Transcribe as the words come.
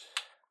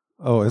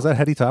Oh, is that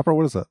Heady Topper?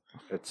 What is that?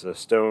 It's a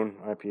Stone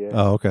IPA.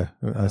 Oh, okay.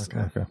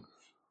 Okay.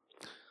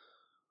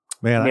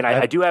 Man,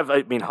 I do have.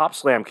 I mean, Hop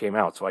Slam came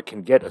out, so I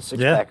can get a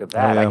 6-pack of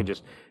that. I can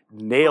just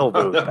nail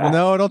those back.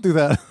 No, don't do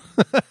that.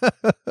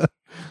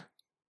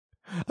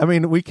 I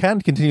mean, we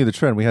can continue the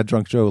trend. We had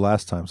Drunk Joe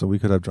last time, so we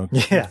could have Drunk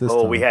Joe this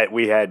time.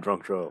 we had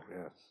Drunk Joe.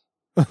 Yes.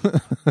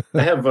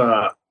 I have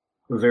a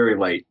very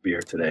light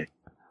beer today.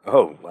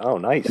 Oh, wow,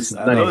 nice.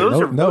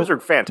 Those are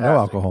fantastic. No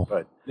alcohol.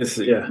 But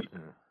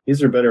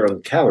these are better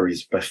on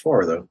calories by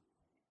far, though.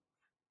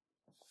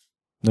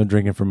 No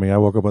drinking for me. I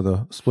woke up with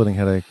a splitting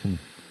headache and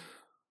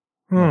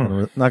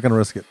not going to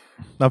risk it.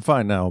 I'm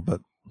fine now,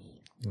 but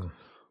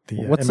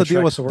what's the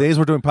deal with days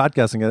we're doing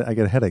podcasting? I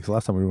get headaches.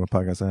 Last time we were doing a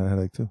podcast, I had a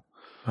headache too.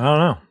 I don't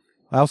know.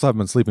 I also haven't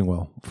been sleeping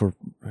well for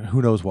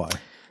who knows why.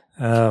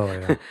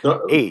 Oh, yeah.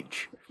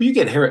 Age. You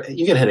get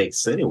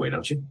headaches anyway,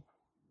 don't you?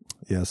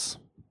 Yes,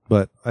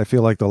 but I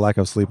feel like the lack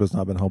of sleep has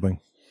not been helping.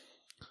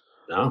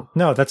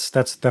 No, that's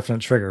a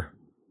definite trigger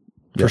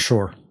for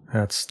sure.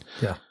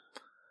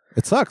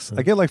 It sucks.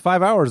 I get like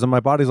 5 hours, and my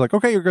body's like,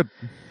 "Okay, you're good."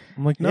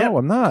 I'm like, "No,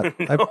 I'm not.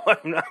 I'm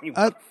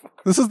not.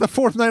 This is the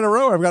fourth night in a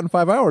row I've gotten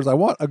 5 hours. I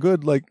want a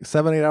good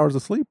 7-8 hours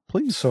of sleep,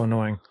 please." So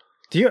annoying.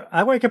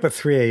 I wake up at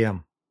 3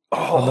 a.m.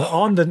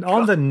 on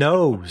the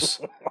nose.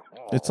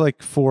 It's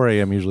like 4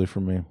 a.m. usually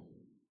for me.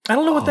 I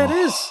don't know what that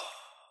is.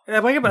 I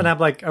wake up and I'm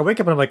like,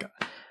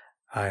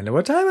 I know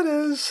what time it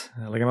is.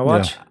 I look at my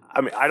watch. Yeah.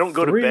 I mean, I don't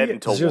go to bed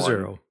until 1.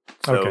 So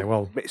okay,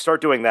 well,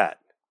 start doing that.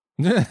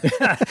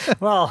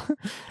 Well,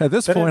 at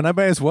this point, I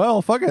may as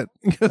well. Fuck it.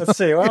 Let's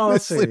see. Well,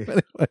 let's see.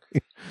 Anyway.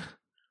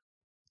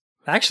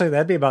 Actually,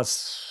 that'd be about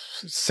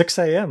 6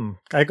 a.m.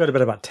 I go to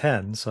bed about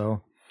 10,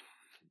 so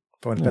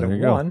going to bed at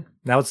 1.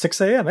 Now it's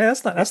 6 a.m. Hey,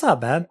 that's not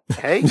bad.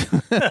 Hey,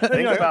 think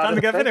about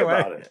it. Think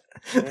about it.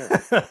 Yeah.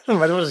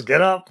 Might as well just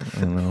get up.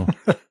 I don't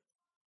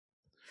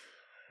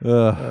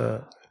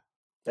know.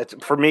 That's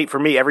for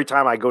me. Every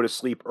time I go to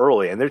sleep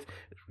early, and there's,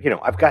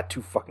 I've got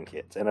 2 fucking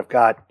kids, and I've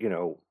got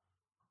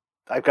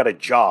a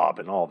job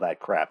and all that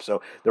crap.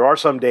 So there are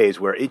some days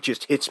where it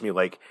just hits me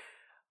like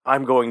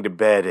I'm going to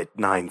bed at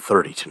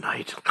 9:30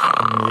 tonight.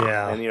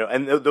 Yeah,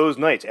 and those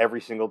nights,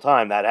 every single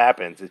time that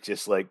happens, it's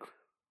just like,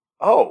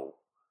 oh,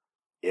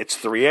 it's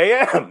 3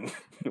 a.m.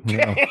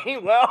 Okay,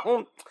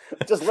 well,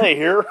 just lay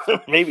here.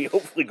 Maybe,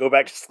 hopefully, go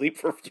back to sleep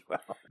for a few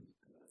hours.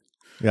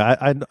 Yeah,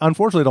 I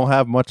unfortunately don't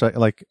have much. I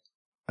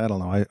don't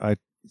know. I've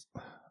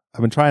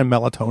been trying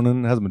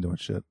melatonin. It hasn't been doing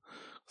shit.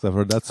 So I've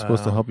heard that's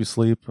supposed to help you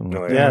sleep.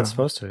 Yeah, it's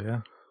supposed to.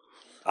 Yeah.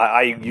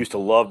 I used to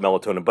love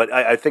melatonin, but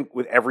I think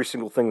with every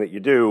single thing that you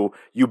do,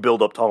 you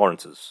build up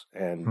tolerances.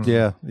 And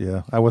yeah,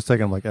 I was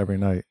taking them every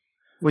night.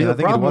 Well,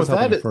 the problem with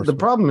that, the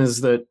problem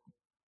is that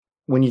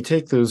when you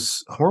take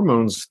those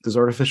hormones, those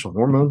artificial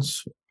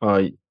hormones,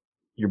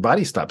 your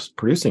body stops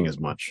producing as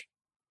much.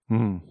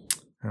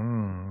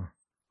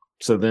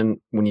 So then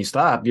when you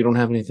stop, you don't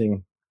have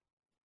anything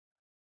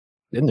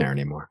in there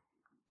anymore.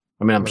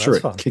 I mean, I'm sure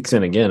it kicks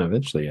in again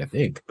eventually, I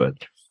think, but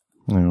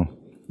no.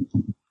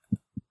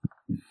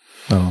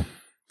 Oh,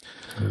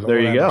 there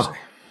you go.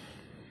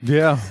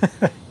 Yeah.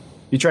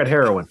 You tried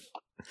heroin.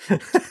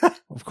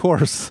 Of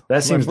course.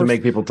 That seems to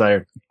make people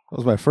tired. That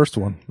was my first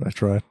one I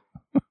tried.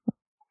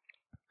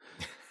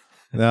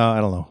 No,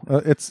 I don't know.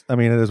 It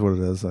is what it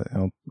is.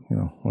 I'll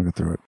get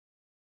through it.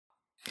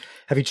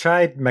 Have you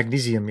tried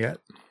magnesium yet?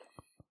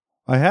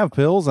 I have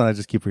pills, and I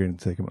just keep forgetting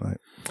to take them at night.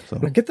 So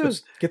get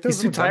those.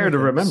 He's too tired to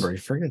remember. He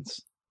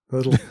forgets.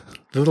 The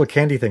little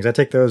candy things. I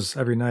take those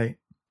every night.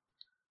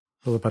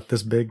 A little about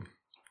this big.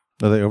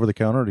 Are they over the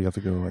counter, or do you have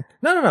to go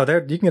No. You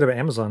can get them at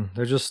Amazon.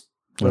 They're just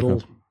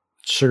little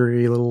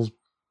sugary little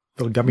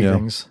gummy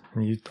things.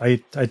 And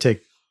I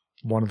take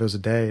one of those a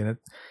day, and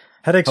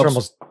headaches are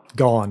almost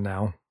gone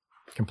now,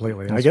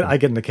 completely. I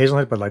get an occasional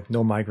headache, but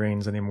no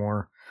migraines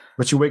anymore.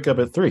 But you wake up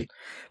at 3.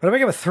 But I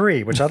wake up at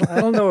 3, which I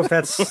don't know if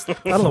that's I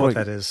don't know what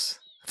that is.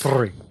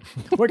 3.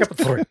 Wake up at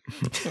 3.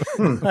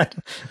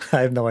 I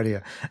have no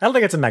idea. I don't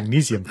think it's a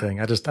magnesium thing.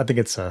 I think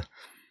it's a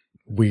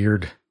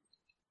weird,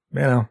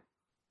 one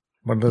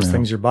of those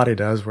things your body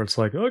does where it's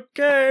like,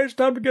 okay, it's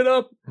time to get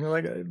up. And you're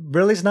like,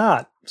 really, it's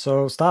not.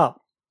 So stop.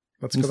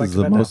 Let's go back to bed. This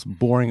is the most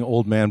boring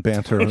old man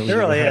banter. It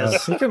really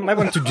is. You might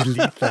want to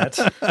delete that.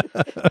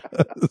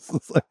 This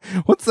is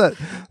what's that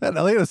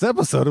latest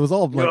episode? It was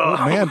all old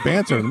man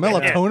banter.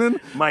 Melatonin.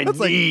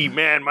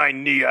 My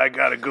knee. I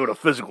got to go to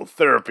physical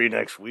therapy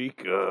next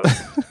week.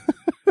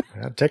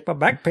 I'll take my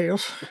back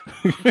pills.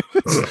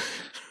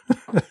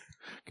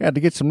 Got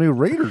to get some new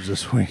Raiders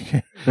this week.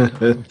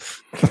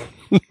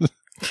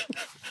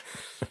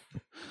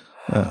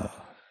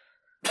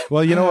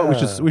 Well, you know what?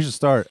 We should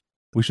start.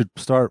 We should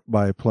start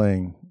by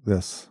playing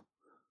this.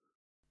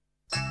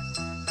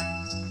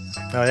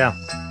 Oh yeah.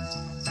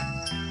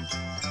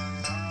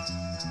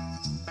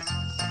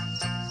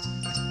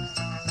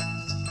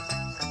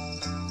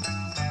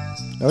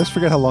 I always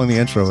forget how long the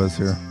intro is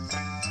here,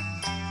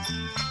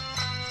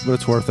 but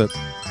it's worth it.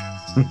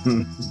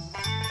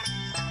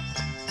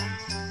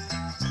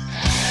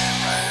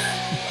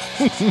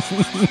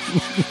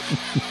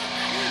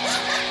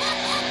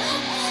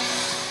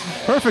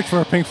 Perfect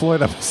for a Pink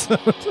Floyd episode.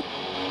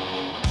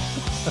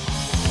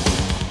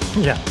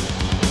 Yeah.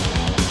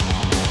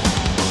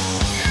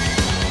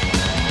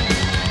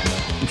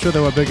 I'm sure they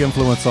were a big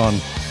influence on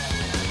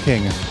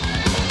King.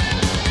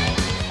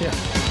 Yeah.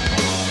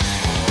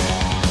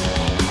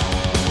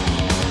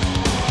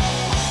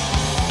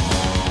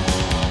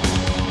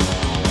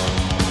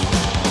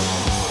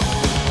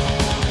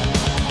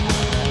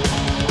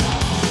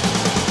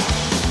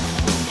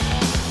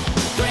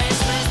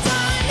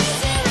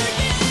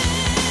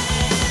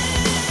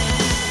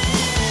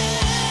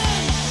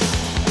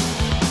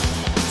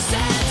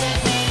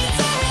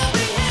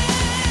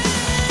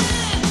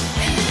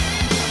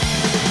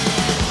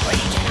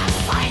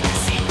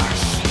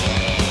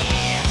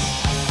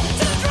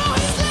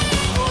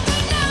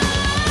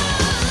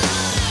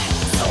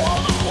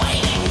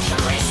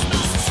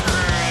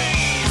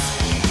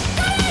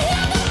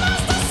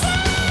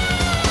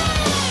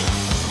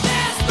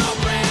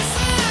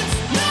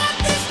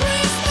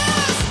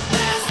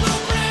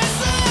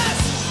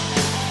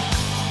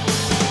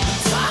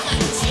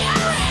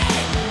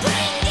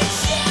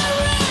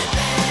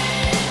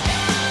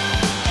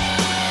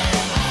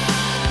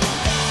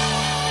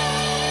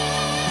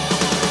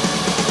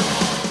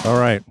 All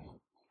right.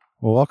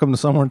 Well, welcome to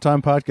Somewhere in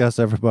Time Podcast,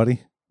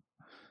 everybody.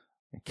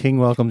 King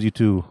welcomes you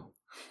too.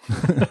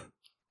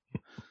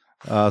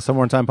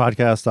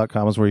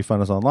 SomewhereInTimePodcast.com is where you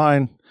find us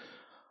online.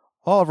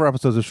 All of our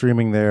episodes are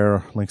streaming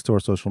there. Links to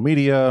our social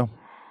media.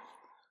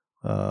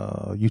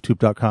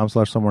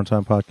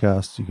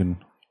 YouTube.com/SomewhereInTimePodcast. You can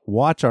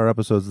watch our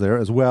episodes there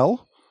as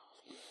well,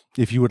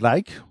 if you would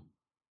like.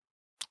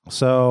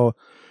 So,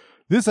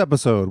 this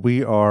episode,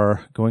 we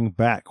are going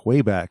back,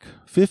 way back,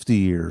 50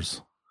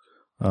 years.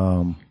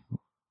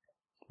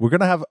 We're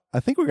gonna have. I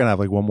think we're gonna have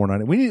like one more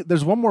 90.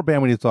 There's one more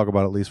band we need to talk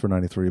about at least for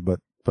 93, but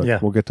yeah.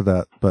 We'll get to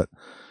that. But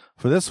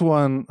for this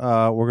one,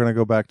 we're gonna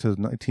go back to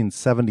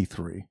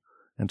 1973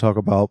 and talk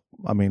about.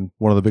 I mean,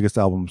 one of the biggest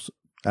albums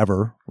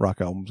ever,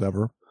 rock albums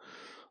ever.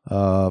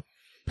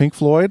 Pink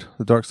Floyd,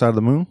 The Dark Side of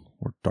the Moon,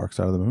 or Dark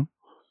Side of the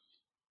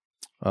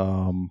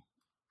Moon.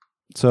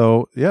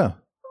 So yeah,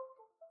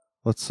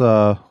 let's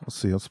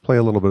see. Let's play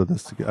a little bit of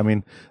this. I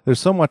mean, there's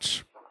so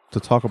much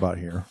to talk about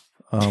here.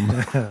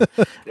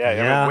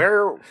 Yeah.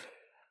 Where?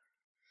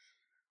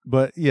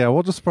 But yeah,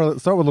 we'll just start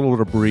with a little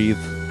bit of Breathe.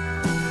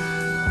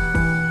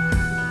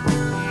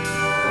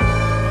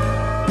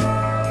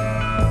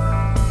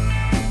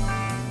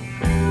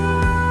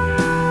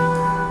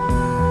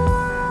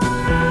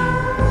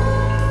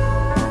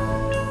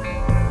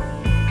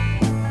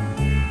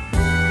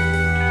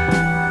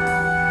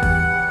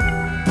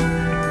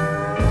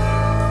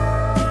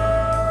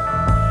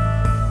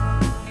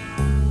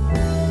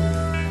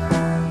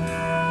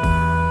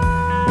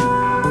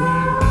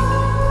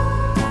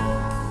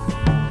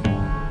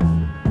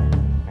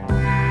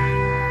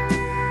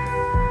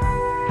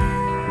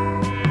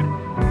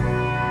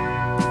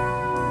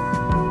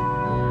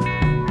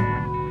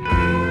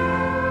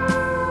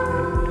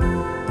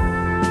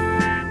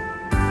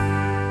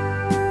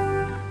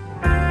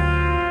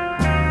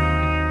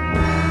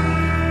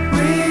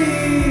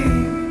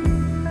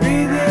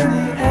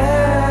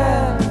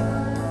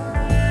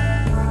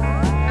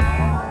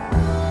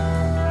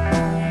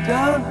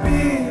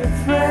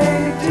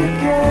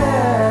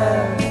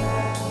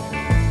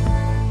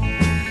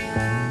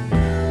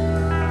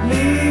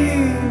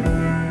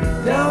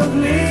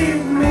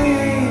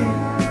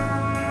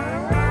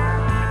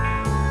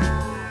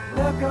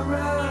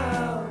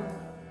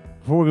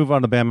 Before we move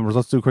on to band members,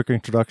 let's do quick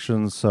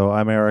introductions. So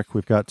I'm Eric.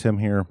 We've got Tim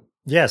here.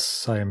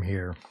 Yes, I am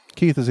here.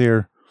 Keith is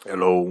here.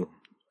 Hello.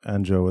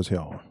 And Joe is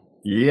here.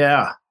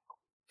 Yeah.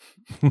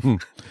 All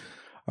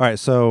right.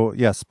 So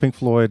yes, Pink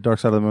Floyd, Dark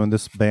Side of the Moon.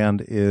 This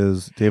band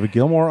is David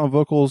Gilmour on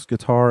vocals,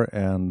 guitar,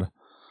 and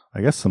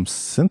I guess some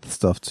synth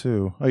stuff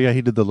too. Oh yeah,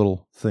 he did the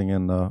little thing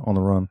in On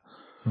the Run.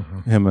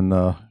 Mm-hmm. Him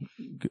and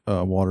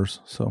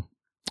Waters. So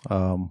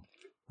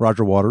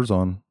Roger Waters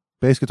on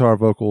bass guitar,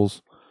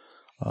 vocals.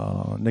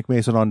 Nick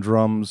Mason on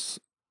drums,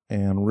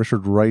 and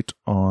Richard Wright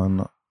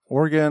on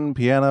organ,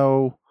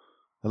 piano,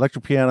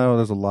 electric piano.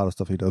 There's a lot of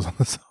stuff he does on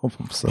this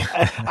album. So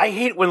I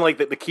hate when like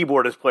the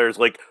keyboardist player's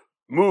like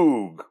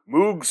Moog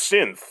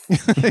synth.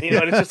 You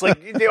know, and it's just like,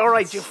 all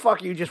right,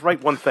 fuck you, just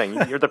write one thing.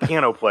 You're the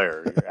piano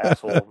player, you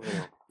asshole.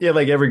 Yeah,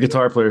 like every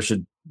guitar player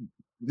should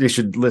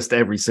list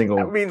every single.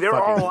 I mean, there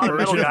are a lot of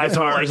metal guys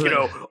who are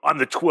like, on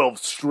the 12th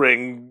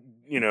string.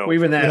 Well,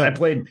 even that, yeah. I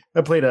played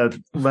a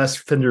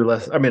Les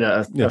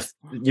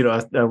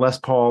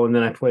Paul, and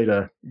then I played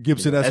a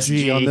Gibson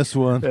SG on this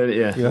one.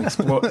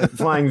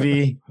 Flying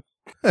V.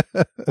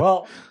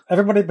 Well,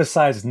 everybody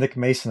besides Nick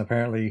Mason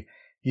apparently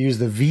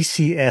used the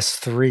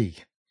VCS3.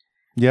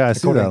 Yeah, I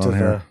see that on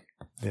here.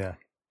 Yeah,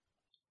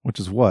 which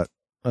is what?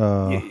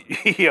 Yeah.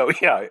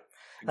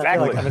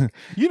 Exactly. Like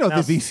you know the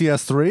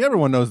VCS3.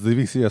 Everyone knows the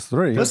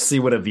VCS3. Let's see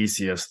what a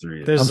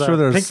VCS3 is. I'm sure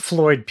there's Pink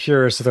Floyd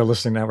purists that are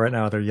listening right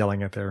now. They're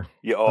yelling at their.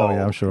 Yeah,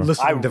 yeah, I'm sure.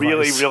 I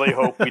really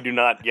hope we do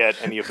not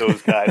get any of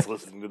those guys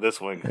listening to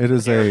this one. It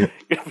is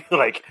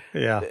like,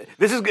 yeah.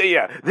 This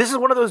is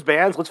one of those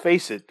bands. Let's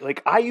face it.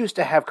 Like, I used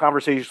to have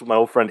conversations with my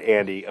old friend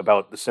Andy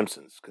about The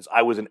Simpsons because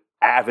I was an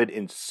avid,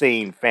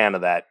 insane fan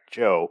of that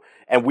show,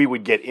 and we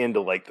would get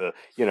into like the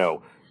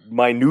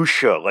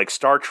minutia, like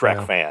Star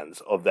Trek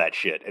fans of that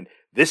shit. And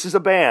this is a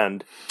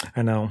band.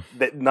 I know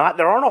that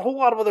there aren't a whole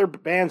lot of other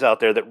bands out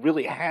there that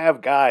really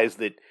have guys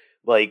that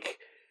like,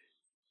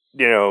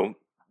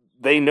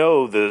 they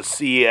know the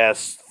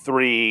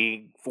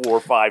CS3, 4,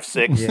 5,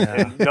 6,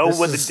 and know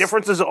what the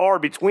differences are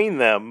between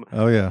them.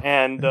 Oh yeah,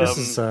 and this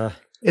is.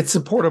 It's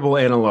a portable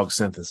analog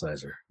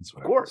synthesizer.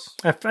 Of course,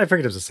 I figured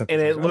it was a synthesizer,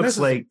 and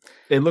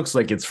it looks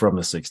like it's from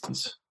the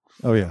 '60s.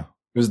 Oh yeah,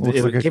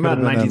 it came out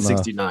in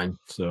 1969.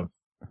 So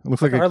it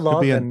looks like it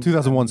could be in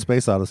 2001: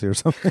 Space Odyssey or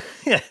something.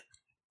 Yeah,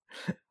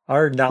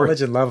 our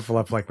knowledge and love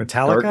of like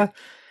Metallica,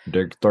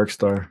 Dark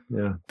Star.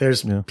 Yeah,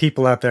 there's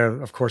people out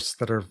there, of course,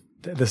 that are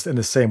in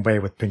the same way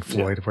with Pink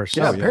Floyd. Where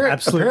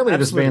apparently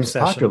this band's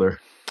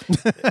popular. A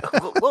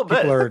little bit.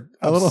 People are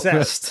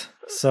obsessed.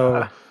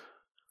 So.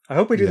 I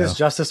hope we do this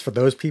justice for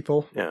those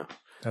people. Yeah.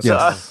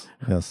 Yes.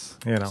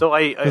 So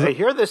I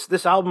hear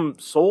this album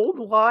sold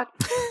a lot.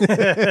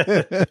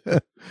 A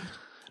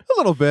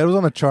little bit. It was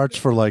on the charts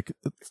for like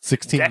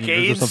 16 decades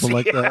years or something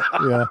like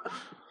that.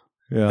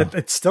 Yeah.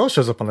 It still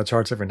shows up on the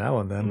charts every now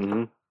and then.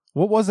 Mm-hmm.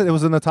 What was it? It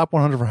was in the top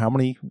 100 for how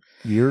many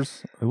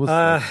years? It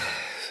was.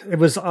 It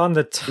was on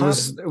the top.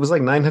 It was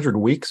like 900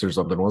 weeks or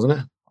something, wasn't it?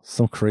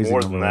 Some crazy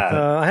more than that.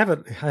 I have it.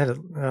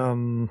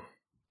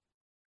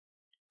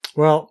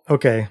 Well,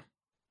 okay.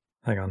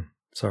 Hang on.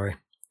 Sorry.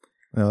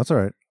 No, that's all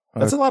right.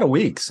 That's a lot of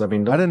weeks. I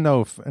mean, I didn't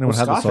know if anyone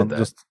had this on.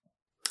 Just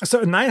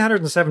so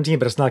 917,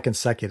 but it's not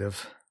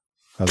consecutive.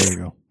 Oh, there you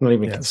go. Not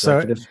even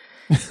consecutive.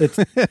 So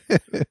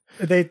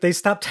they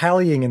stopped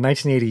tallying in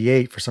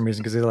 1988 for some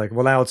reason because they're like,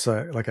 well, now it's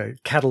like a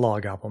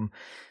catalog album,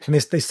 and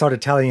they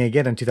started tallying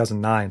again in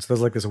 2009. So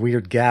there's like this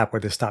weird gap where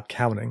they stopped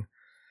counting.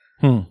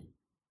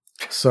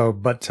 So,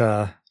 but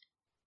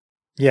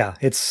yeah,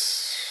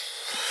 it's.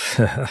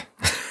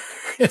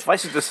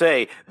 Suffice it to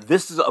say,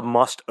 this is a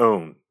must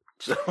own.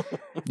 So.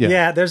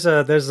 Yeah, there's a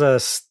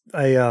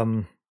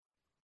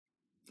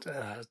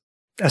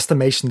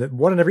estimation that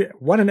one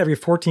in every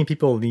 14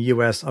 people in the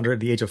U.S. under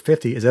the age of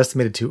 50 is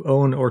estimated to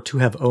own or to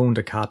have owned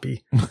a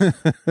copy.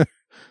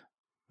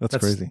 That's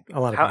crazy. A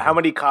lot of how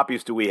many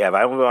copies do we have?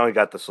 I've only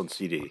got this on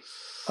CD.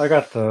 I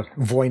got the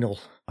vinyl.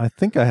 I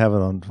think I have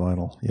it on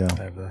vinyl. Yeah,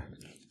 I have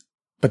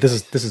but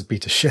this is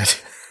beat to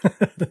shit.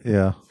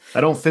 Yeah, I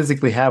don't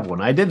physically have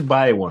one. I did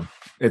buy one.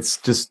 It's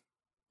just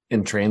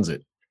in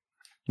transit.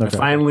 Okay.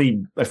 I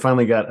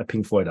finally got a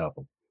Pink Floyd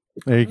album.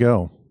 There you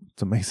go.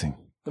 It's amazing.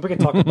 We can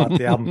talk about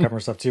the album cover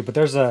stuff too, but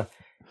there's a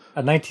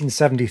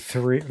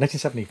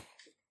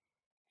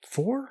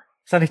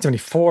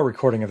 1974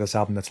 recording of this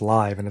album that's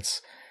live, and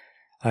it's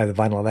I have the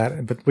vinyl of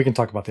that. But we can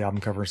talk about the album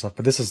cover and stuff.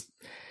 But we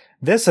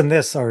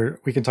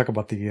can talk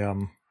about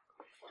the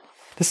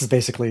this is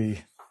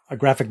basically a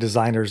graphic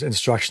designer's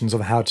instructions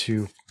on how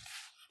to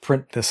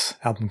print this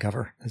album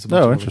cover.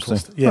 Oh,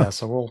 interesting. Yeah,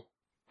 so we'll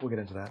get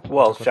into that.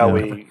 Well, shall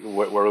we?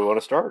 Where do we want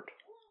to start?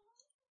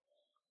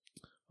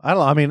 I don't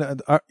know. I mean,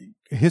 our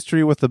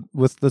history with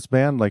this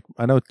band, like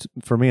I know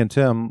for me and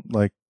Tim,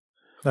 like,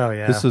 oh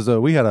yeah, this is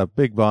we had a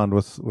big bond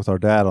with our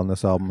dad on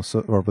this album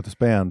or with this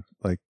band,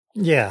 like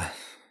yeah.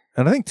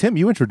 And I think Tim,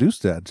 you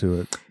introduced Dad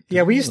to it.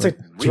 Yeah, we used to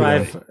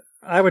drive.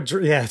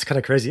 Yeah, it's kind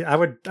of crazy. I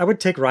would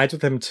take rides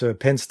with him to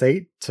Penn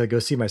State to go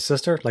see my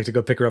sister, like to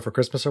go pick her up for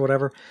Christmas or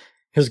whatever.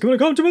 He was going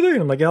to come to me,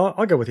 and I'm like, yeah,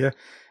 I'll go with you.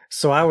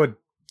 So I would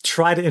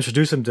try to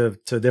introduce him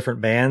to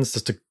different bands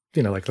just to,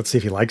 like, let's see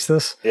if he likes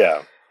this.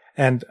 Yeah.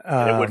 And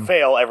it would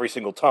fail every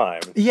single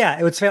time. Yeah,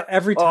 it would fail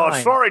every time.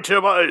 Oh, sorry,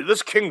 Tim.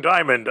 This King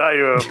Diamond. I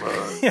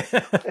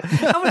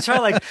would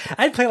try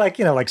I'd play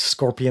like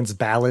Scorpions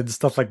ballads,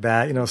 stuff like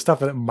that. Stuff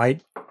that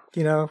might,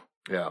 something.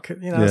 Yeah.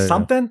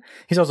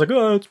 He's always like,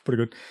 oh, it's pretty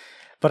good.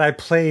 But I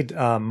played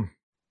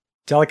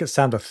Delicate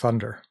Sound of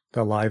Thunder,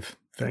 the live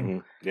thing.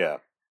 Mm-hmm. Yeah.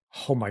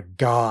 Oh my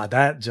God,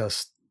 that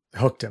just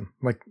hooked him.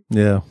 Like,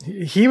 yeah,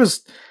 he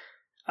was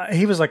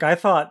like, I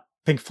thought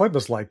Pink Floyd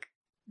was like.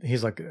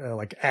 He's like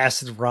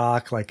acid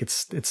rock, like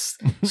it's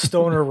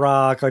stoner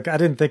rock. Like I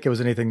didn't think it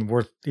was anything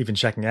worth even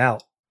checking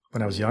out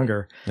when I was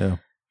younger. Yeah,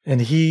 and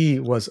he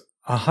was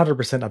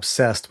 100%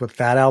 obsessed with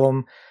that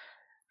album.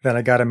 Then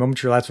I got A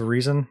Momentary Lapse of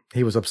Reason.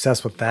 He was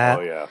obsessed with that.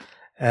 Oh yeah,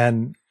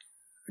 and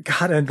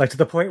God, and like to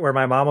the point where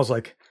my mom was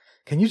like,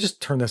 "Can you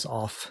just turn this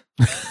off?"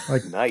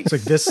 Like, nice. It's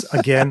like this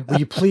again. Will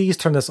you please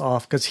turn this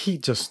off? Because he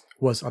just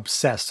was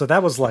obsessed. So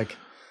that was like.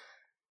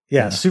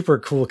 Yeah, super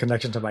cool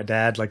connection to my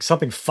dad. Like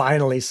something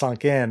finally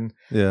sunk in.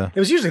 Yeah, it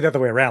was usually the other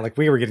way around. Like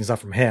we were getting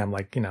stuff from him,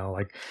 like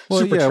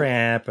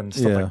Supertramp and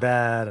stuff like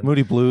that. And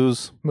Moody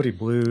Blues.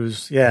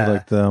 Yeah, I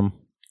like them.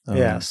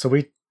 Yeah, so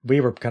we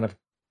were kind of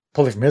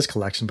pulling from his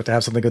collection, but to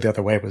have something go the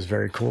other way was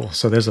very cool.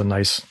 So there's a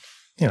nice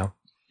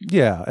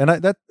Yeah,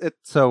 and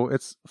so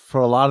it's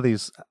for a lot of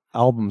these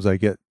albums I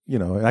get,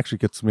 it actually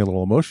gets me a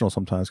little emotional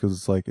sometimes because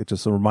it's like it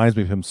just reminds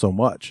me of him so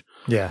much.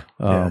 Yeah.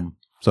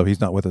 So he's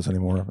not with us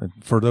anymore. And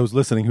for those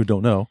listening who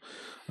don't know,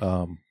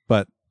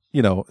 but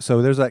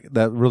so there's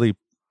that really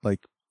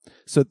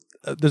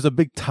there's a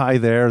big tie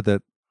there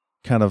that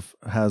kind of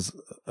has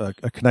a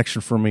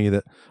connection for me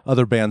that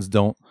other bands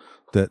don't.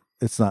 That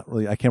it's not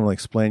really, I can't really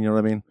explain. You know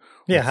what I mean?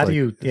 Yeah.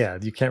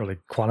 You can't really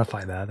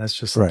quantify that. That's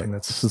just something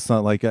that's. It's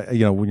not like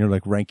when you're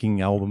like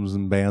ranking albums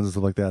and bands and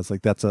stuff like that. It's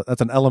like that's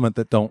an element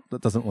that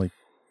doesn't really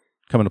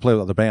come into play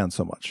with other bands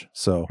so much.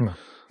 So,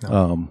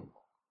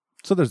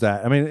 so there's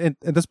that. I mean,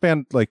 and this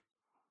band, like,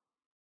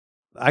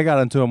 I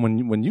got into them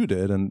when you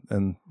did,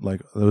 and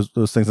like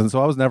those things, and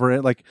so I was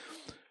never like,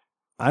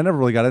 I never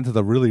really got into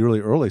the really really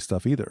early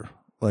stuff either.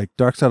 Like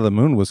Dark Side of the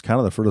Moon was kind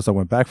of the furthest I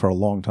went back for a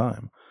long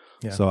time.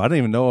 Yeah. So I didn't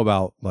even know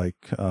about like,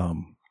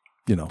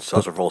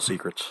 Cells Are Full of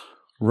Secrets.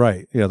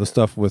 Right. Yeah. The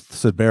stuff with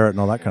Syd Barrett and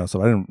all that kind of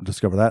stuff. I didn't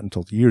discover that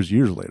until years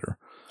later.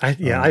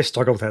 I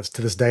struggle with that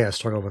to this day. I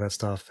struggle with that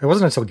stuff. It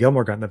wasn't until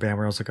Gilmour got in the band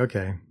where I was like,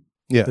 okay,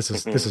 yeah, this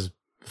is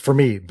for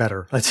me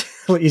better. That's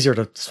a little easier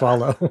to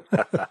swallow.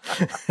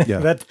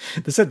 Yeah.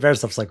 The Syd Barrett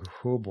stuff's like,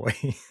 oh boy.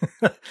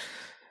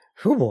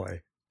 Oh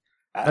boy.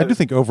 I do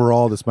think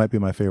overall this might be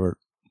my favorite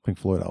Pink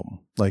Floyd album.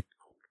 Like,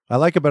 I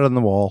like it better than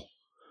The Wall.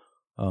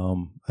 I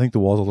think The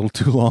Wall's a little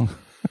too long.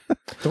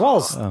 The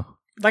Wall's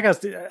like I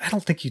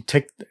don't think you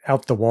take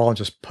out The Wall and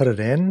just put it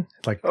in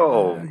like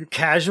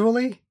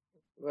casually.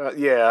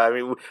 Yeah, I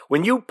mean,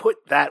 when you put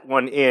that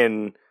one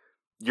in,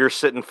 you're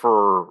sitting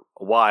for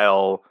a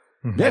while.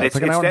 Yeah, and it's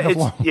like an hour and a half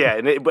long.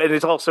 Yeah, but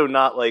it's also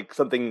not like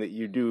something that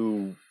you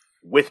do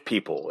with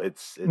people.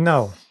 It's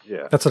no,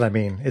 yeah, that's what I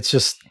mean. It's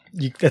just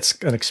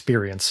it's an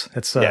experience.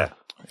 It's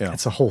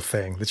it's a whole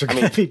thing that you're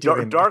going to be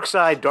doing. Dark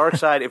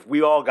Side. If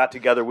we all got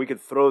together, we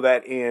could throw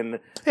that in.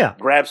 Yeah.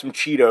 Grab some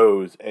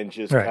Cheetos and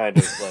just kind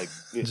of like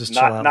just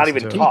not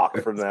even talk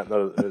from that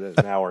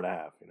an hour and a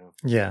half.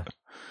 Yeah.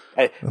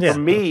 For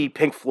me,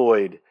 Pink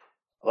Floyd,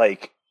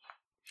 like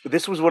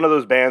this was one of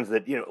those bands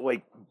that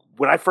like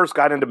when I first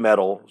got into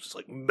metal, it was just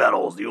like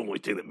metal is the only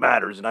thing that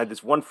matters. And I had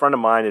this one friend of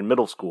mine in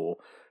middle school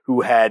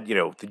who had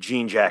the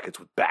jean jackets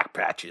with back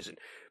patches and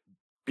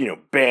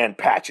band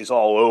patches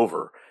all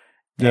over.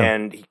 Yeah.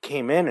 And he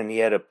came in and he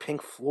had a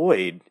Pink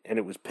Floyd and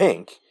it was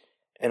pink.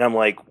 And I'm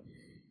like,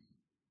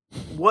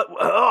 what?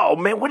 Oh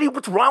man,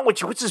 what's wrong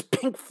with you? What's this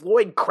Pink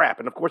Floyd crap?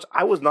 And of course,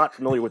 I was not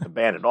familiar with the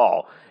band at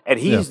all. And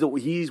he's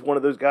one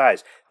of those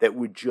guys that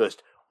would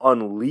just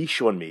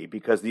unleash on me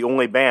because the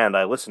only band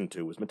I listened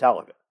to was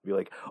Metallica. Be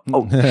like,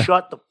 oh,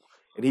 shut the,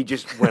 and he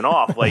just went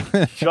off like,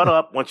 shut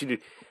up. Want you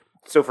to.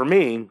 So for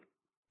me,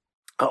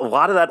 a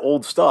lot of that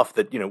old stuff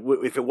that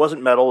if it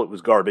wasn't metal, it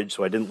was garbage.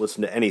 So I didn't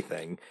listen to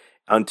anything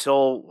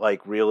until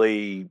like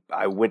really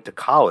I went to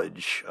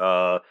college,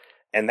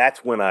 and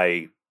that's when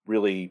I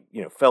really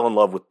fell in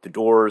love with The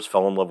Doors,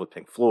 fell in love with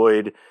Pink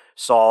Floyd,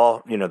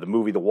 saw the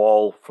movie The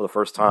Wall for the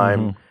first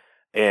time,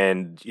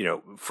 and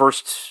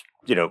first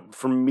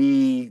for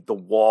me The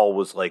Wall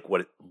was like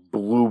what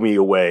blew me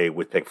away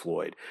with Pink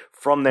Floyd.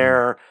 From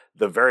there,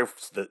 I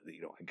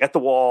got The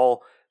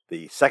Wall.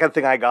 The second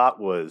thing I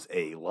got was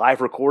a live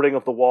recording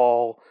of The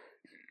Wall.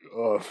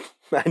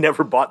 I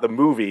never bought the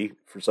movie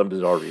for some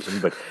bizarre reason,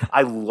 but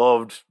I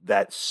loved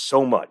that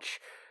so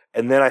much.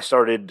 And then I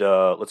started,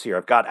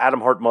 I've got Atom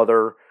Heart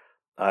Mother.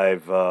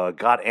 I've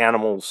got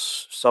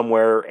Animals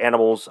somewhere.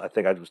 Animals, I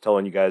think I was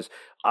telling you guys,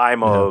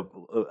 I'm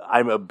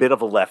a bit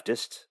of a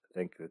leftist. I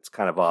think it's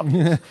kind of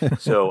obvious.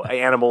 So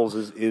Animals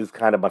is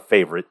kind of my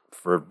favorite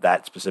for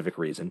that specific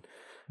reason.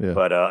 Yeah.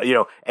 But,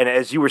 and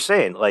as you were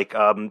saying, like,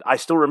 I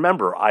still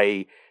remember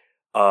I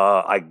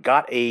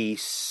got a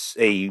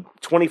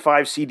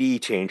 25 CD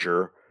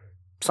changer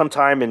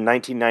sometime in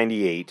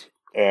 1998.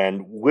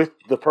 And with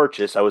the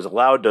purchase, I was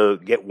allowed to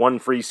get one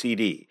free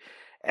CD.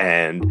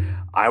 And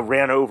I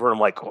ran over and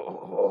I'm like,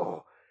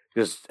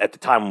 because at the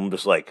time I'm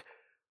just like,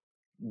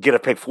 get a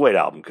Pink Floyd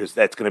album because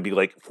that's going to be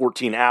like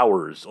 14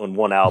 hours on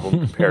one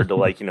album compared to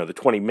like, the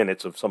 20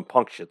 minutes of some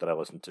punk shit that I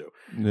listened to.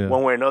 Yeah.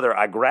 One way or another,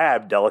 I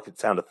grabbed Delicate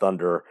Sound of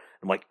Thunder.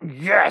 I'm like,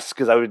 yes,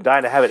 because I was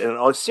dying to have it.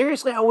 And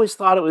seriously, I always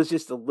thought it was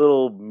just a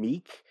little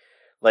meek.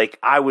 Like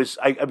I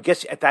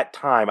guess at that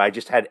time, I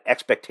just had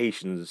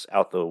expectations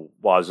out the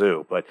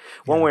wazoo. But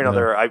one way or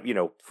another,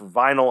 for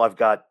vinyl, I've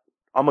got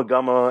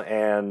Ummagumma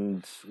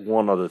and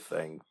one other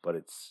thing, but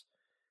it's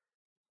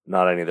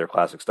not any of their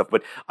classic stuff.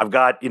 But I've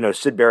got,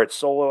 Syd Barrett's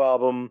solo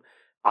album.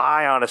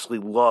 I honestly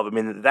love,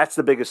 that's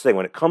the biggest thing.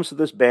 When it comes to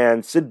this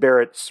band, Syd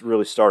Barrett's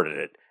really started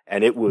it.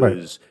 And it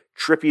was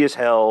trippy as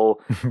hell,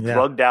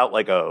 drugged out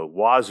like a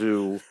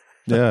wazoo.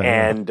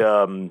 And,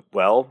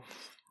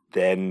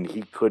 then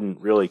he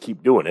couldn't really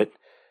keep doing it.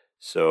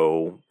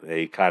 So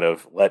they kind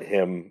of let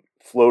him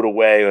float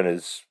away on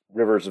his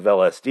rivers of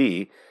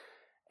LSD.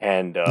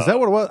 And is that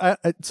what it was?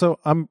 So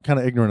I'm kind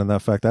of ignorant of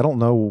that fact. I don't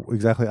know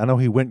exactly. I know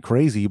he went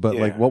crazy, but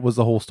like, what was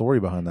the whole story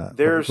behind that?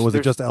 Was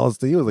it just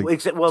LSD? Was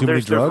like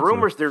there's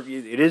rumors.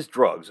 It is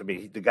drugs. I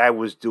mean, the guy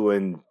was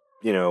doing,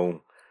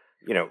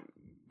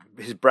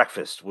 his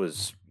breakfast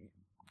was,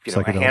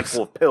 a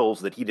handful of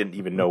pills that he didn't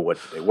even know what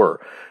they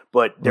were.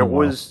 But there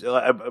was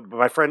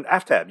my friend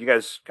Aftab.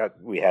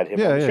 We had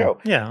him on the show.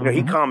 Yeah,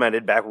 he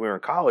commented back when we were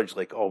in college,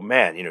 like, oh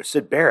man,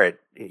 Syd Barrett,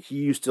 he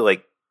used to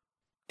like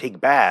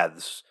take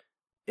baths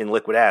in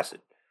liquid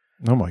acid.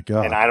 Oh my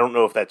God. And I don't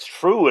know if that's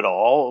true at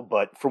all,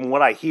 but from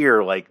what I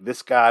hear, like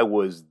this guy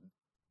was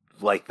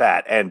like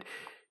that, and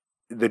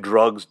the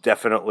drugs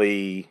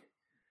definitely,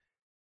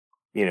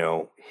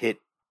 hit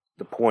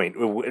the point.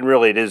 And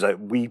really, it is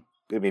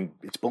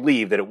it's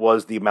believed that it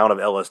was the amount of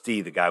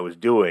LSD the guy was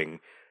doing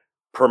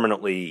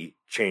permanently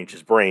changed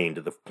his brain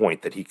to the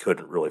point that he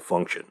couldn't really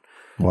function.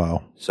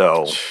 Wow.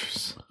 So,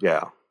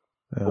 yeah.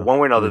 But one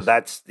way or another,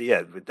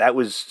 that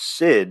was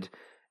Syd,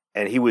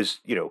 and he was,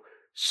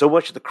 so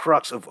much of the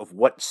crux of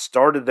what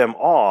started them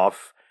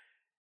off.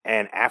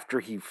 And after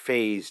he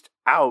phased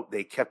out,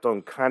 they kept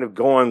on kind of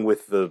going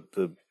with the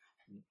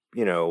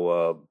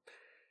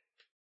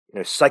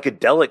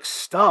psychedelic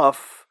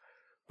stuff.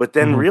 But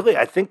then really,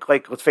 I think,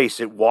 like, let's face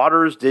it,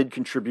 Waters did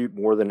contribute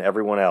more than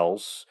everyone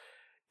else.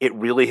 It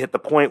really hit the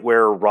point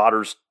where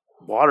Waters,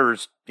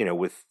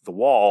 with The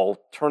Wall,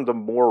 turned them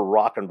more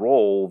rock and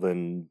roll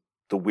than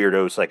the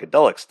weirdo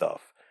psychedelic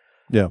stuff.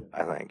 Yeah.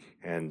 I think.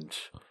 And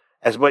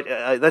as much,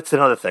 that's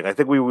another thing. I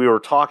think we were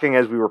talking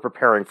as we were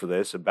preparing for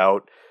this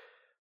about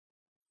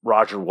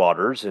Roger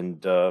Waters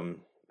and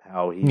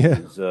how he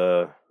is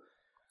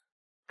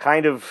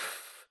kind of,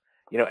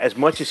 as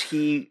much as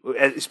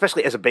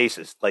especially as a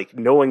bassist, like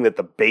knowing that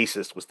the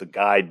bassist was the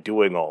guy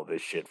doing all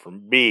this shit, for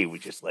me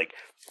was just like,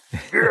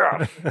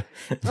 yeah,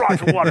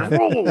 Roger Waters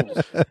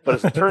rules. But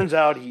as it turns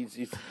out, he's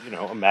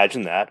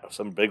imagine that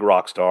some big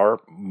rock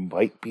star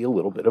might be a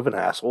little bit of an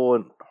asshole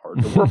and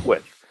hard to work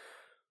with.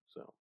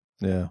 So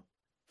yeah.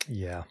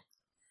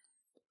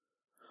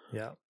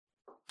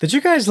 Did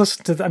you guys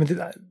listen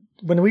to?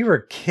 When we were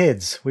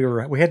kids, we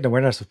had an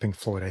awareness of Pink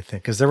Floyd, I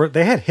think, because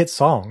they had hit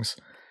songs.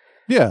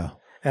 Yeah.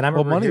 And I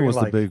remember Money was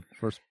the big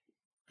first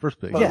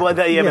big. Yeah, I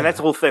mean, that's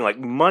the whole thing. Like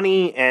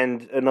Money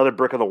and Another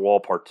Brick on the Wall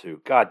Part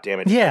 2. God damn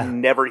it. Yeah. You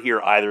never hear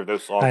either of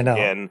those songs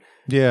again.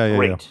 Yeah.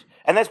 Great. Yeah.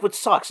 And that's what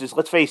sucks is,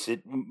 let's face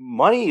it,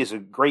 Money is a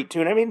great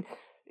tune. I mean,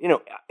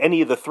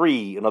 any of the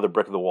three Another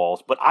Brick on the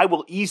Walls, but I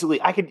will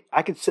easily, I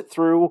could sit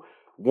through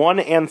 1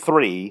 and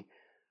 3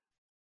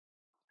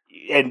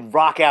 and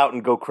rock out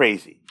and go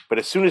crazy. But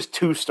as soon as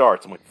 2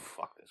 starts, I'm like,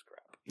 fuck.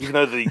 Even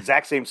though they're the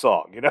exact same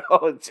song,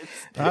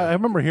 I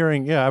remember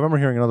hearing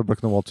Another Brick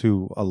in the Wall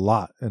too a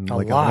lot in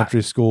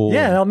elementary school.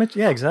 Yeah,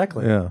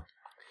 exactly. Yeah.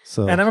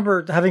 So, and I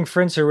remember having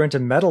friends who were into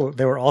metal.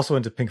 They were also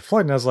into Pink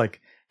Floyd, and I was like,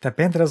 that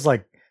band that has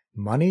like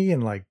Money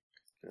and like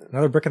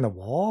Another Brick in the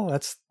Wall.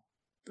 That's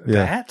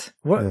that.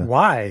 What? Yeah.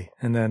 Why?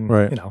 And then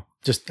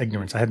just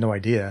ignorance. I had no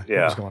idea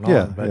what was going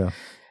on. But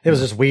it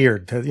was just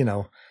weird.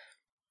 It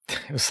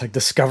was like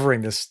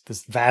discovering this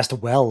vast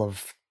well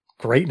of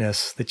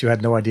greatness that you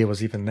had no idea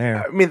was even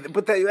there. I mean,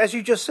 but as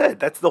you just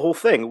said, that's the whole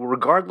thing.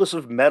 Regardless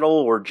of metal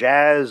or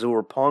jazz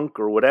or punk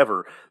or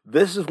whatever,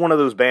 this is one of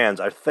those bands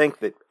I think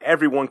that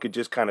everyone could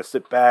just kind of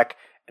sit back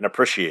and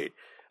appreciate.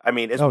 I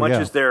mean, as much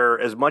as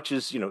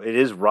it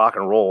is rock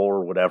and roll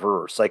or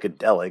whatever or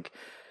psychedelic,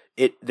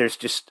 there's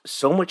just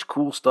so much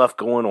cool stuff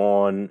going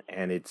on,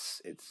 and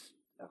it's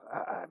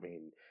I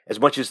mean,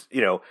 as much as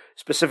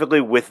specifically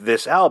with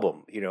this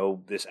album,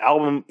 this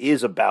album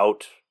is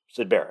about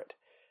Syd Barrett.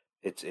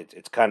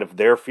 It's kind of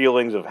their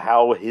feelings of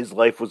how his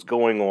life was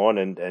going on,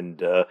 and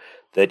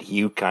that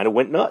he kind of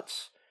went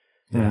nuts.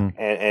 Yeah.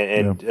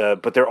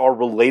 But there are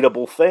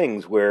relatable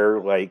things where,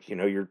 like,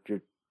 you're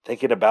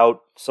thinking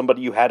about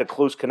somebody you had a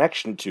close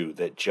connection to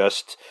that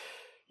just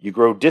you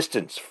grow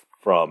distance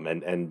from,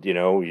 and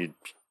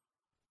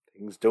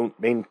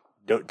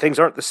things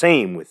aren't the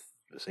same with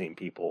the same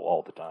people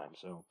all the time.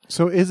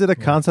 So is it a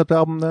concept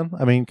album then?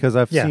 I mean, because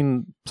I've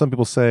seen some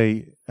people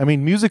say, I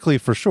mean, musically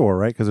for sure,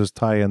 right? Because there's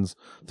tie-ins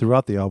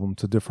throughout the album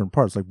to different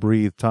parts, like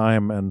Breathe,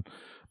 Time, and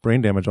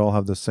Brain Damage all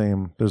have the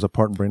same. There's a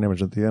part in Brain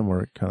Damage at the end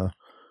where it kind of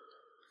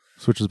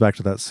switches back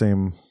to that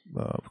same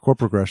chord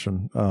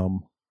progression.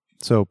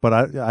 But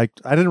I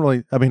didn't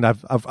really. I mean,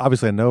 I've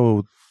obviously I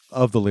know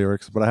of the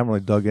lyrics, but I haven't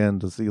really dug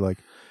in to see like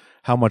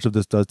how much of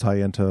this does tie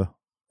into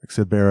like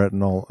Syd Barrett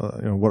and all.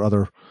 What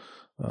other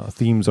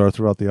themes are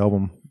throughout the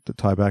album to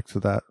tie back to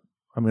that.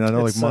 I mean, I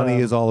know like Money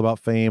is all about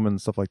fame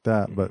and stuff like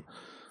that, but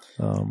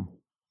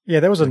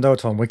there was a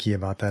note on Wiki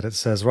about that. It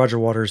says Roger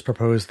Waters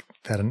proposed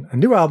that a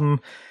new album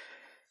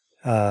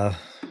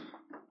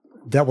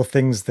dealt with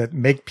things that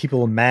make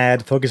people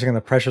mad, focusing on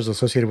the pressures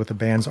associated with the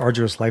band's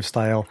arduous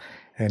lifestyle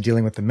and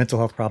dealing with the mental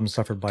health problems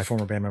suffered by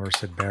former band member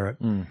Syd Barrett.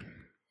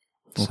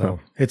 So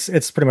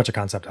it's pretty much a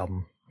concept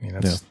album. I mean,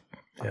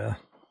 yeah.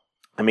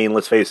 I mean,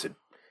 let's face it.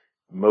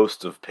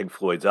 Most of Pink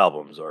Floyd's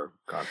albums are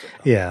concept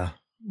albums.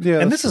 Yeah.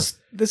 And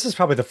this is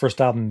probably the first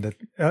album that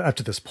up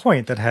to this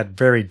point that had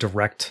very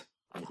direct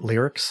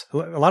lyrics. A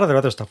lot of their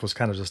other stuff was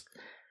kind of just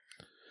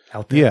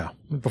out there. Yeah.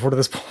 Before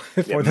this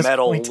point.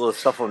 Metal,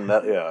 stuff on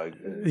metal. Yeah.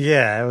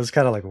 Yeah. It was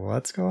kind of like,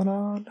 what's going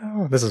on?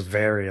 No, this is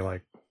very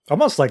like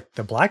almost like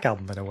the Black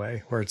Album in a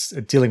way, where it's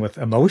dealing with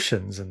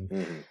emotions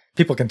and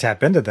people can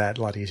tap into that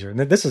a lot easier. And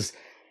this is,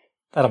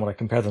 I don't want to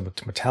compare them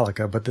to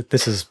Metallica, but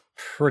this is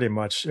pretty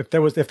much, if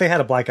they had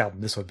a Black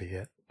Album, this would be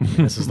it.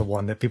 This is the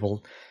one that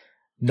people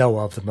know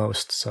of the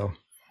most. So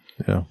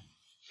yeah.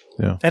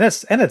 And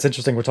it's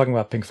interesting. We're talking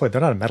about Pink Floyd.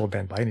 They're not a metal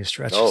band by any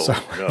stretch. No, so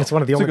no. It's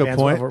one of the only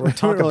bands we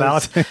talk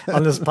about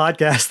on this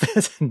podcast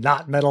that's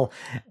not metal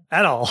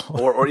at all.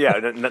 or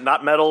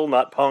not metal,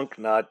 not punk,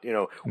 not,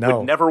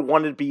 would never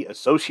want to be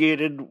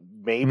associated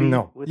maybe.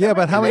 No. With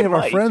but how many of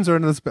our friends are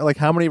in this? Like,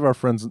 how many of our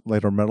friends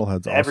later are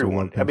metalheads?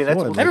 Everyone. I mean, that's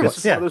one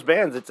of those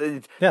bands.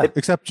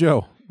 Except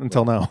Joe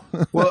until now.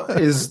 Well,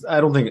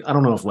 I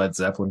don't know if Led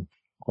Zeppelin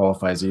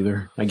qualifies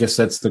either. I guess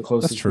that's the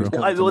closest. That's true.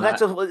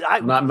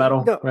 Not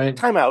metal, right?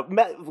 Time out.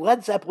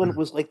 Led Zeppelin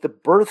was like the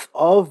birth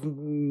of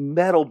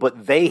metal,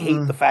 but they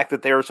hate the fact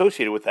that they're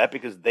associated with that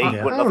because they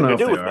want nothing to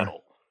do with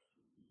metal.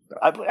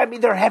 I mean,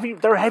 they're heavy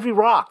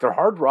rock. They're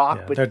hard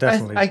rock, but they're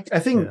definitely. I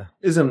think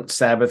isn't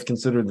Sabbath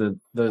considered the?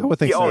 I would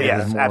think.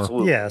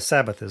 Absolutely. Yeah,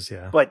 Sabbath is.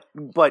 Yeah, but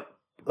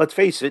let's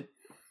face it,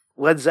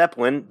 Led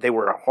Zeppelin. They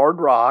were hard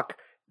rock.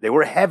 They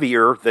were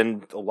heavier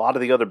than a lot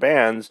of the other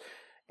bands.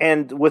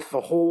 And with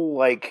the whole,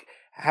 like,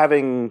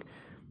 having,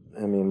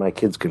 I mean, my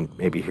kids can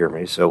maybe hear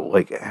me, so,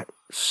 like,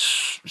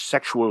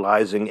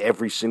 sexualizing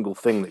every single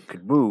thing that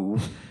could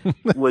move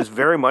was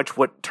very much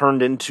what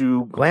turned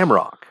into glam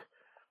rock.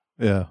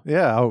 Yeah.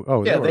 Yeah.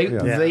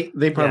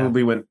 They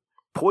probably went.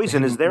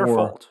 Poison is their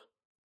fault.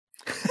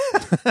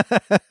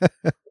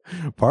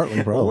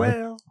 Partly, probably.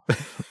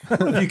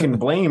 Well, you can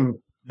blame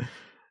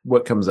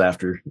what comes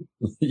after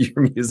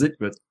your music,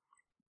 but.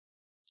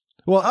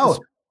 Well,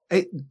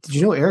 hey, did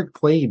you know Eric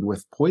played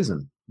with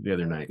Poison the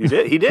other night?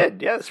 He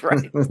did. Yeah, that's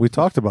right. We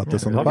talked about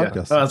this on the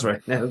podcast. Oh, that's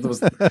right. Yeah, it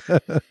was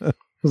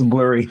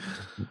blurry.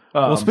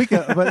 Well, speaking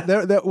of,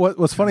 but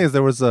what's funny is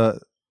there was a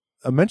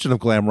mention of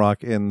glam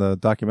rock in the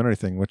documentary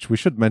thing, which we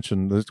should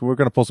mention. We're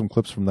going to pull some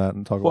clips from that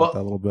and talk about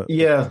that a little bit.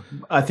 Yeah,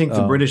 I think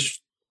the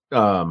British...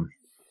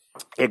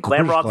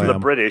 glam rock from the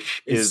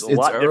British is a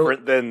lot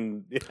different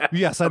than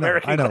yes, I know.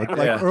 American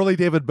Like early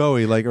David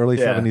Bowie, like early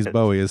 70s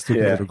Bowie is still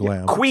considered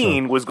glam.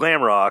 Queen was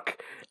glam rock,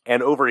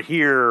 and over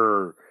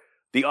here,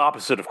 the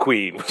opposite of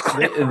Queen was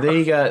glam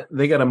rock.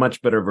 They got a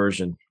much better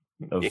version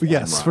of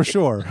glam rock. For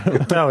sure.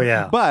 Oh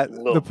yeah. But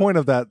the point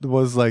of that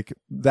was like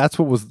that's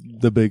what was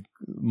the big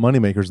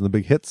moneymakers and the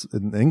big hits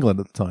in England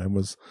at the time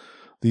was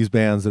these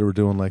bands that were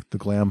doing like the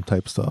glam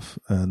type stuff,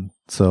 and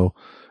so.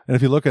 And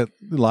if you look at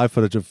live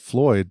footage of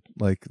Floyd,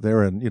 like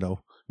they're in,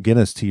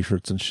 Guinness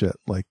t-shirts and shit.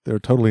 Like they're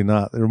totally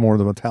not. They're more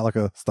the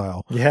Metallica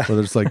style. Yeah. Where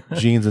there's like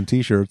jeans and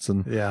t-shirts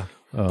and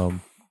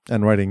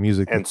and writing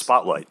music and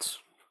spotlights.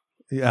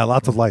 Yeah,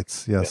 lots of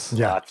lights. Yes.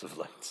 Yeah. Lots of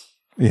lights.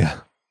 Yeah.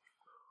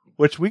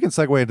 Which we can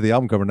segue into the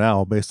album cover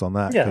now based on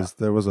that because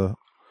there was a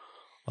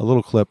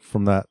little clip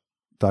from that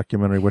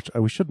documentary, which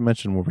we should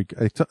mention where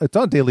it's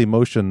on Daily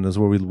Motion is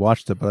where we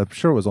watched it, but I'm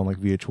sure it was on like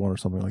VH1 or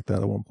something like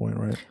that at one point,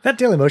 right? That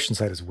Daily Motion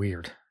site is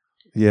weird.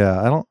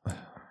 Yeah, I don't.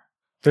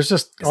 There's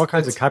just all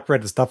kinds of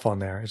copyrighted stuff on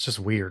there. It's just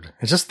weird.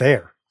 It's just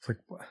there. It's like,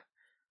 what?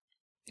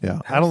 Yeah,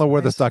 I don't know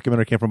where this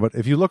documentary came from, but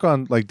if you look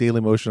on like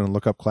Daily Motion and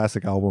look up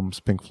classic albums,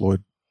 Pink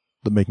Floyd,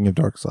 The Making of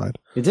Dark Side.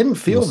 It didn't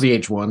feel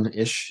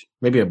VH1-ish.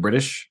 Maybe a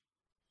British.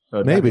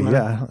 Maybe,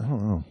 yeah. I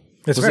don't know.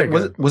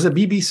 Was it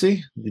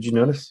BBC? Did you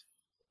notice?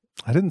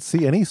 I didn't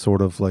see any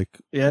sort of like.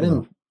 Yeah, I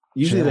didn't.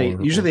 Usually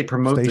they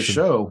promote the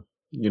show.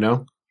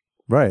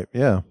 Right.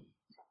 Yeah.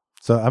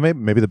 So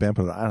maybe the band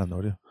put it. I don't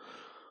know. Dude.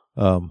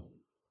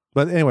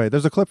 But anyway,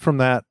 there's a clip from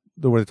that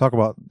where they talk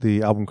about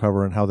the album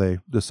cover and how they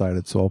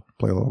decided. So I'll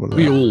play a little bit of that.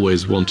 We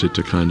always wanted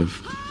to kind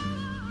of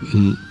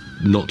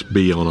not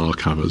be on our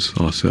covers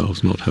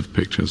ourselves, not have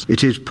pictures.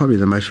 It is probably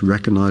the most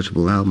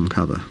recognisable album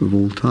cover of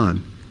all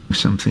time.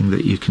 Something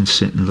that you can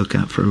sit and look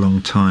at for a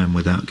long time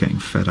without getting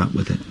fed up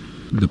with it.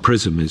 The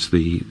prism is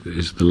the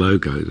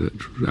logo that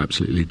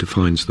absolutely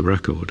defines the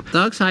record.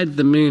 Dark Side of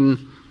the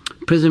Moon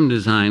prism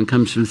design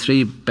comes from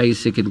three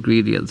basic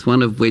ingredients,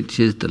 one of which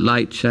is the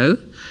light show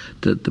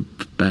that the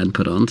band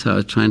put on, so I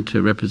was trying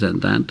to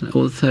represent that.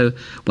 Also,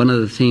 one of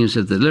the themes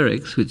of the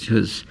lyrics, which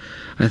was,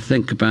 I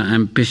think, about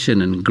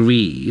ambition and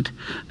greed.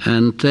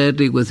 And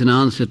thirdly was an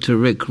answer to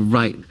Rick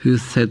Wright, who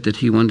said that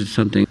he wanted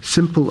something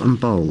simple and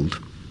bold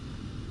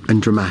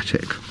and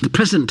dramatic. The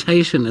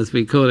presentation, as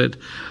we call it,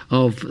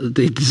 of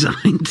the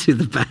design to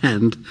the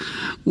band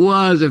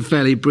was a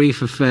fairly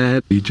brief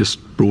affair. He just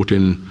brought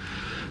in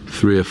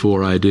 3 or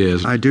 4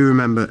 ideas. I do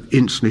remember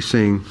instantly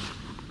seeing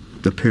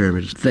the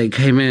pyramids. They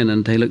came in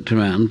and they looked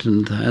around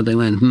and they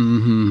went,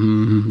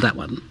 that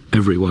one.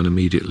 Everyone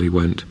immediately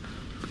went,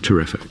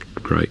 terrific,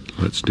 great,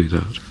 let's do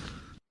that.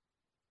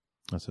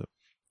 That's it.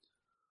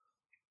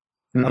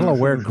 I don't know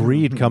where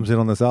greed comes in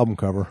on this album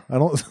cover. I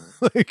don't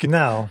like.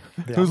 No.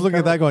 Who's looking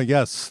at that going,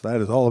 yes,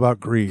 that is all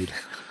about greed.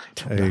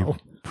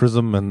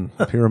 Prism and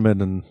pyramid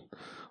and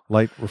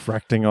light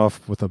refracting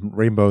off with a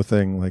rainbow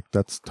thing. Like,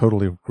 that's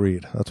totally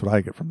greed. That's what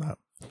I get from that.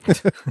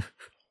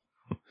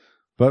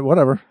 But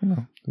whatever.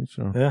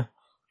 Sure. Yeah.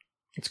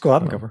 It's a cool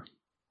album cover.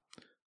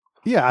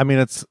 Yeah, I mean,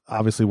 it's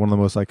obviously one of the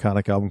most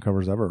iconic album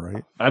covers ever,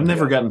 right? I've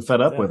never gotten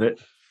fed up with it.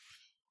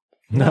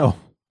 No,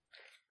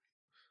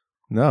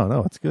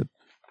 it's good.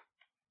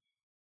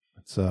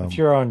 It's if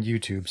you're on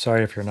YouTube,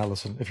 sorry if you're not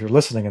listening. If you're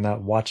listening and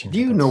not watching,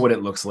 you know what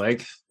it looks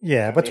like.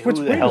 Yeah, but what's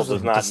who weird the hell is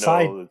does not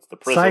side, know? It's the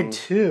prism, side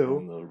 2,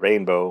 and the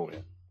rainbow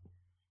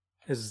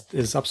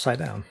is upside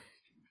down.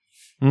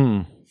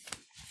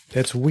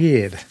 It's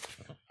weird.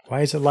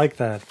 Why is it like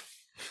that?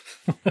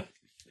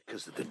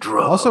 Because of the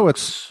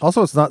drugs.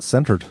 Also it's not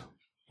centered,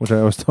 which I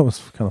always thought was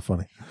kind of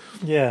funny.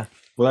 Yeah.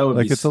 Well, that would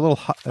like be. It's a little.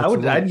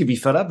 I'd be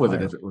fed up with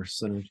it if it were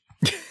centered.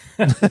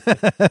 Okay,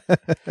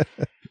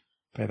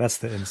 that's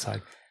the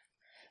inside.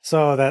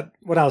 So that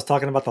when I was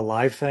talking about the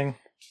live thing,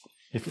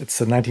 if it's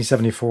the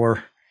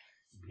 1974.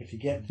 If you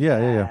get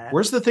yeah.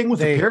 Where's the thing with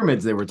the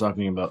pyramids they were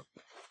talking about?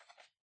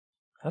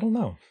 I don't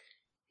know.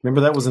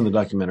 Remember that was in the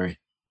documentary.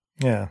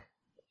 Yeah,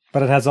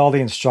 but it has all the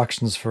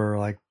instructions for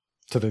like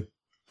to the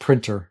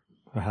printer.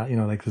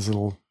 Like this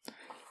little.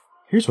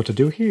 Here's what to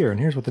do here, and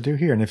here's what to do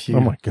here, and if you.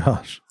 Oh my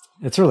gosh!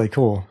 It's really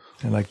cool,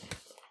 and like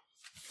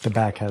the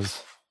back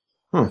has.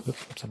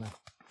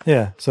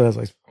 Yeah, so that's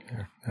like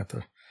here, I have to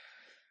turn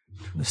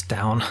this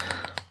down.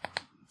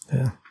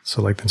 Yeah,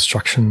 so like the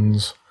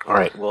instructions. All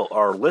right. Well,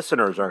 our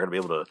listeners aren't going to be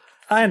able to.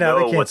 I know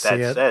they can't what see that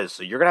it. says,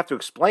 so you're going to have to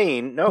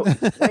explain. No,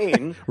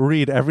 explain.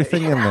 Read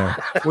everything in there.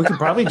 We could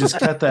probably just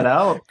cut that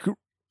out.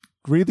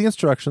 Read the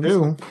instructions.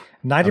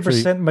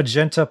 90%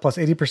 magenta plus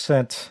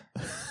 80%.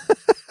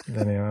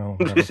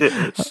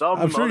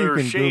 Some sure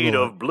other shade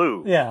of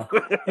blue. Yeah.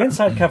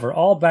 Inside cover,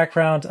 all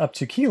background up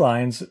to key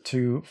lines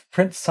to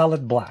print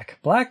solid black.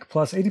 Black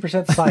plus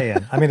 80%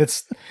 cyan. I mean,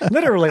 it's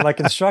literally like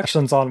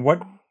instructions on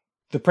what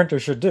the printer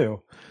should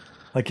do.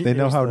 Like they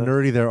know how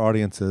nerdy their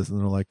audience is, and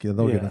they're like,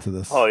 they'll get into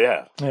this. Oh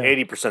yeah,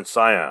 80%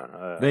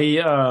 cyan.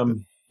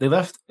 They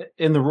left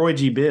in the Roy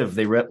G. Biv.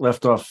 They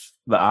left off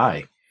the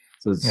I,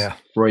 so it's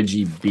Roy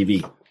G.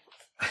 BV.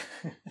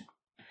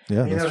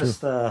 Yeah, you that's notice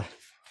true.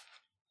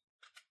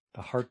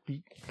 The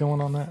heartbeat going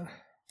on that.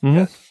 Mm-hmm.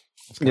 Yes.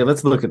 Yeah,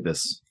 let's look at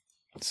this.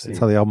 That's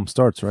how the album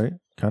starts, right?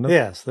 Kind of.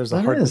 Yes, there's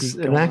a heartbeat.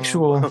 An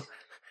actual.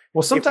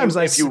 Well, sometimes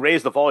if you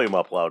raise the volume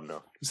up loud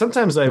enough.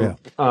 Sometimes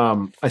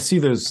I see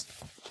those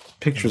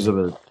pictures of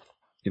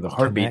the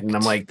heartbeat, and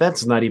I'm like,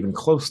 that's not even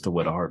close to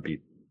what a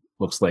heartbeat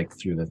looks like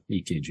through the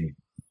EKG.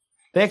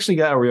 They actually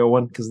got a real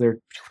one because they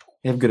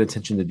have good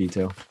attention to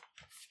detail.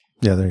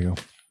 Yeah, there you go.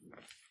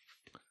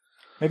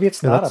 Maybe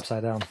it's not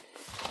upside down.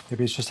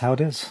 Maybe it's just how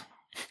it is.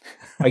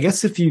 I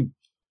guess if you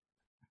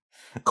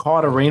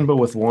caught a rainbow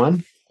with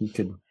one, you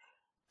could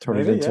turn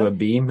it into a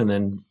beam and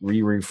then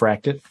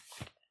refract it.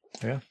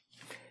 Yeah.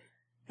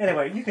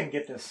 Anyway, you can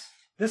get this.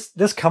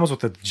 This comes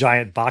with a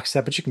giant box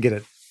set, but you can get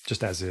it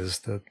just as is,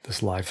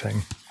 this live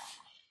thing.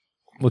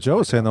 Well, Joe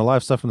was saying the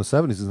live stuff from the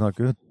 70s is not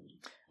good.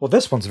 Well,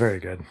 this one's very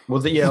good.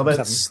 Well,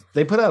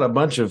 they put out a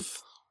bunch of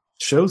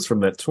shows from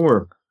that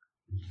tour.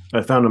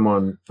 I found them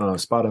on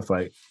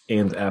Spotify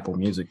and Apple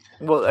Music.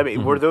 Well, I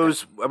mean, were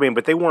those? I mean,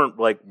 but they weren't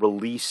like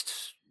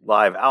released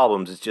live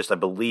albums. It's just, I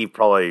believe,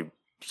 probably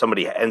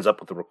somebody ends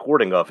up with a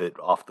recording of it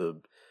off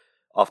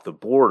the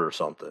board or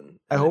something.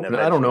 I hope.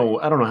 I don't know.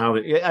 I don't know how.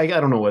 I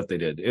don't know what they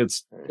did.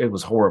 It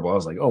was horrible. I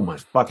was like, oh my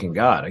fucking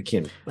god, I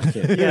can't.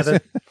 Yeah,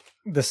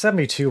 the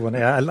 72 one.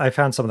 Yeah, I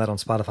found some of that on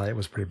Spotify. It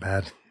was pretty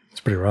bad.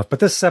 It's pretty rough. But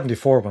this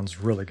 74 one's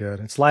really good.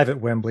 It's live at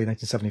Wembley,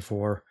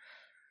 1974.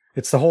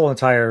 It's the whole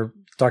entire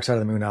Dark Side of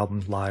the Moon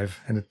album live,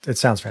 and it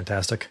sounds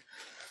fantastic.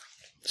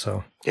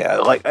 So yeah,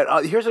 like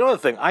here's another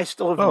thing. I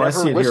still have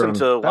never listened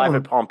to Live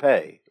at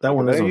Pompeii. That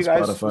one is on you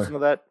guys Spotify. listen to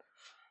that?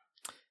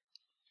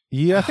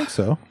 Yeah, I think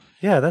so.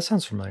 Yeah, that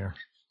sounds familiar.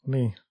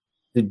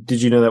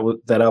 Did you know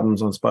that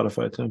album's on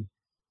Spotify too?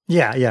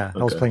 Yeah. Okay.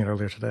 I was playing it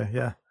earlier today.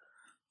 Yeah.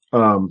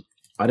 I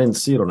didn't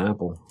see it on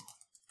Apple.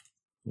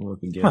 I'll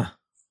look again. Huh.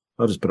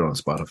 I'll just put it on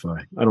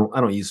Spotify. I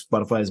don't use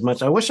Spotify as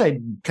much. I wish I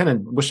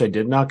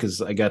did now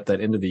because I got that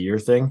end of the year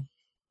thing,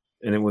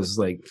 and it was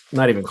like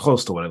not even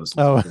close to what I was.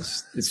 Oh,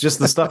 it's just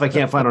the stuff I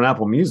can't find on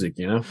Apple Music.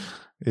 You know.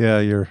 Yeah,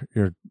 your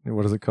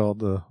what is it called?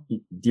 The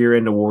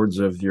year-end awards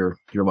of your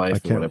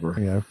life or whatever.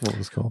 Yeah, what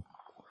was it called?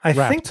 I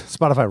think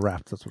Spotify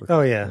Wrapped. That's what.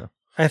 Oh yeah,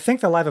 I think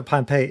the Live at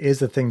Pompeii is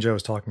the thing Joe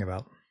was talking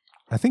about.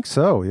 I think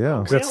so.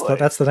 Yeah, really?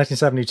 That's the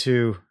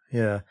 1972.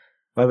 Yeah,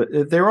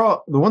 they're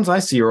all the ones I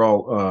see are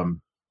all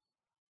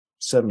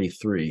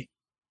 73.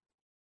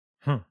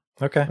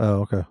 Okay.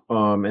 Oh, okay.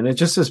 And it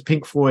just says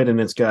Pink Floyd, and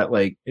it's got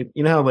like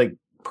you know how like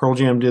Pearl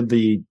Jam did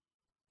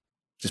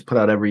just put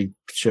out every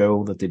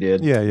show that they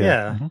did. Yeah.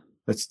 Mm-hmm.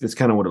 That's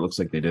kind of what it looks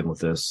like they did with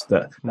this.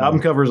 The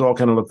album covers all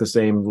kind of look the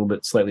same, a little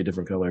bit slightly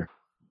different color.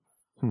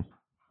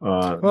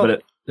 But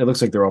it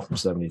looks like they're all from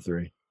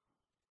 73.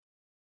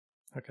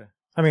 Okay.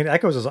 I mean,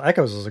 Echoes is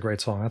a great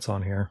song. That's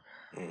on here.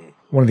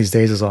 One of These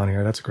Days is on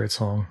here. That's a great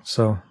song.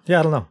 So yeah,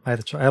 I don't know. I have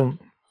to try.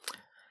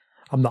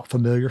 I'm not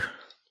familiar.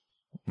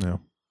 No.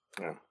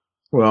 Yeah.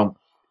 Well,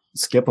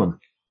 skip them.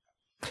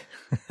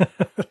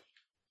 If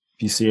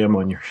you see them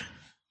on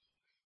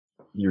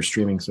your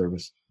streaming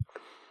service.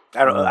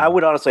 I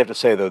would honestly have to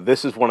say though,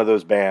 this is one of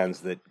those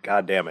bands that,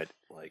 God damn it,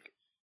 like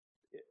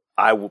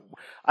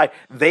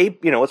they,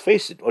 let's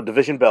face it, a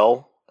Division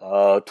Bell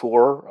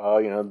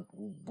tour.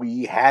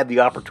 We had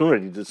the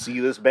opportunity to see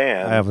this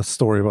band. I have a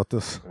story about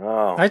this.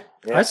 Oh,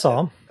 I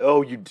saw him.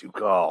 Oh, you do?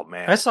 Oh,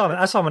 man, I saw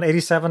him in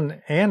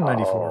 '87 and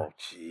 '94. Oh,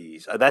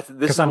 jeez,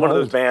 this is one of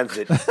those bands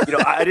that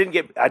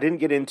I didn't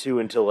get into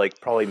until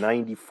like probably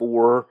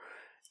 '94,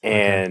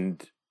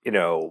 and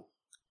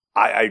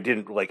I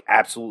didn't like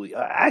absolutely.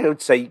 I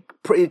would say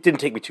it didn't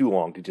take me too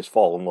long to just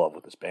fall in love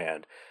with this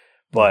band,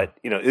 but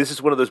this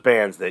is one of those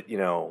bands that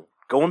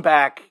going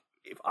back.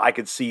 If I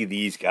could see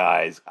these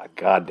guys,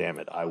 God damn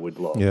it, I would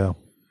love. Yeah.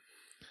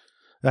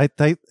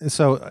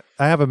 So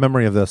I have a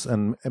memory of this,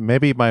 and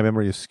maybe my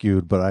memory is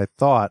skewed, but I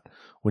thought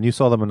when you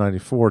saw them in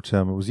 '94,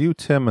 Tim, it was you,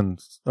 Tim,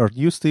 or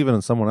you, Steven,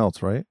 and someone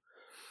else, right?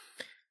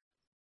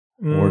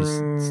 Or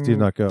did Steve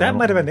not go? That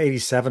might have been the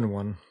 '87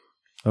 one.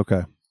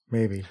 Okay.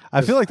 Maybe.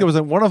 I feel like there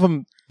was one of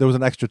them. There was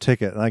an extra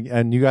ticket,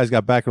 and you guys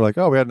got back and were like,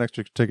 "Oh, we had an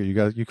extra ticket.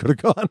 You could have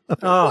gone."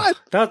 Oh,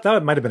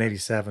 that might have been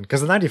 '87 because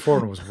the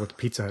 '94 one was with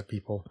Pizza Hut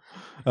people.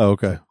 Oh,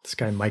 okay. This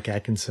guy Mike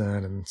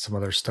Atkinson and some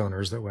other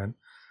stoners that went.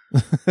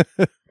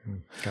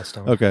 Got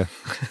stoned. Okay.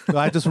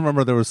 I just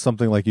remember there was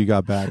something like you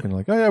got back and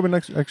like, oh yeah, we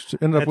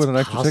ended up with an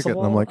extra ticket,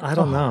 and I'm like, I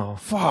don't know.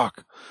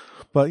 Fuck.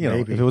 But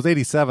Maybe. if it was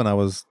 '87, I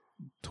was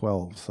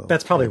 12. So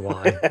that's probably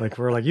why. Like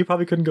we're like, you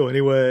probably couldn't go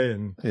anyway,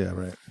 and yeah,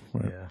 right.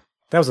 Yeah.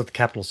 That was at the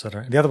Capitol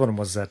Center. The other one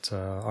was at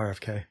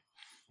RFK.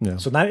 Yeah.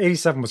 So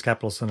 87 was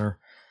Capitol Center,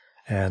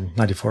 and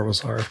 94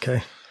 was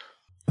RFK.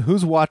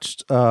 Who's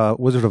watched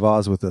Wizard of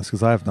Oz with this?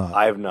 Because I have not.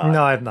 I have not.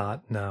 No, I have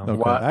not. No.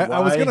 Okay. I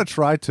was going to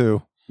try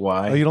to.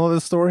 Why? Oh, you don't know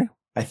this story?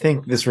 I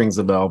think this rings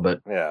a bell,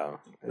 but yeah,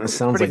 it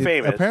sounds pretty like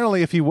famous.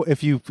 Apparently,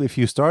 if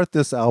you start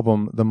this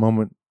album the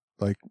moment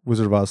like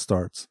Wizard of Oz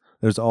starts,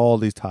 there's all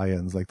these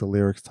tie-ins, like the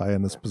lyrics tie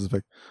in to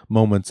specific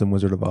moments in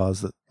Wizard of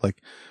Oz that like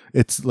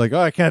it's like,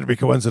 oh, it can't be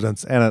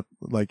coincidence, and it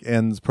like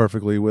ends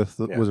perfectly with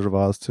the Wizard of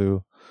Oz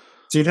too.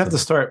 So you'd have to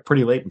start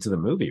pretty late into the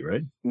movie,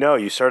 right? No,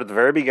 you start at the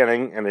very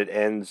beginning and it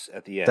ends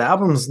at the end. The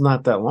album's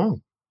not that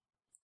long.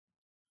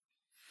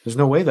 There's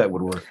no way that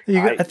would work.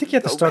 I think you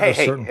have to start at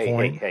a certain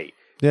point. Hey.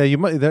 Yeah, you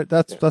might.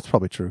 That's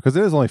probably true because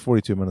it is only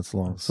 42 minutes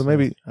long. So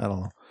maybe I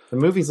don't know. The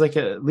movie's like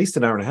at least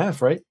an hour and a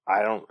half, right?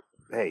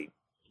 Hey,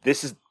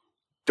 this is.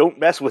 Don't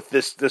mess with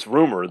this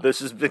rumor. This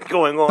has been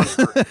going on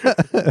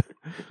for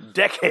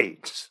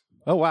decades.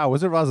 Oh wow,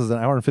 Wizard of Oz is an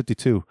hour and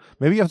 52.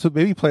 Maybe you have to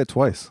play it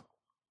twice.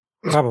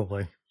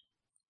 Probably.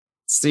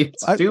 See,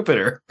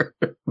 stupider.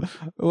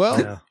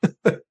 Well,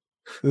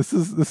 this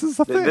is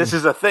a thing. This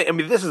is a thing. I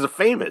mean, this is a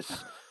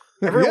famous.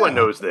 Everyone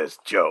knows this,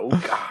 Joe.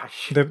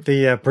 Gosh.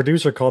 The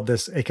producer called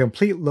this a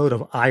complete load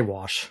of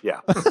eyewash. Yeah,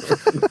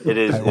 it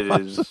is.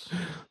 It is.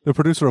 The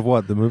producer of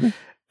what? The movie?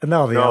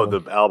 No, the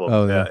album. The album.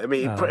 Oh, yeah. I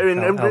mean,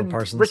 Alan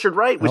Parsons. Richard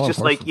Wright was Alan just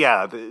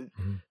Parsons. like,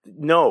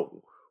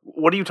 no.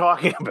 What are you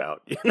talking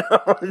about?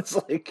 It's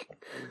like,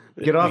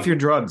 get off your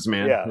drugs,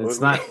 man. Yeah,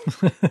 it's not.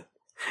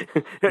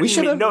 We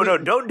should. No,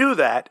 don't do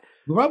that.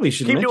 We probably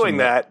should keep doing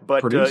that. But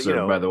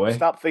producer, by the way,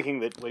 stop thinking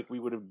that like we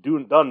would have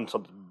done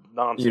something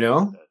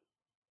nonsense.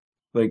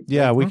 Like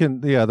we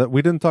can. Yeah,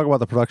 we didn't talk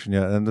about the production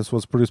yet, and this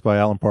was produced by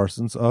Alan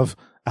Parsons of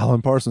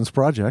Alan Parsons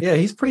Project. Yeah,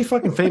 he's pretty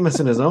fucking famous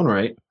in his own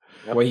right.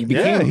 Yep. Well, he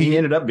became. He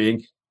ended up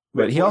being.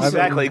 But he also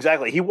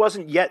exactly. He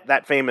wasn't yet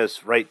that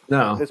famous, right?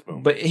 No, this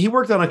moment. But he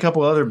worked on a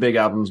couple other big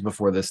albums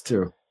before this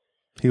too.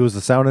 He was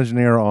the sound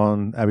engineer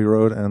on Abbey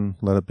Road and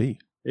Let It Be.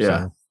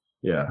 Yeah, so,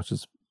 yeah, which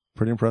is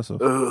pretty impressive.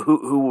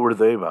 Who were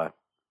they by?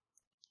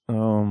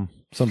 Some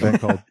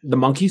band called the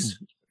Monkees.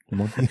 The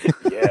Monkey.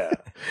 Yeah,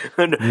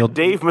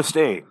 Dave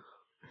Mustaine.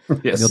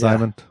 Yes, Neil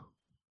Diamond.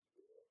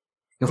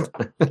 I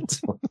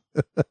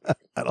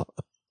don't.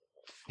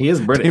 He is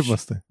British. Dave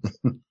Mustaine.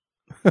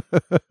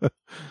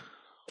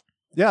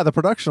 Yeah, the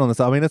production on this,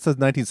 I mean, it says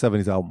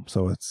 1970s album,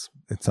 so it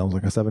sounds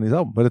like a 70s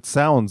album, but it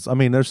sounds, I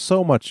mean, there's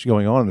so much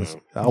going on in this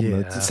album.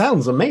 Yeah. It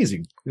sounds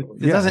amazing. It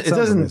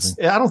doesn't,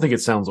 amazing. I don't think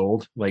it sounds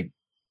old.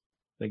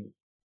 It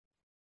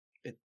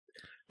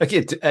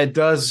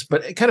does,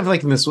 but it kind of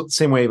like in this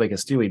same way, like a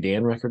Steely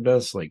Dan record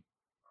does, like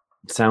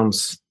it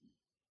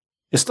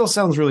still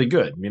sounds really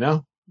good, you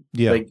know?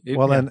 Yeah.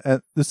 And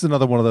this is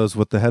another one of those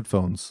with the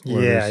headphones.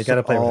 Yeah, you got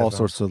to play all with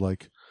sorts of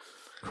like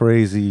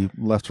crazy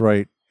left,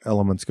 right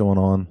elements going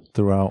on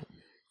throughout,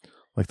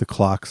 like the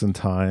clocks and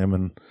time,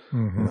 and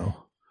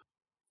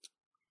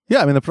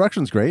yeah, I mean the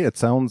production's great. It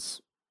sounds,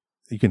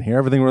 you can hear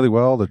everything really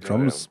well. The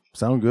drums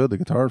sound good. The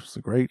guitars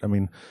are great. I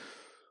mean,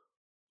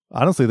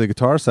 honestly, the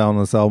guitar sound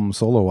on this album,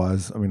 solo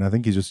wise, I mean, I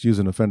think he's just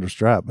using a Fender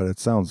Strat, but it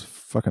sounds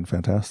fucking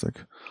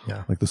fantastic.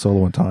 Yeah, like the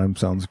solo in time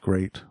sounds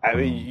great. I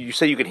mean, you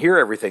say you can hear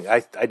everything.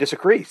 I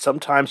disagree.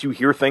 Sometimes you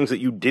hear things that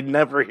you did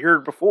never hear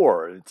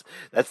before.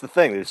 That's the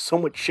thing. There's so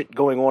much shit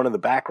going on in the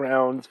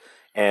background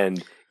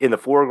and in the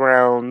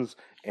foregrounds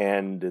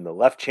and in the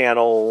left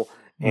channel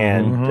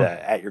and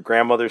at your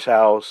grandmother's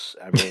house.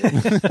 I mean,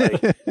 it's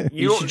like,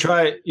 you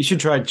should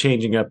try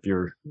changing up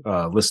your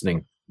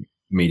listening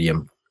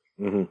medium.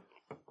 Mm-hmm.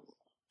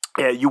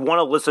 Yeah, you want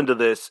to listen to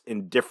this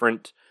in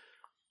different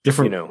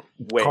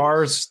ways.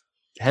 Cars,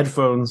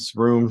 headphones,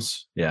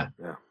 rooms. Yeah.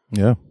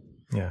 Yeah.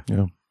 Yeah.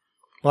 Yeah.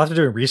 Well, after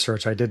doing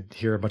research, I did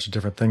hear a bunch of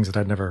different things that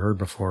I'd never heard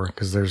before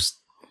because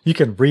you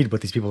can read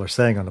what these people are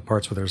saying on the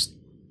parts where there's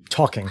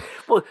talking.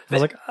 Well, I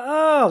was like,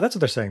 oh, that's what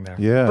they're saying there.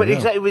 Yeah. But yeah.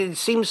 exactly, it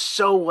seems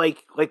so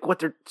like what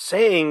they're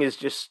saying is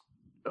just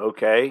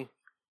okay.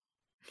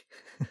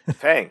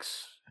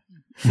 Thanks.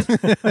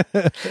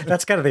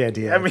 That's kind of the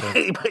idea. I mean,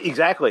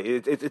 exactly.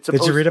 It's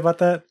Did you read about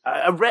that?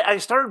 I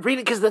started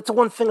reading because that's the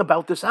one thing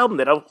about this album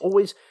that I've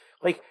always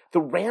like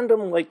the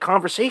random like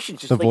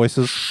conversations. Just The like,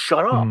 voices.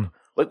 Shut up.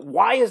 Like,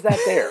 why is that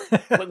there?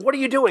 Like, what are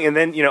you doing? And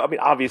then, I mean,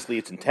 obviously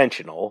it's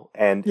intentional.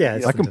 And yeah,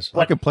 it's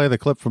I can play the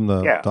clip from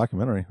the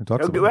documentary. It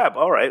talks about it.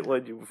 All right.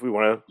 Well, if we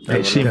want to.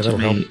 It seemed to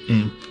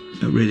me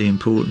really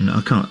important.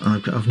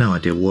 I've no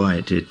idea why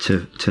it did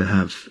to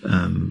have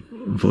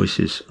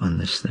voices on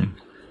this thing.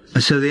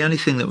 And so the only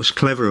thing that was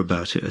clever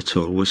about it at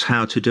all was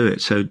how to do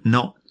it. So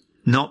not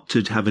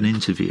to have an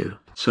interview.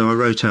 So I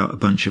wrote out a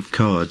bunch of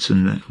cards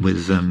and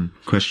with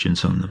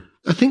questions on them.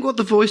 I think what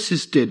the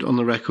Voices did on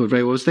the record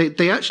very well was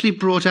they actually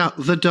brought out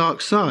the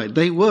dark side.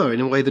 They were, in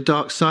a way, the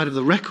dark side of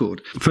the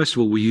record. First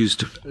of all, we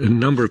used a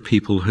number of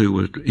people who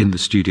were in the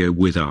studio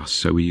with us.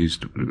 So we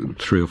used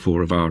 3 or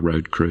 4 of our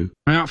road crew.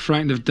 I'm not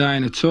frightened of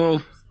dying at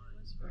all.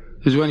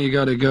 Because when you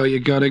gotta go, you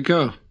gotta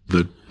go.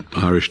 The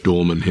Irish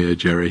doorman here,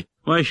 Jerry.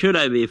 Why should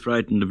I be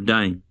frightened of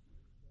dying?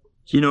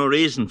 There's no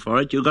reason for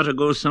it. You gotta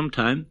go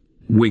sometime.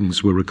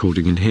 Wings were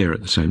recording in here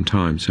at the same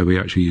time, so we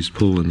actually used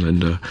Paul and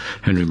Linda,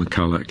 Henry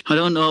McCulloch. I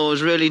don't know, I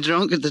was really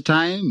drunk at the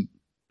time.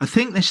 I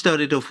think they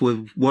started off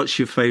with what's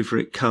your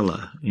favourite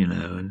colour,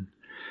 and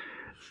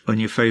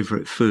your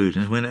favourite food,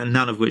 and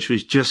none of which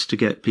was just to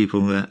get people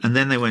there. And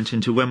then they went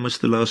into when was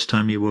the last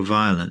time you were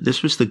violent.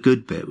 This was the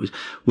good bit. Was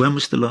when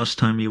was the last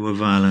time you were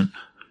violent?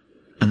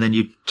 And then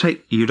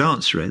you'd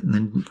answer it, and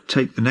then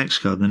take the next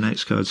card. And the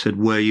next card said,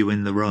 "Were you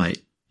in the right?"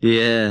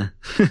 Yeah,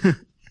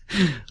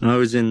 I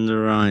was in the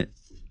right.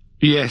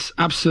 Yes,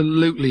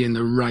 absolutely in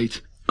the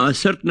right. I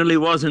certainly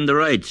was in the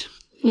right.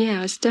 Yeah,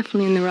 I was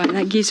definitely in the right.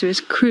 That geezer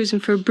was cruising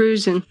for a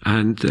bruising.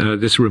 And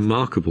this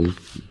remarkable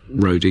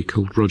roadie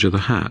called Roger the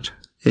Hat.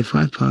 If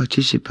I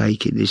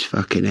participate in this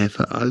fucking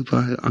effort, I hope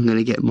I'm going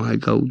to get my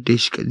gold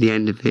disc at the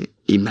end of it.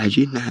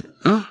 Imagine that.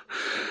 Oh.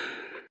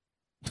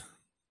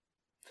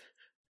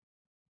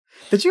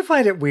 Did you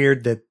find it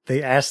weird that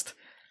they asked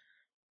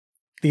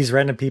these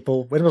random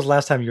people, when was the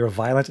last time you were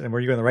violent and were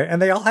you in the right?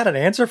 And they all had an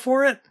answer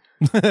for it?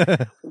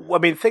 Well, I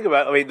mean, think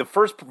about it. The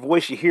first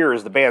voice you hear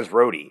is the band's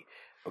roadie.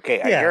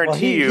 Okay, I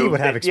guarantee he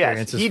would have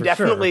experiences. Yes, he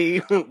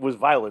definitely was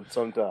violent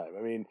sometime.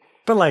 I mean,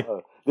 but like,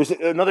 there's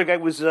another guy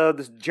was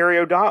this Jerry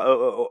O'Driscoll.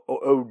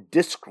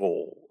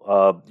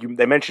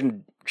 They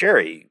mentioned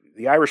Jerry,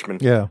 the Irishman.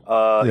 Yeah,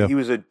 he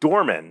was a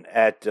doorman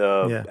at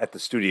the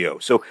studio.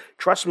 So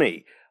trust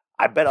me,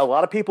 I bet a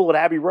lot of people at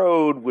Abbey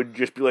Road would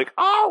just be like,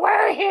 "Oh,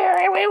 we're here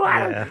and we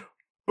want to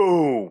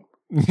boom."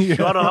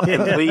 Shut up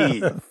and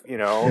leave,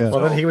 Yeah. Well,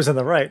 then he was in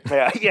the right.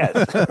 Yeah, yes.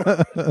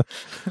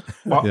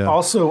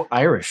 Also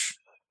Irish.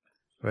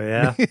 Well,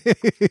 yeah.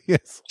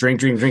 Yes.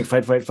 Drink,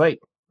 fight, fight.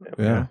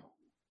 Yeah.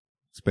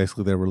 It's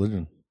basically their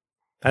religion.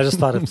 I just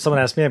thought if someone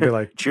asked me, I'd be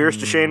like, cheers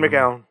to Shane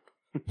MacGowan.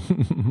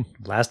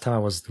 Last time I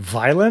was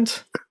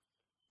violent?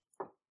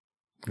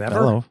 Never. I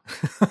don't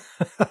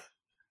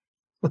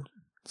know.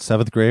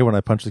 7th grade when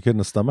I punched the kid in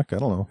the stomach? I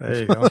don't know.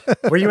 There you go.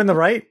 Were you in the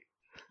right?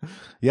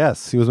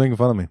 Yes, he was making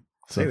fun of me.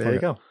 So there you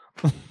go.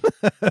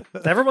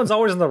 Everyone's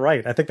always in the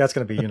right. I think that's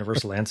going to be a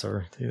universal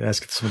answer. You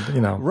ask some,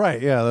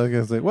 Right, yeah. They're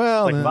going to say,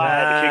 well,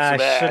 I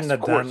shouldn't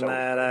have done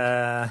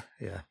that.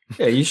 Yeah,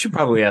 you should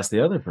probably ask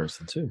the other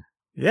person, too.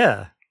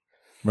 Yeah.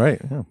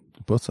 Right, yeah.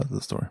 Both sides of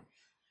the story.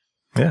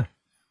 Yeah.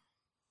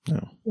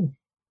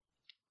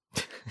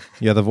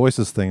 Yeah, the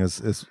voices thing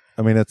is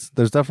I mean,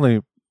 there's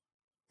definitely,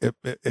 it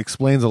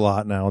explains a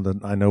lot now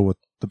that I know what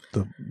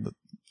the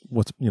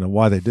what's,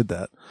 why they did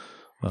that.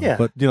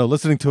 But,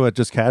 listening to it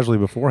just casually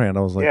beforehand,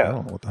 I was like, I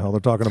don't know what the hell they're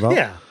talking about.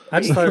 Yeah.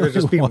 I just thought it was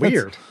just being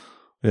weird.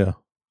 Yeah.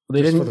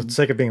 They didn't, for the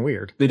sake of being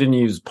weird. They didn't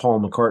use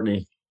Paul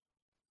McCartney,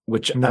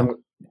 which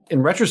in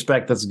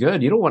retrospect, that's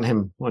good. You don't want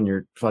him on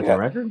your fucking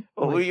record.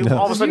 Well,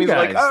 all of a sudden he's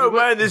like, oh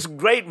man, this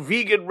great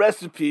vegan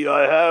recipe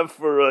I have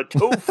for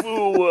tofu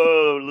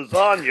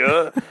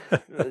lasagna.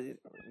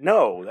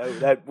 No,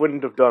 that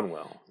wouldn't have done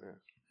well.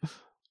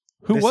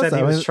 Who was that?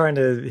 He was trying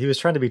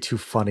to be too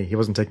funny. He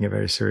wasn't taking it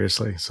very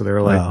seriously. So they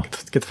were like,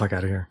 get the fuck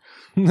out of here.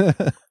 And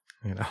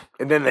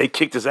then they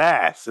kicked his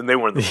ass and they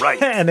were in the right.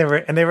 and they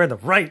were in the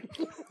right.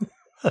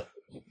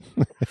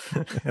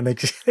 And they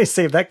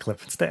saved that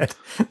clip instead.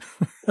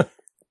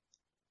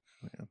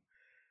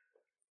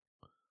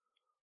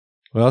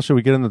 Well, should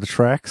we get into the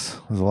tracks?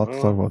 There's a lot to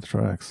talk about the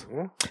tracks.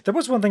 There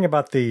was one thing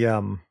about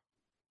the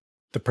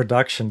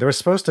production. There was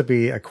supposed to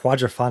be a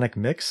quadraphonic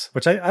mix,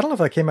 which I don't know if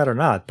that came out or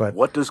not. But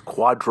what does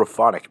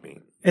quadraphonic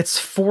mean? It's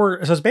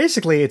 4. So it's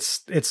basically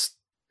it's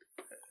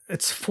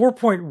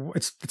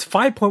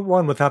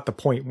 5.1 without the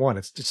 0.1.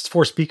 It's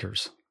 4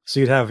 speakers. So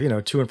you'd have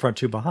 2 in front,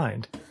 2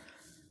 behind.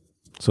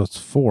 So it's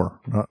 4.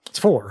 It's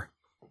 4.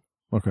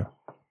 Okay.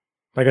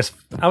 I guess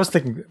I was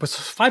thinking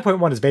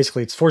 5.1 is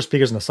basically it's 4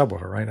 speakers and a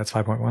subwoofer, right? That's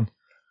 5.1.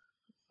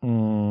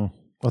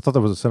 I thought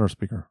that was a center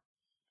speaker.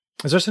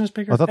 Is there a center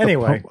speaker? I thought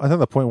anyway, I think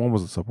the 0.1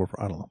 was a subwoofer.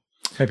 I don't know.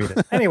 Maybe it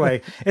is.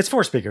 Anyway, it's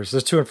 4 speakers.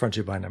 There's 2 in front,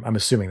 2 behind them. I'm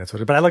assuming that's what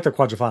it is. But I like the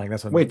quadraphonic.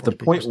 That's what. Wait, the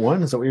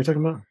 0.1? Is that what you're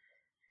talking about?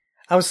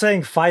 I was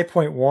saying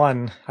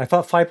 5.1. I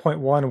thought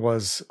 5.1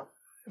 was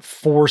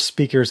 4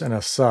 speakers and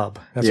a sub.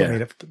 That's what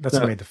made it. That's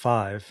what made the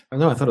 5.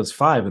 No, I thought it was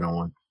 5 and a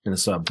 1 and a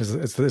sub. Is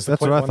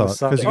that's what I thought.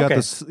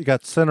 Because you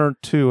got center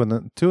 2 and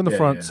then 2 in the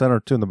front, center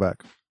 2 in the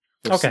back.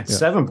 Okay.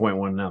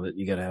 7.1 now that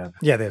you got to have.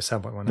 Yeah, they have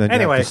 7.1. Then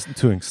anyway,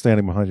 2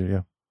 standing behind you.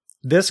 Yeah.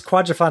 This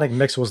quadraphonic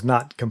mix was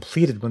not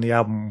completed when the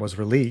album was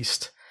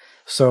released,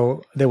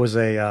 so there was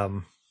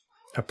a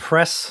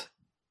press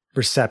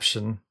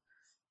reception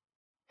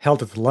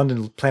held at the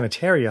London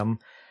Planetarium,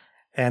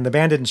 and the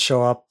band didn't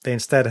show up. They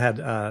instead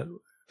had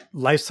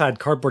life-size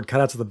cardboard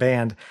cutouts of the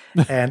band,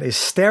 and a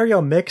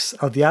stereo mix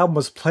of the album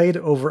was played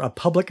over a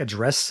public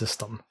address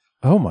system.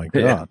 Oh my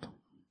god! Yeah.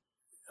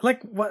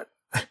 Like what?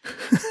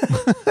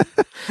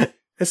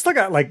 It still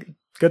got like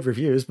good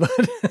reviews, but.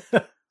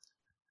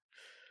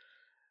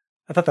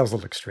 I thought that was a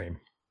little extreme,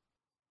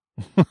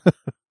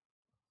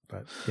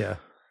 but yeah.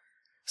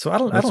 So I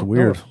don't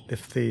weird. know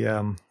if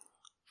the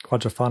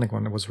quadraphonic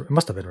one it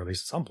must have been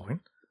released at some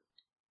point.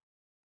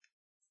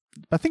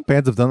 I think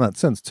bands have done that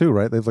since too,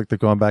 right? They've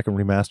gone back and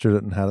remastered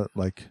it and had it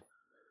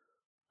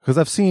because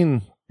I've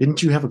seen.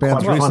 Didn't you have a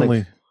bands quadraphonic?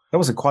 Recently? That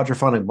was a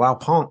quadraphonic. Wow,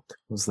 Punk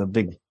was a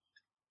big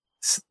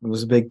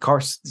car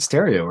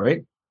stereo,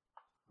 right?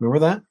 Remember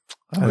that?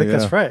 I think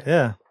that's right.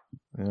 Yeah.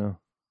 Yeah.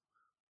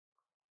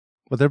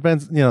 But their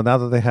bands, now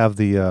that they have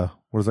the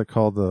what is it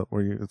called?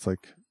 It's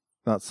like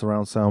not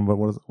surround sound, but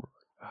what is it?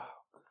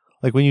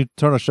 Like when you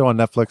turn a show on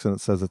Netflix and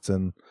it says it's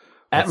in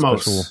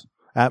Atmos.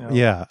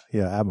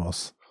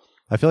 Atmos.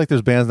 I feel like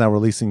there's bands now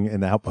releasing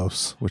in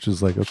Atmos, which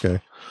is like okay,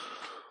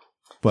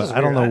 but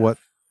I don't know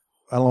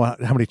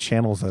how many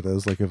channels that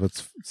is. Like if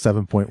it's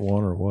 7.1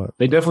 or what.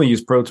 They definitely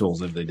use Pro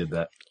Tools if they did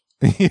that.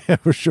 Yeah,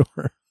 for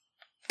sure.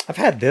 I've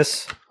had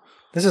this.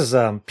 This is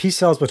P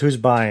Cells, but who's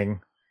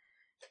buying?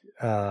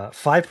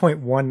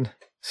 5.1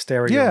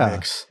 stereo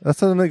mix.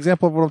 That's an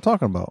example of what I'm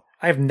talking about.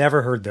 I've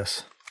never heard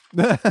this.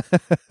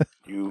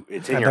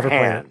 It's in your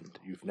hand.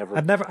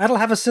 I don't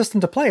have a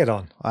system to play it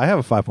on. I have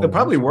a 5.1. It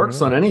probably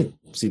works on any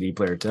CD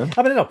player, Tim.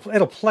 I mean,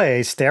 it'll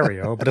play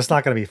stereo, but it's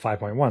not going to be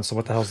 5.1. So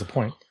what the hell's the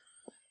point?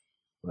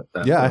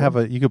 I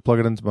have you could plug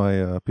it into my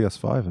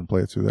PS5 and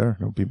play it through there.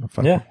 It'll be my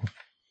 5.1. Yeah.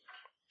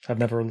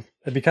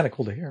 It'd be kind of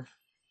cool to hear.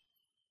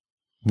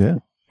 Yeah.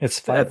 It's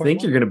 5.1. I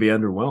think you're going to be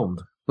underwhelmed.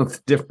 What's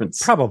the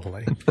difference?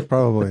 Probably.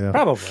 Probably, yeah.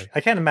 Probably.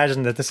 I can't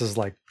imagine that this is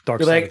like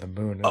Dark Side of the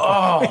Moon.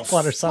 Or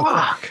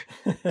something.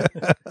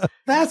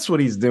 That's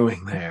what he's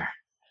doing there.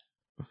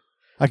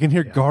 I can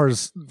hear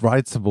Gar's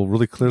ride symbol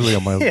really clearly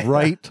on my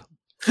right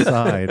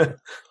side.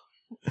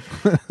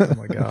 Oh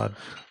my god.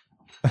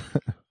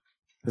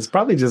 It's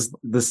probably just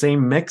the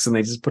same mix and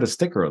they just put a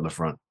sticker on the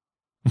front.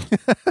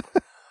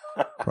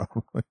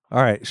 Probably.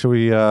 All right, should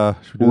we do this?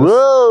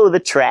 Whoa,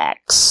 the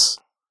tracks.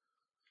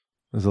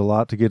 There's a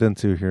lot to get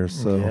into here.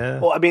 So,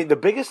 well, I mean, the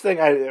biggest thing,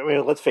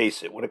 let's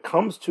face it, when it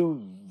comes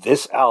to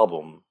this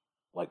album,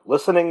 like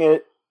listening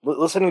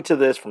to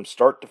this from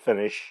start to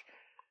finish,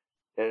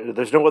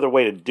 there's no other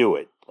way to do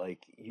it. Like,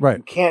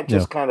 you can't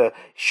just kind of,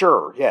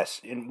 sure, yes,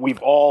 and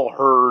we've all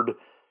heard,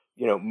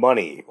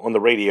 Money on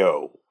the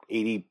radio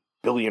 80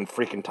 billion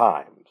freaking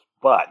times,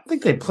 but I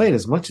think they play it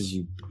as much as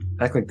you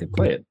act like they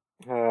play it.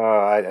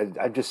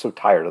 I'm just so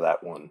tired of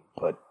that one,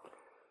 but.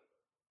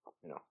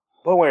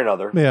 One way or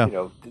another,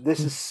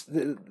 this is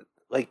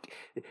like,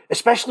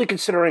 especially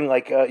considering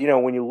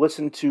when you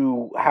listen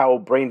to how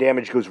Brain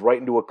Damage goes right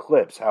into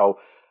Eclipse, how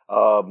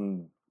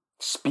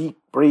Speak,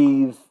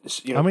 Breathe,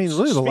 I mean,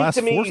 really, the last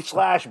Speak to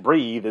Me /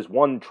 Breathe is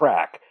one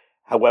track.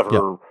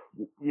 However,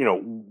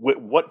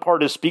 what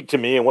part is Speak to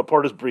Me and what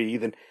part is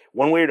Breathe, and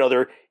one way or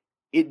another,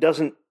 it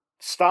doesn't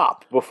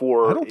stop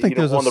before. I don't think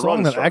there's a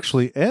song that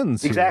actually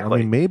ends. Exactly. Here. I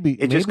mean, maybe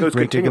just goes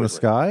Great Gig in the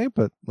Sky,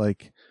 but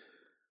like.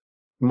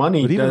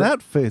 Money, but even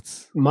that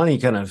fits. Money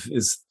kind of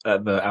is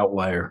the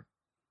outlier.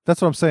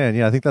 That's what I'm saying.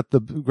 Yeah, I think that the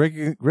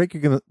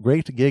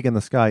great gig in the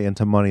sky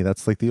into Money.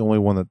 That's like the only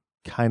one that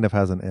kind of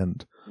has an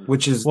end.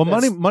 Which is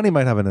Money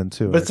might have an end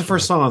too. But it's the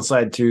first song on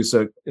side 2,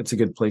 so it's a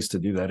good place to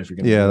do that if you're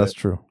going to. Yeah, that's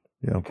true.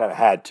 Yeah, kind of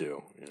had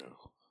to.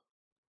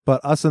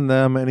 But Us and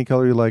Them, Any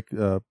Color You Like,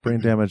 Brain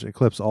Damage,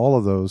 Eclipse, all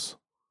of those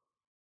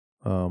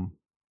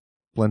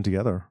blend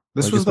together.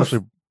 This was this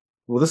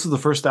was the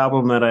first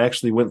album that I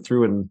actually went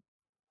through and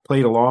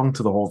played along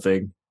to the whole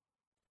thing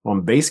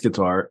on bass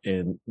guitar,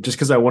 and just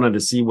because I wanted to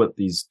see what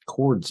these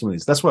chords,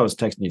 that's why I was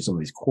texting you some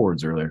of these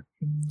chords earlier.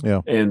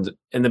 Yeah, and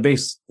the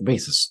bass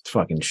is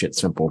fucking shit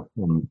simple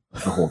on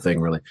the whole thing,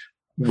 really.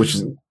 Which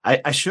is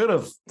I should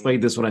have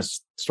played this when I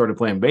started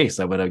playing bass.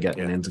 I would have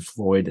gotten into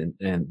Floyd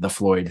and the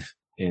Floyd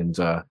and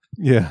and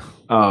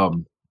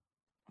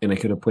I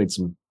could have played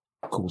some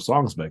cool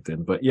songs back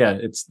then. But yeah,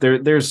 it's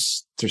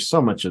there's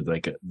so much of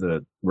like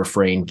the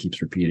refrain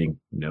keeps repeating.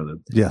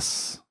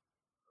 Yes.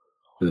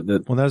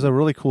 Well, there's a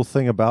really cool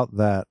thing about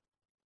that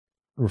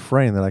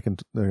refrain that I can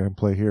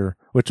play here,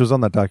 which was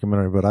on that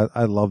documentary, but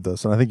I love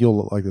this, and I think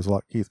you'll like this a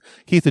lot, Keith.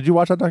 Keith, did you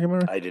watch that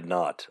documentary? I did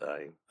not.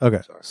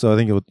 Okay, so I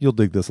think you'll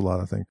dig this a lot,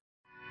 I think.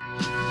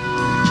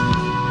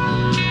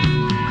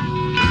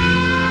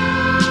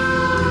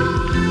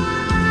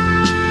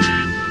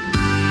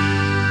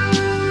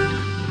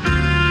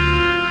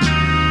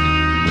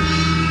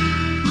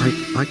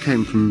 I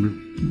came from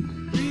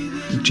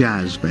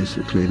jazz,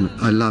 basically, and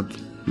I loved,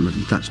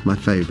 that's my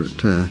favourite,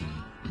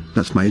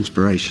 that's my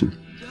inspiration.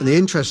 And the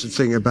interesting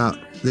thing about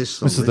this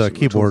song, this is the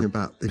keyboard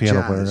about the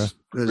piano jazz, player. Right?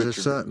 There's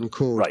a certain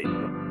chord,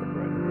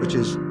 which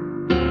is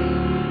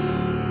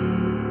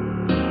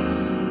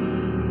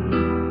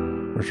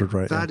Richard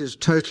Wright. That is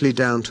totally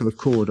down to a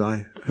chord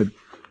I had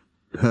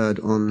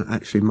heard on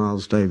actually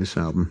Miles Davis'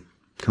 album,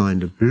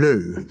 Kind of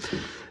Blue,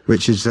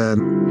 which is that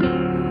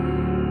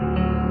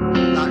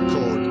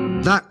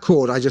chord. That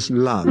chord I just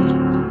loved.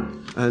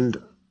 And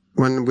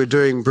when we're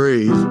doing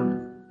Breathe,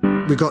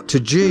 we got to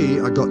G,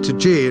 I got to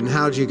G, and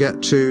how do you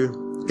get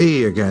to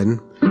E again?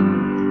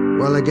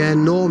 Well,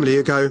 again, normally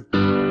you go...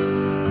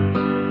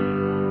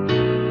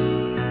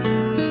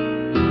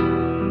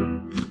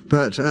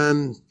 But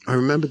I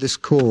remember this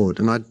chord,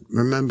 and I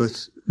remember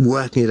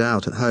working it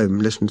out at home,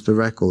 listening to the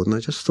record, and I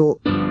just thought...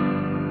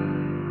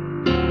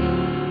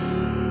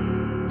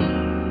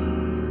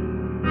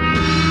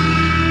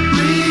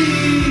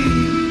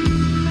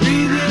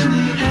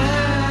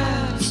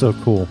 So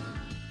cool.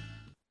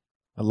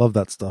 I love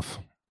that stuff.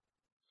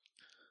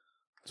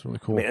 It's really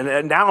cool. I mean,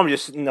 and now I'm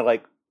just sitting there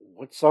like,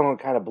 what song on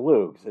Kind of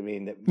Blue? 'Cause, I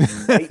mean, it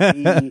might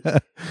be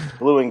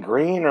blue and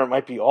green, or it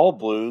might be all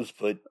blues,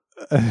 but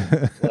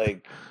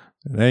like...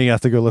 Now you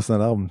have to go listen to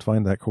that album to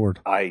find that chord.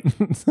 I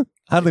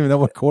don't even know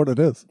what chord it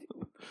is.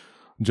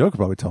 Joe could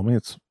probably tell me.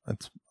 It's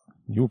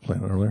you were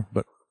playing it earlier,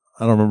 but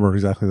I don't remember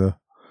exactly the...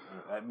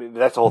 I mean,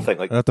 that's the whole thing.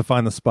 Like, I have to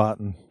find the spot.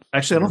 And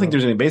actually, I don't think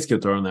there's any bass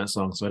guitar on that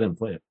song, so I didn't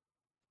play it.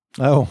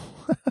 Oh,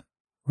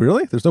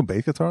 really? There's no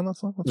bass guitar on that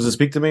song? Does it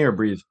Speak to Me or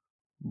Breathe?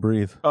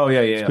 Breathe. Oh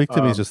yeah. Speak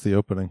to Me is just the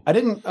opening. I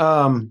didn't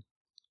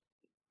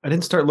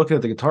start looking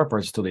at the guitar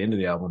parts until the end of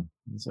the album.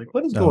 It's like,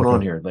 what is going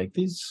on here? Like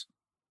these,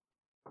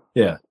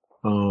 yeah.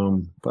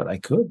 But I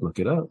could look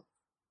it up.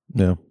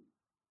 Yeah.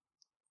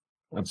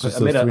 I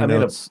made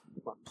a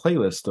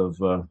playlist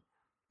of.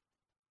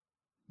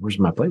 Where's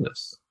my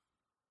playlist?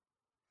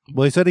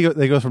 Well, he said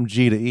they go from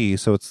G to E,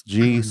 so it's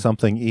G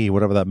something E,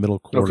 whatever that middle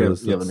chord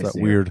is. Yeah, that's that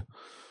weird.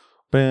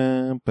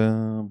 Bam,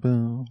 bam,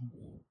 bam.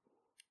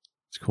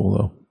 It's cool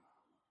though.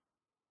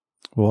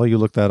 Well, while you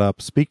look that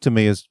up, Speak to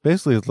Me is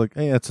basically like,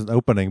 hey, it's an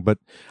opening, but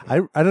I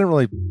didn't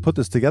really put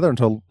this together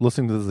until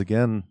listening to this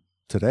again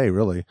today,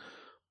 really.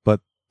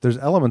 But there's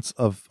elements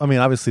of, I mean,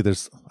 obviously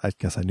I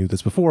guess I knew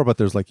this before, but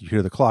there's like, you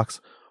hear the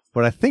clocks.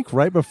 But I think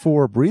right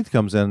before Breathe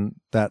comes in,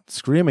 that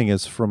screaming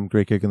is from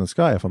Great Gig in the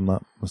Sky, if I'm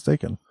not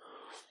mistaken.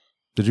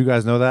 Did you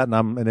guys know that? And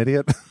I'm an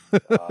idiot?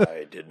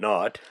 I did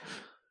not.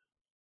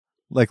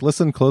 Like,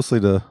 listen closely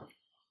to...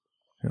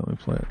 Here, let me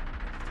play it.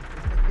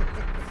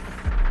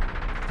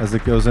 As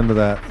it goes into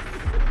that...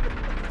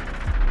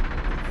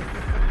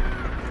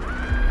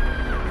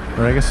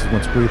 Or I guess it's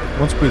once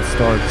Breathe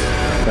starts.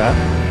 That?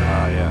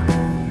 Yeah.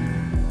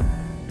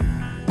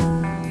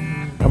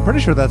 I'm pretty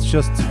sure that's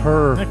just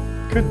her... It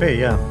could be,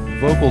 yeah.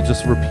 Vocal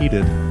just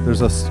repeated. Because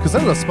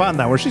there's a spot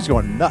now where she's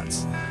going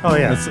nuts. Oh,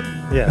 yeah.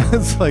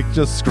 It's like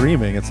just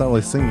screaming. It's not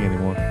really singing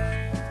anymore.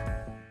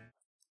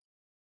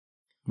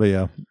 But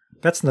yeah.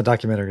 That's in the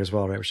documentary as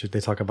well, right?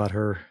 They talk about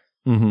her.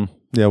 Mm-hmm.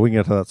 Yeah, we can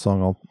get to that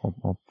song.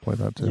 I'll play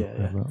that too.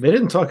 Yeah. They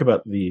didn't talk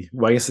about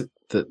well, I guess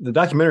the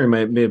documentary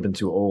may have been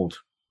too old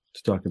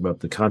to talk about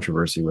the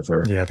controversy with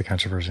her. Yeah, the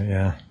controversy,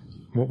 yeah.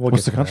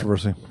 What's the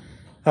controversy?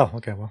 Oh,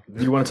 okay, well.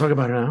 Do you want to talk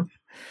about it now?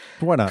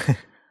 Why not?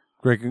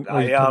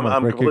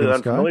 I'm completely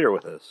unfamiliar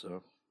with this.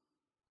 So.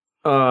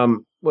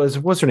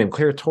 What's her name?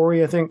 Claire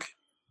Torrey, I think.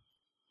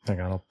 Hang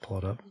on, I'll pull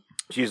it up.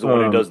 She's the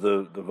one who does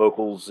the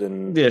vocals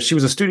and... Yeah, she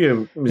was a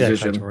studio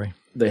musician. Yeah,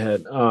 they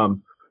had,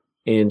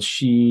 and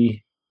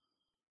she,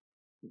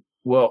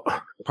 well,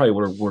 probably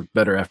would have worked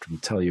better after we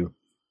tell you,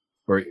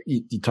 or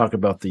you talk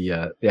about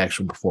the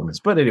actual performance.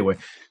 But anyway,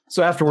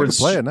 so afterwards,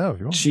 play it now if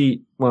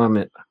you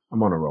want.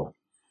 I'm on a roll.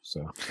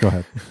 So go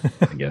ahead.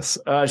 I guess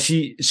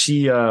she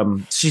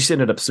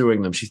ended up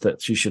suing them. She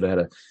thought she should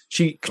have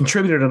she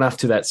contributed enough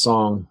to that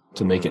song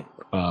to make it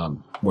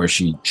where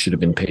she should have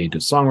been paid a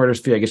songwriter's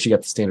fee. I guess she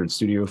got the standard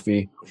studio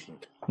fee,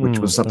 which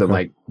was something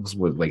like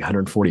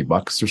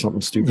 $140 or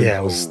something stupid. Yeah,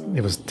 it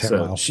was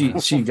terrible. So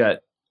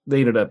they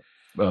ended up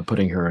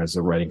putting her as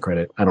a writing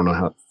credit. I don't know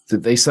how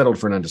they settled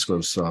for an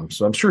undisclosed sum,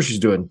 so I'm sure she's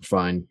doing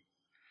fine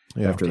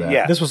after that.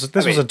 Yeah, this was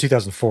in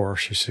 2004.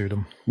 She sued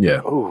him.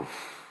 Yeah. Ooh.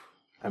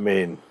 I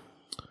mean,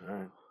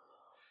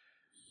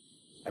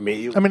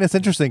 it's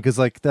interesting because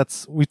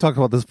we talked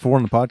about this before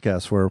in the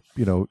podcast where,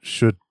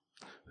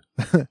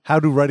 how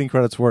do writing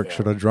credits work? Yeah.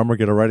 Should a drummer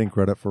get a writing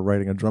credit for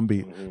writing a drum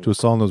beat to a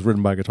song that was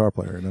written by a guitar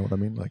player? You know what I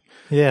mean? Like,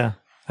 yeah.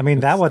 I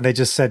mean, that one they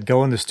just said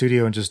go in the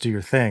studio and just do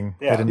your thing.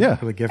 Yeah. They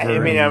didn't really give her. I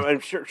mean, I'm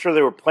sure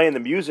they were playing the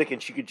music,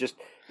 and she could just,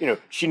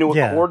 she knew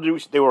what chord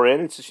they were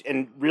in,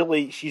 and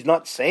really, she's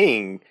not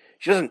saying.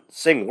 She doesn't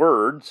sing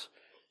words.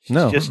 She's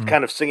just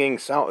kind of singing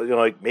sound,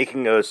 like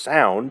making a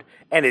sound,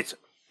 and it's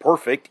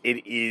perfect.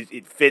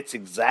 It fits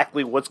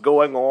exactly what's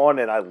going on,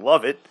 and I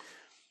love it.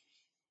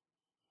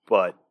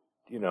 But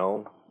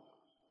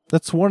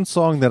that's one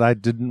song that I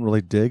didn't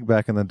really dig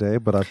back in the day,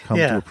 but I've come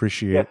to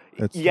appreciate.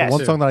 It's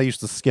one song that I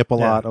used to skip a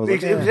lot. I was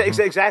like,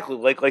 exactly,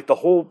 like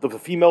the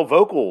female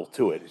vocal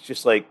to it. It's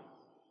just like,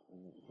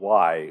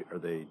 why are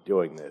they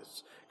doing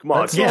this? Come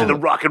on, get to the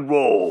rock and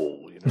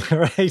roll,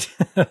 right?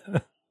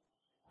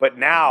 But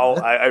now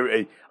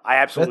I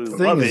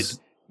absolutely love it.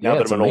 Now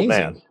that I'm an old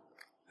man,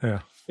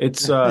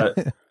 it's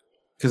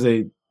because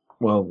you're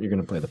going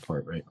to play the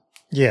part, right?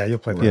 Yeah, you'll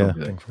play the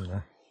thing from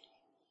there.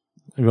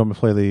 You want me to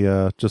play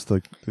the just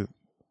the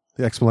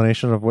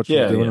explanation of what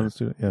she's doing in the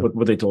studio? Yeah.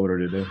 What they told her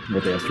to do,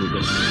 what they asked her to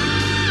do.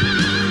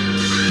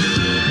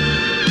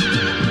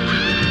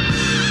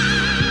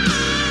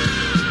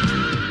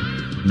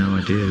 No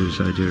idea whose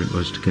idea it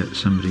was to get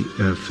somebody,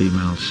 a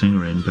female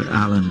singer in, but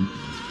Alan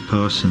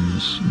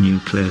Parsons knew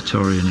Claire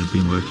Torian, had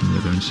been working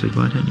with her, and said,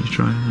 why don't you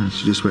try that?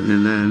 She just went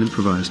in there and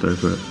improvised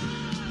over it.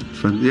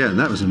 Yeah,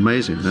 that was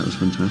amazing. That was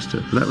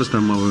fantastic. But that was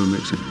done while we were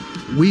mixing.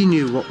 We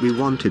knew what we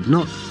wanted,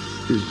 not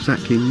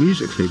exactly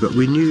musically, but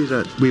we knew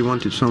that we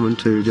wanted someone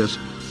to just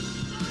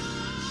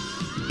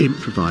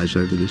improvise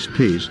over this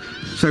piece.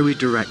 So we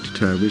directed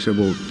her. We said,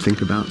 well,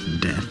 think about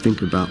death,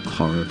 think about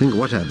horror, think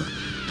whatever,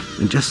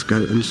 and just go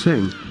and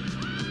sing.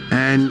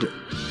 And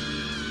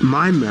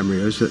my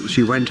memory is that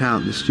she went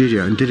out in the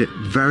studio and did it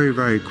very,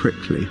 very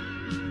quickly,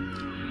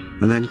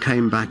 and then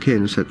came back in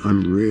and said,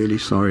 I'm really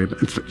sorry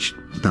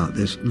about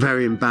this,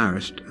 very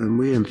embarrassed. And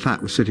we, in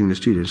fact, were sitting in the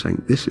studio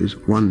saying, this is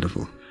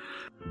wonderful.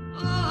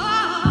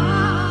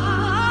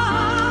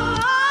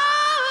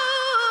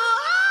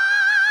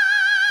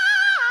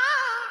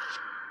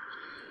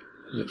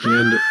 At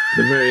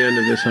the very end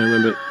of this, I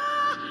remember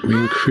we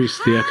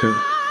increased the echo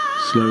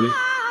slowly.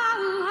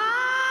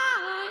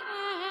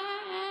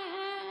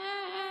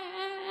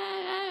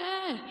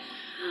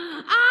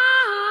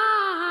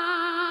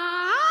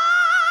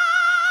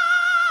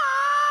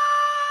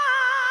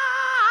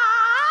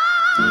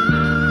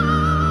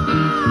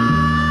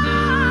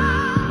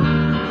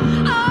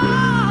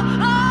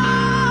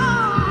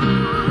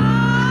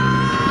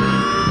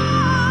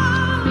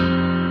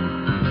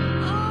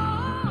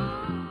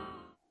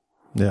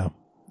 Yeah.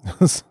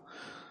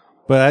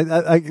 But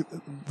I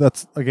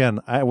that's,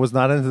 again, I was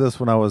not into this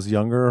when I was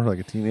younger, like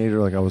a teenager,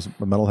 like I was a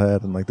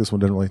metalhead, and like this one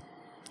didn't really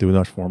do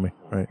much for me,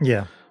 right?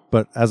 Yeah.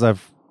 But as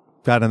I've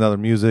gotten into other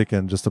music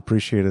and just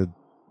appreciated,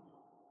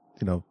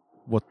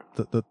 what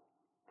the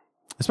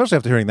especially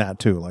after hearing that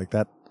too, like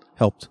that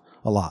helped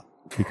a lot,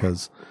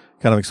 because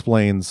it kind of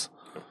explains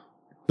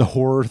the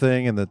horror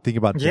thing and the thing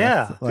about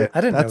death. Like,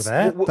 I didn't know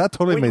that. That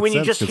totally made sense. When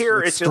you just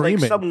hear it's like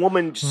some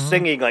woman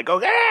singing, like,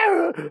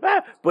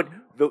 but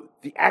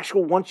the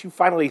actual, once you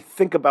finally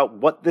think about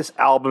what this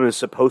album is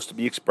supposed to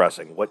be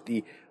expressing,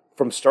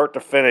 from start to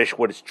finish,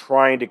 what it's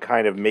trying to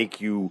kind of make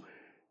you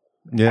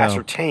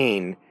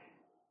ascertain,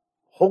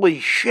 holy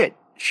shit,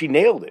 she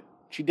nailed it.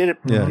 She did it.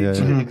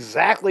 She did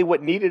exactly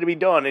what needed to be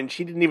done, and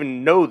she didn't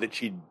even know that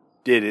she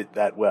did it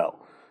that well.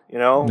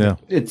 Yeah.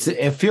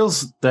 It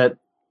feels that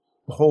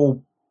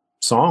whole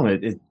song.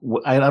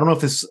 I don't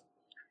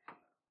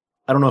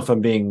know if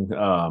I'm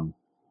being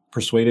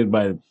persuaded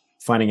by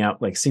finding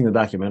out, like seeing the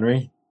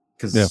documentary,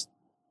 because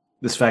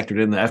this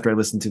factored in after I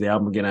listened to the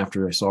album again.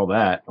 After I saw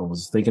that, I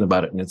was thinking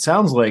about it, and it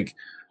sounds like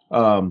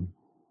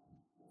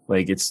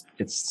it's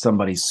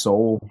somebody's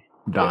soul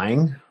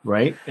dying,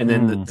 right? And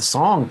then the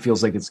song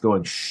feels like it's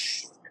going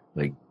shh,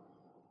 like,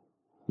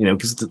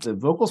 because the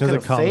vocals kind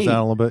of calms fade down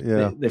a little bit.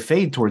 Yeah, they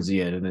fade towards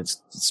the end, and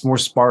it's more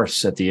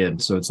sparse at the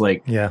end. So it's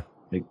like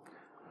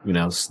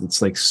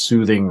it's like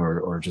soothing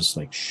or just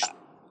like shh.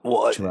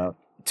 Well, chill out.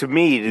 To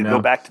me, to go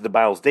back to the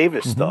Miles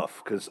Davis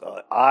stuff, because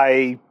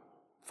I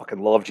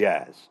fucking love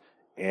jazz,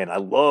 and I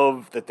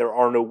love that there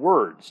are no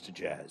words to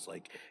jazz.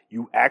 Like,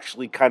 you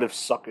actually kind of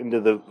suck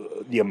into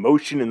the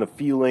emotion and the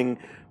feeling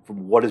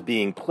from what is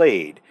being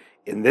played.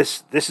 And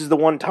this is the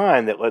one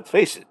time that, let's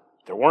face it,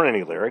 there weren't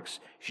any lyrics.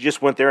 She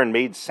just went there and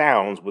made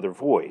sounds with her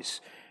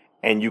voice,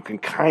 and you can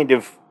kind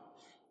of,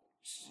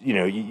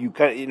 you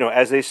kind of,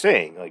 as they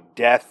sing, like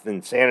death,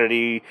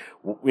 insanity,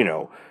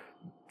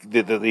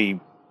 the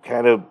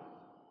kind of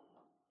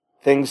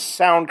things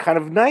sound kind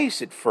of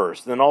nice at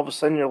first, and then all of a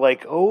sudden you're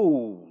like,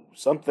 oh,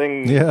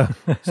 something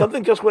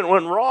just went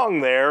wrong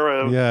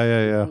there.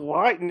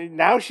 Why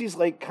now? She's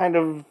like kind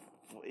of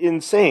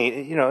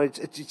insane.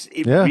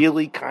 It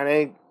really kind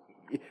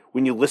of,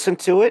 when you listen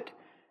to it,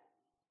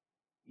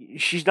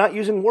 she's not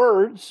using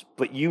words,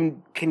 but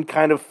you can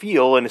kind of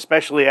feel, and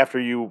especially after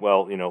you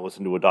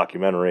listen to a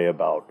documentary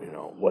about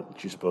what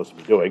she's supposed to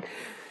be doing,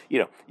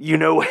 you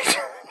know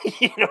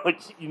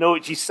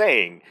what she's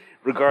saying,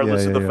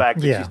 regardless of the fact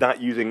that she's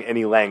not using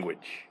any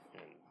language.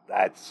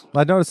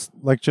 I noticed,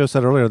 like Joe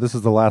said earlier, this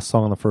is the last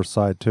song on the first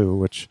side too.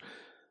 Which,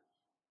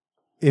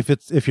 if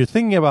you're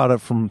thinking about it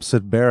from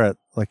Syd Barrett,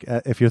 like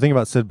if you're thinking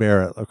about Syd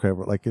Barrett, okay,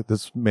 like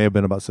this may have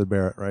been about Syd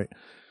Barrett, right?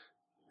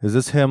 Is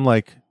this him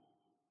like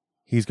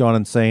he's gone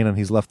insane and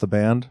he's left the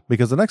band?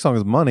 Because the next song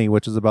is Money,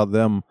 which is about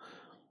them,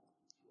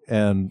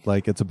 and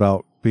like it's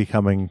about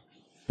becoming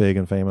big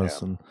and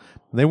famous, and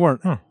they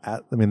weren't.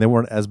 They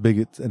weren't as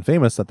big and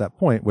famous at that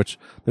point. Which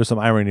there's some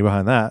irony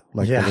behind that.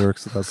 Like the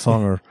lyrics of that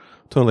song are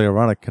totally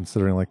ironic,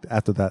 considering like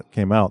after that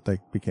came out, they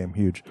became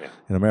huge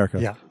in America.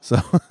 Yeah. So,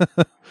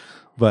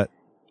 but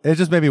it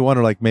just made me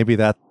wonder, like maybe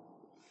that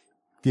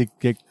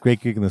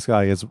Great Gig in the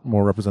Sky is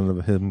more representative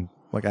of him,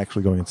 like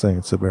actually going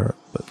insane, Syd Barrett.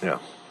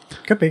 But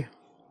could be.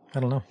 I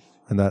don't know.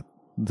 And that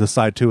the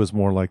side 2 is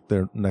more like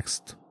their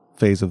next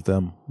phase of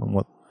them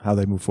and how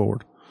they move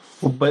forward.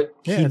 Well, but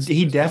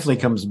he definitely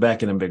comes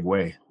back in a big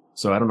way.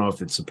 So I don't know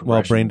if it's a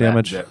progression. Well, Brain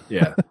Damage.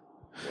 Yeah.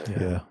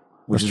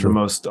 Which That's is true. the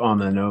most on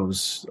the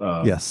nose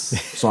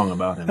song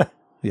about him.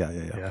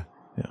 Yeah.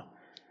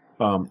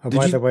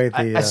 By the way,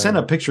 I sent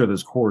a picture of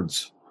those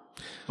chords.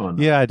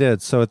 I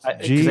did. So it's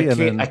G,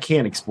 I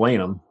can't explain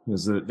them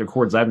because the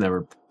chords I've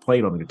never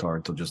played on the guitar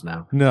until just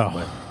now.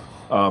 No.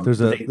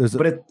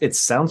 But it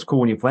sounds cool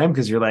when you play them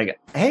because you're like,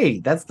 hey,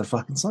 that's the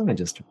fucking song I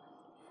just.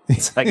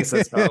 I guess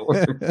that's how it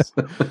works.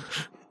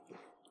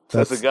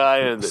 That's the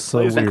guy that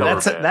plays the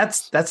cover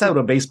band. That's how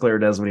a bass player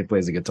does when he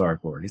plays a guitar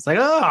chord. He's like,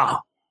 oh,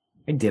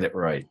 I did it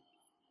right.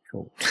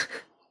 Cool.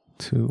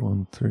 2,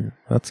 1, 3.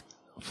 That's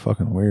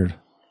fucking weird.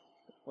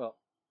 Well,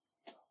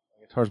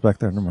 guitar's back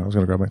there. Never mind. I was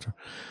going to grab my guitar.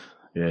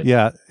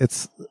 Yeah,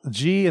 it's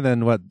G, and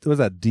then what was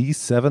that?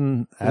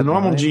 D7? The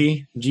normal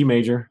G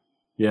major.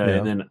 Yeah,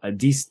 and then a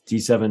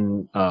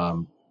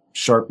D7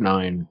 sharp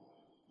 9,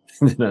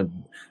 and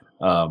then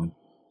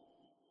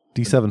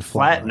D7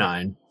 flat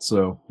 9.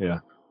 So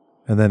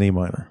and then E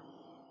minor,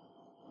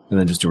 and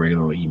then just a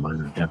regular E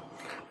minor. Yeah,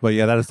 but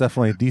that is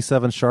definitely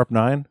D7 sharp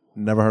 9.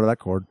 Never heard of that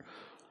chord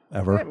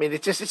ever. I mean,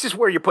 it's just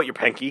where you put your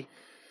pinky.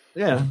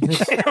 Yeah,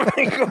 I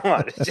mean, come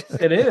on.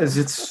 It is.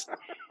 It's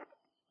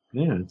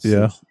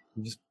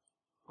you're just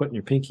putting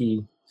your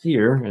pinky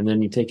here, and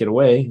then you take it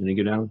away, and you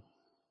go down.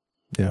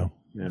 Yeah.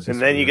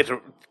 And then you get to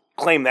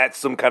claim that's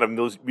some kind of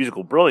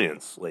musical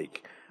brilliance.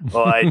 Like,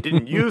 well, I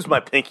didn't use my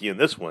pinky in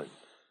this one.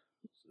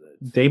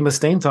 Dave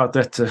Mustaine taught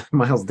that to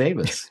Miles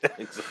Davis.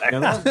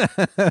 Exactly.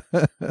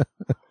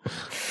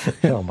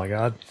 Oh my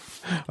God.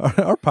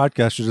 Our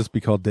podcast should just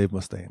be called Dave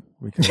Mustaine.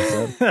 We can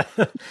say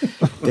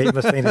Dave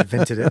Mustaine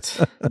invented it.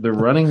 The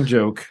running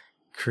joke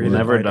will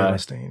never die.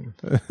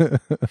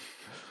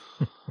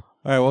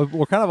 All right, well,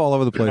 we're kind of all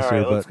over the place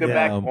here. Let's get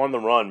back on the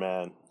run,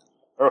 man.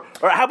 Or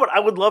how about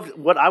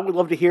what I would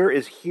love to hear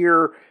is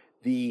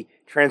the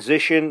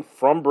transition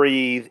from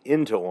Breathe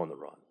into On the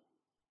Run.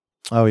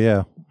 Oh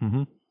yeah.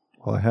 Mm-hmm.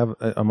 Well,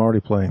 I'm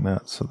already playing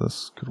that, so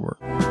this could work.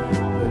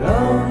 But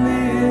only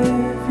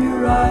if you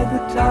ride the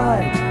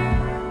tide,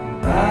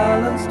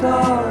 balanced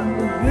on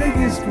the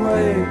biggest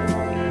wave,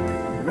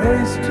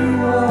 race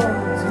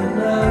towards an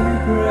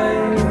early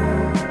grave.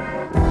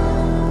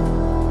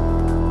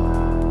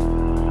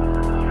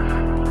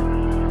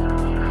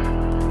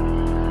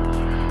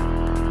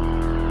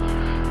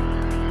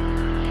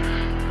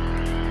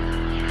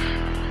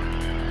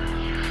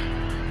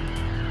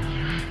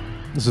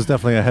 This is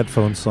definitely a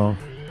headphone song.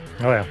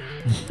 Oh yeah.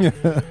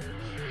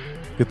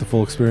 Get the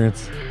full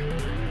experience.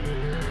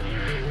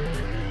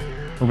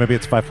 Or maybe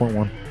it's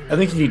 5.1. I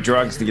think you need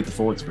drugs to get the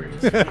full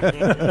experience.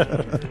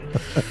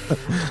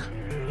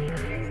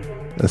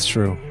 That's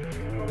true.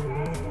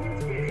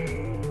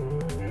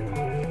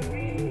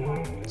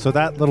 So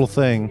that little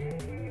thing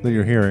that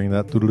you're hearing,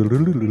 that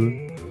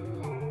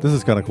this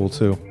is kind of cool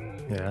too.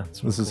 Yeah.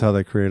 This is how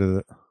they created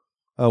it.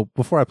 Oh,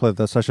 before I play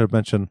this, I should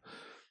mention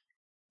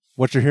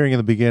what you're hearing in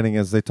the beginning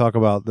is they talk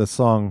about this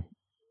song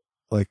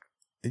like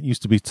it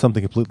used to be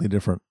something completely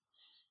different.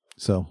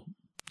 So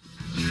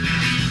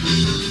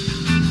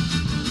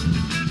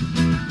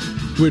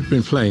we'd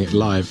been playing it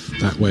live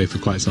that way for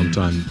quite some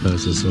time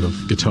as a sort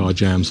of guitar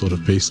jam sort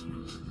of piece.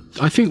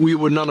 I think we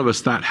were none of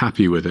us that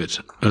happy with it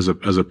as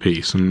a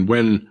piece. And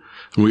when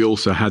we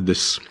also had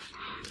this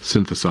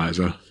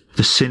synthesizer,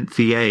 the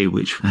Synth-A,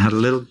 which had a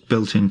little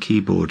built-in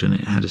keyboard and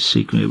it had a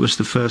sequence. It was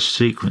the first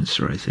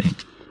sequencer, I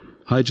think.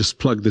 I just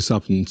plugged this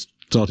up and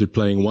started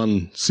playing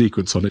one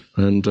sequence on it,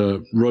 and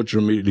Roger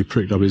immediately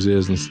pricked up his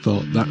ears and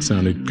thought that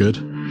sounded good,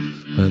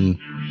 and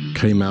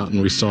came out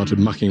and we started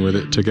mucking with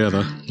it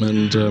together,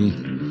 and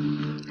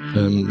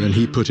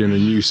he put in a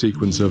new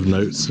sequence of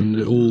notes, and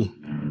it all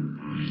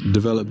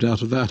developed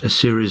out of that. A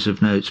series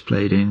of notes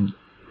played in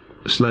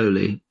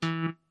slowly,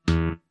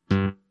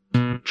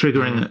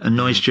 triggering a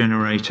noise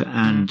generator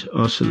and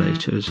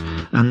oscillators,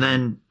 and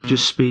then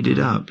just speed it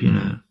up, you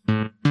know.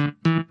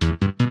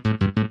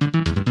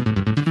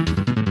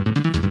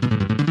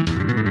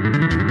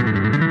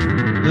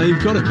 There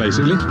you've got it,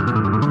 basically.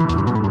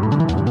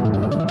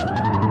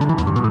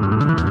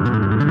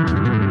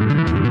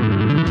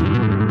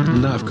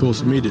 And that, of course,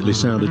 immediately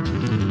sounded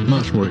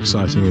much more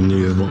exciting and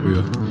new than what we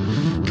were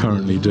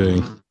currently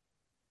doing.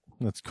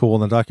 cool.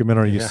 In the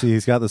documentary, you see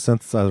he's got the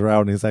synthesizer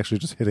out and he's actually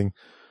just hitting.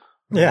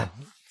 Yeah.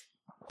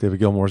 David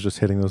Gilmour's just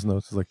hitting those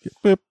notes. It's like,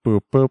 boop,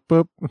 boop, boop,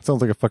 boop. It sounds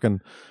like a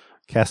fucking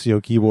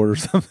Casio keyboard or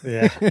something.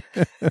 Yeah.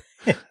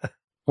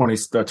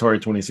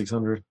 Atari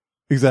 2600.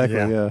 Exactly.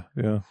 Yeah.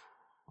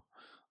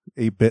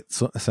 8-bit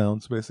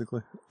sounds,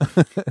 basically.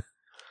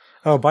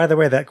 Oh, by the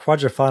way, that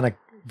quadraphonic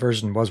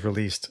version was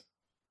released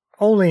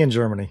only in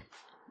Germany.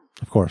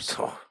 Of course.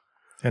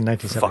 In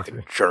 1973.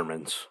 Fucking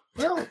Germans.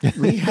 Well,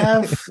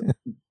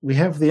 we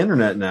have the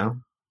internet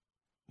now.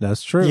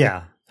 That's true.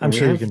 Yeah. I'm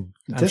sure you can.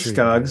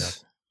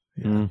 Discogs.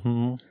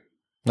 Mm-hmm.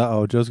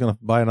 Uh-oh, Joe's going to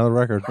buy another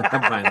record.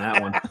 I'm buying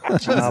that one.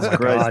 Oh, my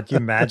God. You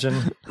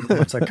imagine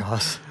what's that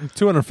cost?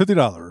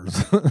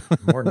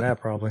 $250. More than that,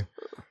 probably.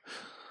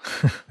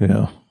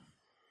 Yeah.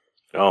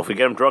 Oh, if we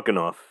get him drunk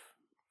enough.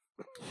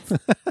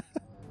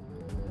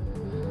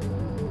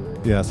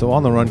 Yeah, so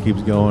On the Run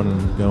keeps going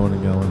and going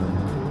and going.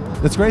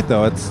 And it's great,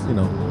 though. It's,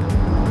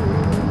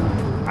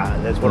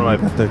 that's one of my...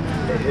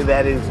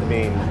 That is,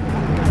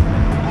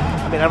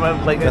 I'm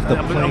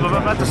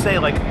about to say,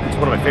 like, it's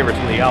one of my favorites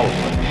from the album.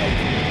 But,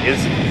 like,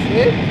 is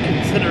it?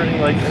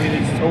 Considering, like,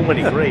 there's so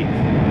many great.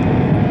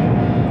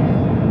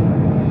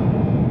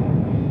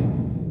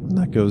 And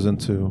that goes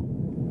into...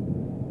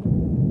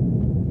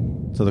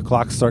 So the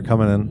clocks start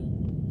coming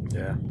in.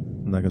 Yeah.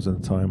 And that goes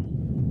into time.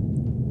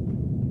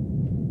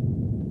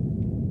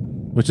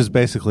 Which is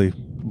basically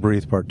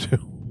Breathe Part 2.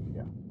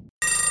 Yeah.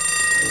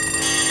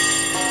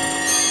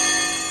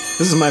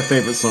 This is my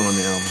favorite song on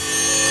the album.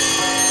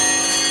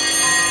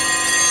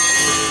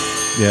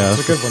 Yeah,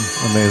 it's a good one.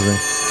 Amazing.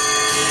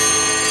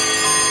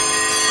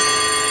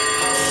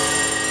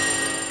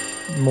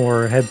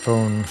 More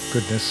headphone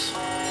goodness.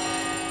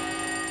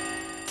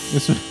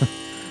 This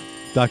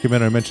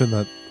documentary mentioned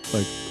that,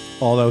 like,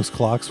 all those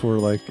clocks were,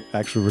 like,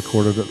 actually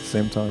recorded at the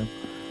same time.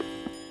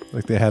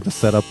 Like, they had to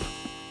set up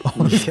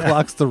all the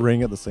clocks to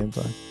ring at the same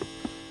time.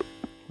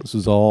 This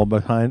was all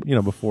behind,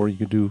 before you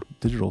could do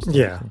digital stuff.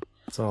 Yeah, so.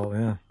 It's all,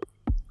 yeah.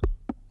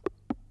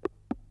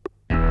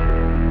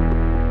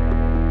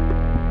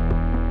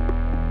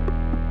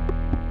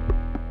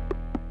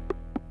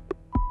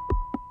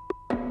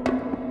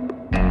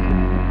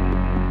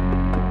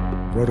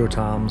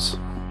 Rototoms.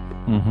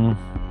 Mm-hmm.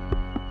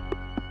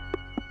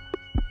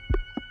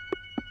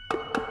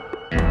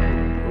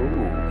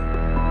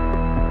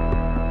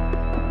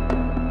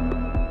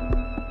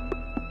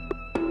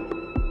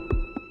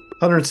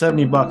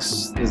 170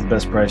 bucks is the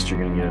best price you're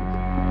gonna get.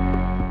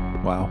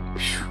 Wow.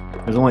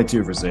 There's only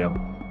 2 for sale.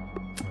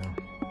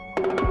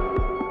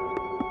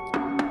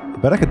 I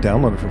bet I could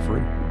download it for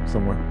free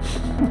somewhere.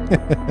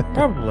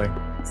 Probably.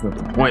 That's not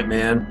the point,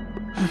 man.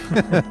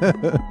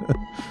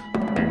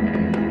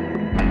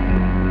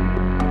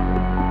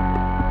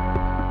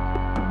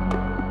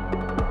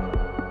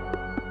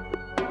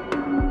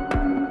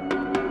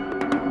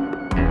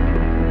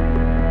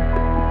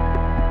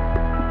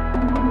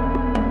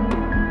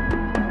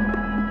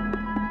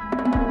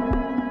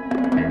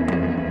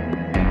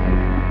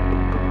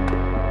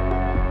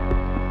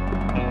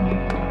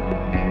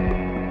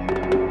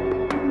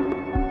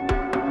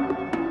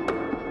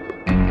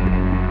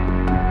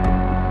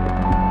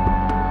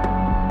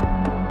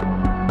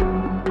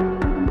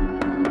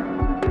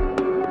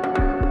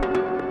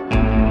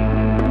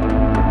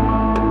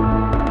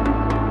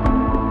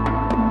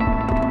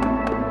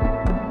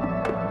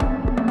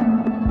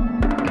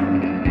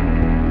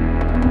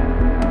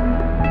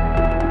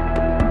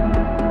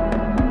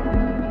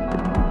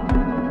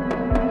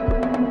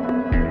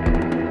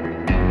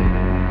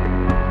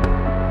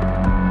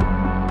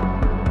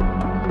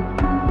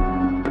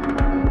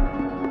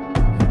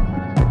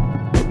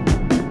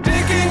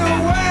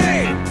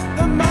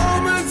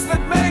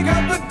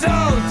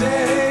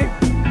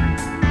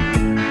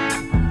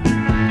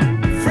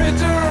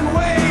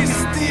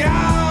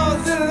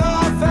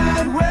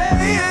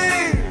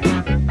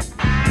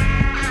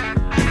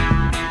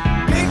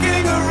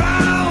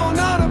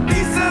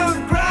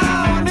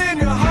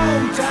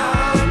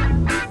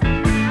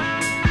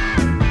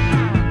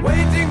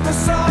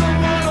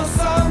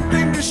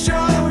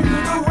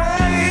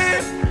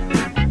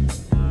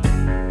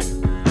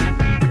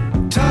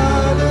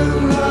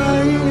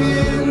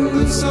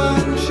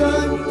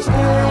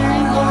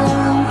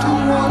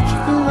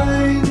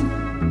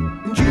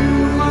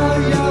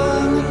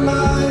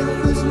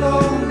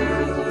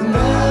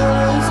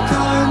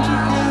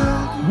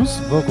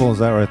 Vocal is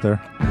that right there?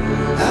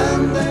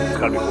 It's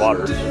gotta be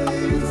Waters.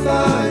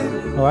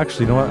 Oh,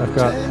 actually, you know what? I've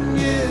got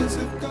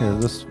here.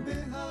 This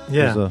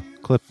there's a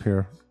clip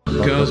here.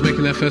 Girls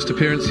making their first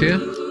appearance here.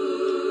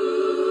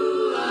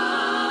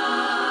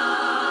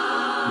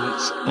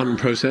 It's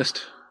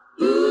unprocessed.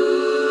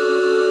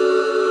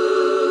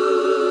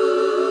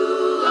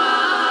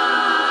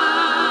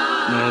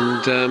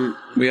 And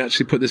we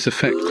actually put this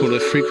effect called a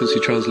frequency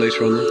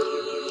translator on them,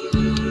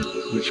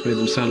 which made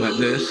them sound like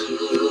this.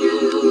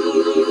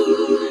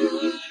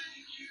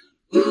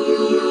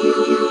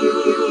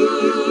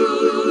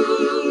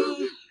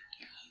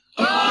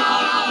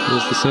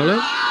 Here's the solo.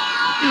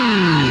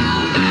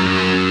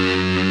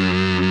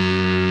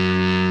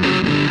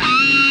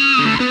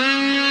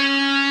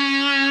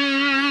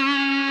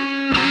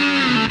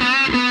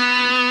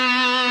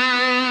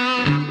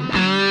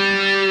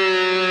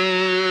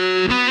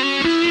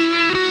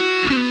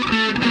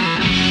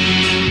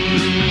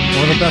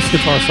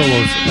 best guitar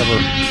solos ever.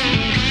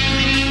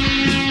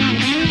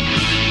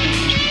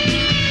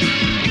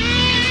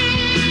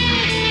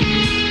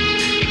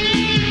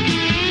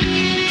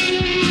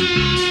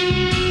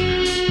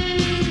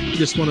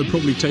 This one had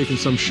probably taken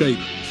some shape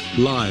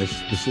live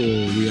before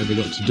we ever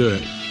got to do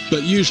it.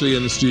 But usually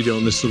in the studio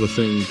on this sort of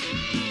thing,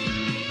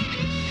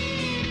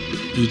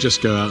 you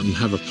just go out and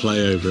have a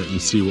play over it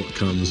and see what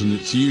comes. And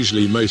it's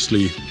usually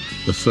mostly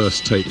the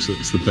first takes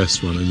that's the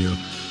best one, and you'll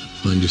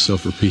find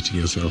yourself repeating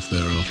yourself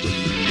thereafter.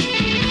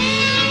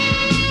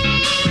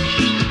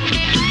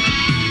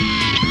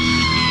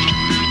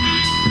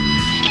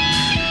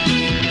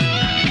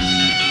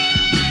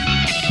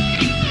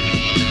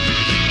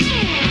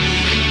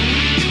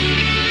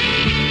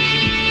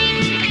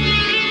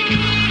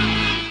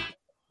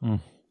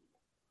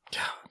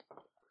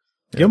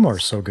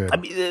 Gilmore's so good. I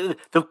mean,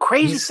 the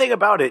crazy thing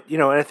about it,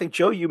 and I think,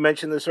 Joe, you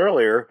mentioned this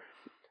earlier.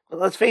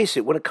 Let's face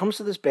it, when it comes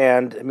to this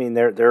band, I mean,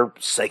 they're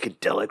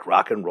psychedelic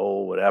rock and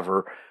roll,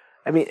 whatever.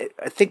 I mean,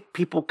 I think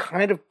people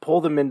kind of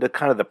pull them into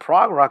kind of the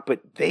prog rock,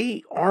 but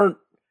they aren't,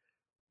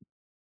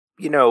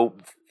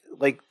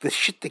 like the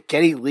shit that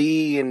Geddy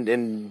Lee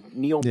and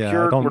Neil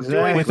Peart were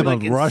doing. With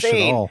like Rush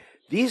at all.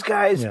 These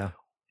guys,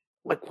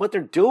 like what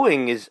they're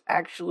doing is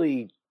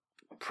actually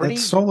pretty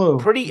solo.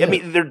 Yeah. I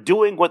mean, they're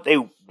doing what they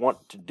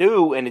want to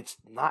do, and it's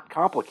not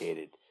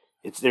complicated.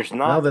 There's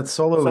not that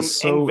solo is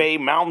so Yngwie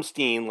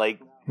Malmsteen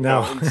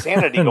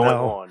insanity going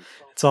on.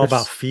 It's all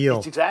about feel.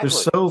 Exactly.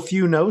 There's so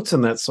few notes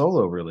in that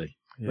solo, really.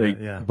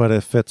 But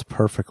it fits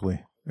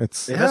perfectly.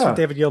 That's what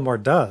David Gilmour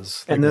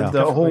does. And then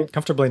the whole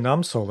Comfortably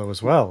Numb solo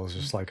as well is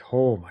just like,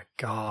 oh my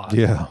god.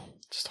 Yeah.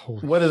 Just holy.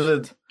 One of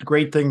the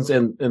great things,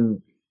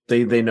 and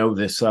they know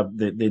this.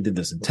 They did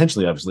this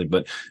intentionally, obviously,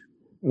 but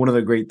one of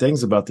the great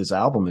things about this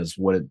album is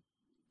what it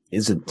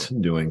isn't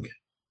doing.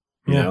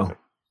 You know,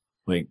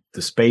 like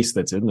the space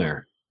that's in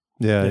there.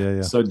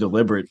 Yeah. So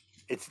deliberate.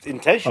 It's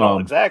intentional,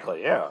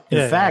 exactly. Yeah.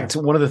 In fact,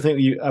 one of the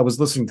things I was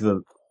listening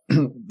to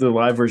the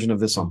live version of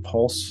this on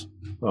Pulse.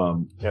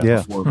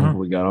 Before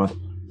we got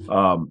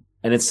on,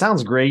 and it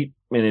sounds great,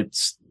 and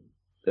it's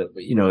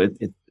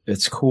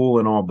it's cool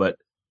and all, but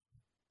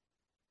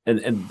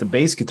and the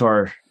bass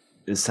guitar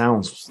it's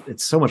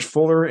so much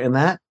fuller in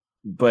that,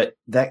 but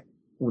that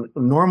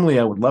normally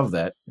I would love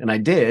that, and I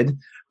did.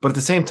 But at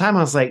the same time,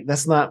 I was like,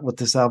 that's not what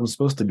this album's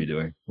supposed to be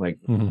doing. Like,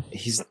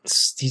 he's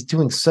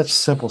doing such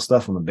simple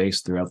stuff on the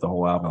bass throughout the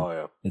whole album. Oh,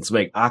 yeah. It's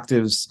like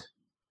octaves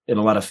and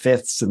a lot of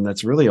fifths, and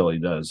that's really all he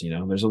does.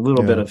 There's a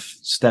little bit of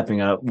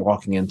stepping up,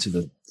 walking into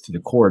the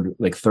chord,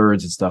 like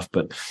thirds and stuff,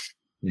 but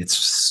it's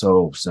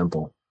so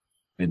simple.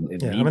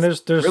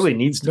 There's really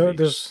needs to be.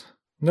 There's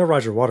no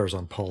Roger Waters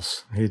on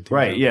Pulse.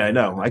 Right? Yeah, I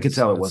know. I could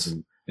tell it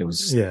wasn't. It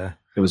was. Yeah.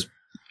 It was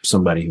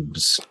somebody who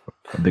was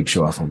a big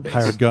show off on bass.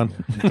 Hired gun.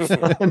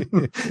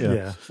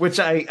 Yeah. Which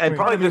I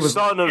probably the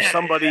son of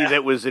somebody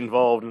that was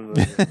involved in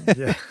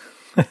the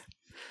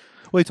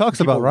Well, he talks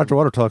about, Roger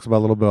Waters talks about a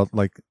little bit about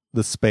like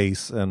the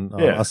space and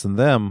us and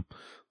them,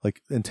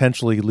 like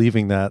intentionally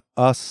leaving that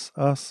us,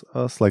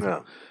 like,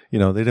 they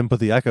didn't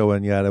put the echo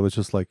in yet. It was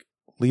just like,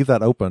 leave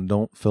that open.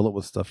 Don't fill it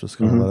with stuff. Just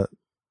kind of let it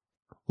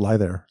lie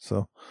there.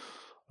 So,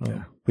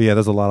 but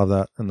there's a lot of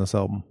that in this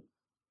album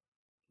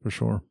for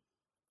sure.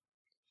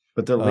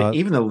 But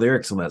even the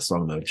lyrics on that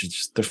song, though,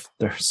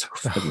 they're so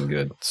fucking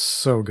good.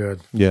 So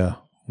good. Yeah.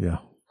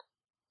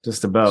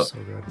 Just about so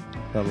good.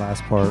 That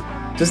last part.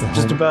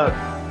 Just about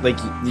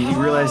like you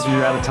realize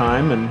you're out of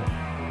time, and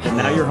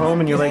now you're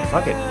home, and you're like,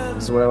 fuck it.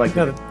 This is what I like.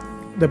 No,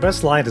 the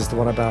best line is the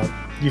one about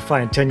you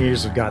find 10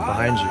 years of God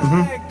behind you.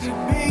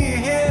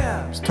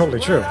 It's totally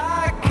true.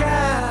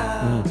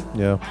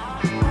 Yeah.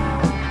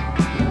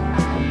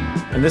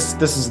 And this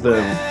is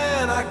the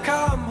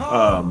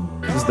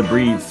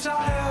Breathe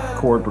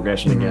chord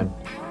progression again.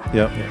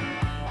 Yep.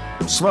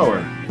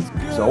 Slower.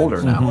 It's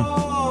older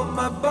now.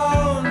 My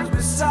bones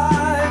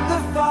beside the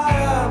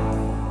fire,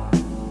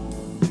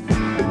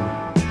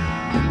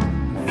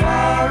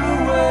 far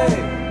away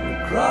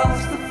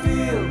across the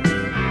field,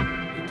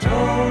 the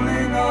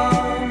tolling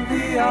of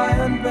the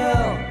iron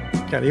bell.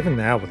 God, even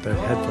now with the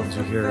headphones,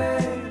 you hear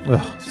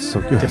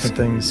so good. different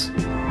things. You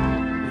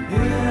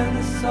hear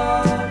the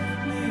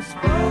softly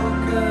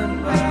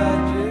spoken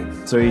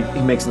magic. So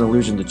he makes an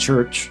allusion to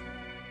church,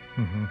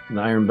 an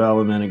iron bell,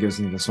 and then it goes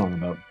into the song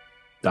about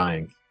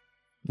dying.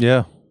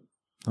 Yeah.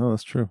 Oh,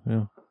 that's true.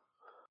 Yeah.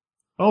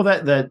 Oh,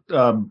 that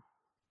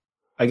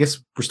I guess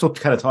we're still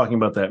kind of talking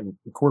about that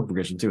chord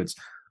progression too. It's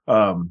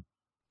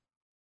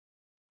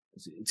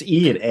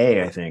E and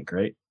A, I think,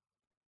 right?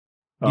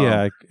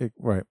 Yeah,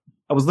 right.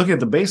 I was looking at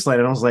the bass line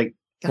and I was like,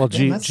 well,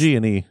 G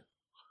and E.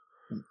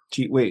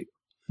 G. Wait,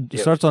 it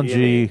starts on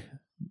G.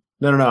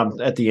 No.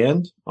 I'm at the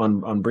end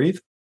on Breathe.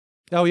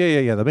 Oh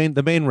yeah.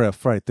 The main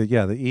riff, right? The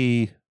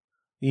E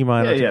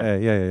minor to A.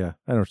 Yeah. I know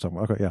what you're talking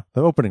about. Okay, yeah.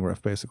 The opening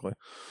riff, basically.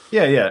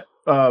 Yeah.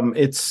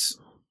 It's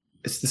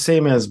the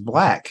same as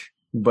Black,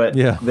 but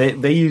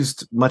they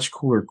used much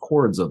cooler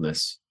chords on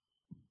this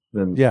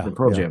than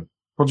Pearl Jam.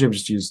 Pearl Jam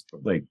just used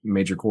like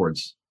major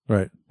chords.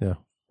 Right. Yeah.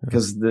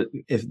 because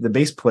if the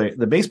bass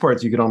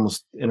parts you could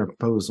almost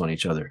interpose on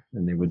each other,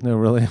 and they would. No,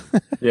 really.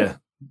 Yeah,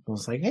 I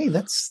was like, hey,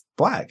 that's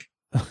black.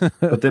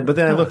 But then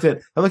I looked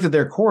at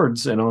their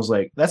chords, and I was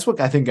like, that's what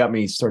I think got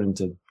me starting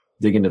to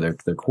dig into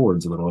their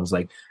chords a little. I was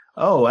like,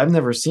 oh, I've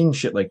never seen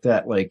shit like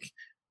that. Like,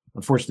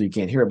 unfortunately, you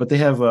can't hear it, but they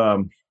have,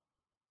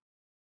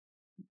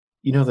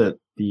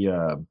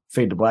 the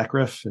Fade to Black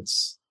riff.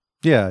 It's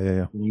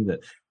yeah.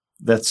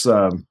 That's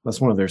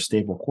one of their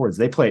staple chords.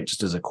 They play it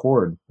just as a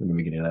chord in the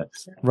beginning of that.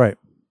 Right.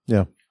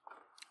 Yeah.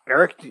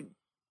 Eric,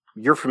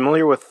 you're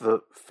familiar with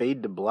the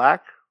Fade to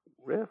Black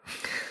riff?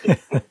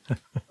 A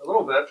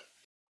little bit.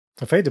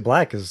 The Fade to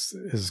Black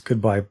is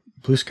Goodbye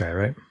Blue Sky,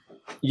 right?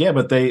 Yeah,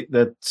 but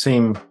that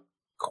same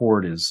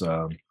chord is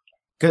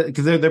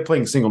because they're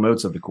playing single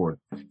notes of the chord.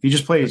 If you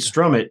just play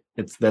strum it,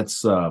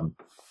 that's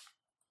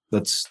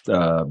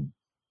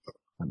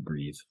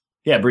Breathe.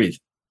 Yeah, Breathe.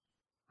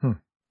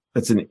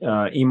 That's an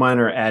E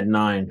minor add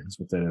 9. That's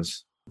what that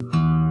is.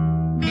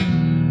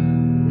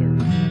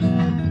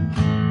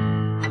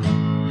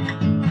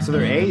 So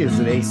their A is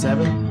an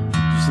A7.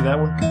 Did you see that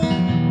one?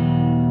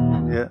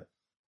 Yeah.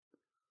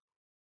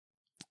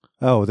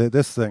 Oh,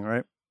 this thing,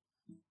 right?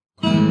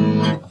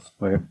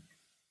 Wait.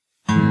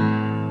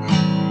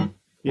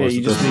 Yeah,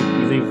 you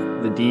leave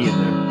the D in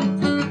there.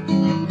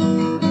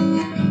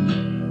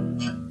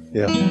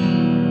 Yeah.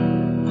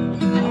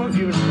 How long have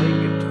you been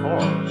playing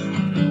guitar?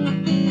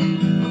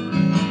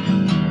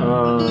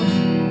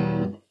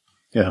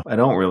 Yeah, I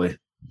don't really,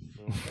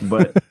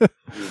 but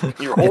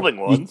you're holding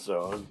one,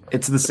 so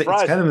it's the same.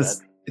 It's kind of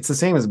it's the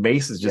same as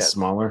bass, it's just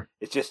smaller.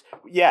 It's just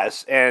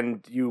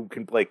and you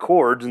can play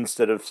chords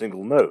instead of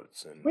single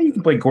notes. And well, you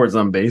can play chords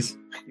on bass.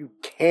 You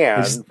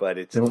can, but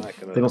it's not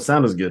gonna. They don't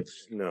sound as good.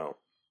 No.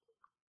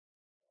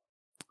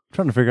 I'm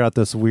trying to figure out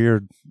this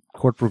weird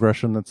chord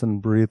progression that's in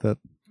Breathe. That.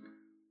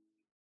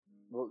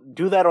 Well,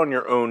 do that on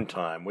your own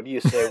time. What do you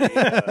say? We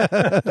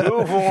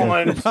move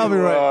on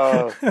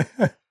to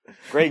right.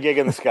 Great Gig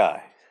in the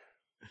Sky.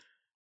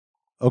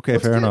 Okay,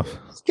 fair enough.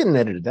 It's getting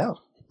edited out.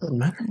 Doesn't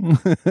matter.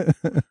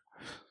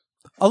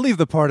 I'll leave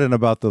the part in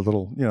about the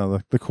little,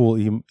 the cool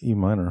E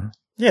minor.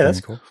 Yeah,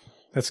 that's cool.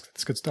 That's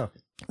good stuff.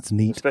 It's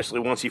neat, especially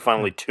once you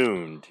finally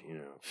tuned.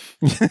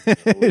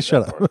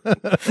 Shut up.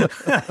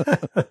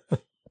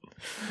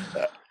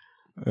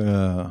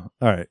 All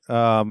right.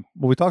 Well,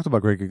 we talked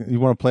about Great Gig. You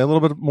want to play a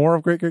little bit more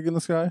of Great Gig in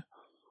the Sky?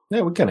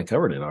 Yeah, we kind of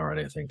covered it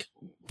already, I think.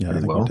 Yeah, I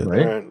think well, we did.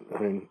 Right?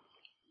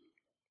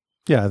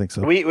 Yeah, I think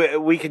so.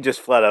 We could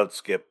just flat out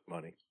skip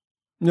Money.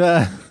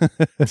 Yeah.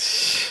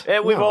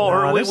 We've all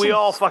heard. We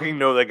all fucking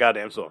know that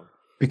goddamn song.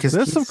 Because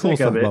there's some cool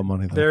stuff about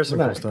Money, though. There's some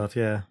cool stuff,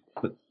 yeah.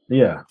 But,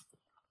 yeah.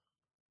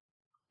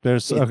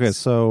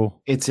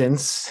 So it's in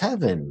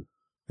 7.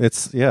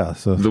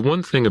 So the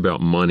one thing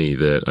about Money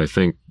that I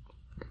think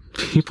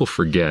people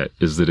forget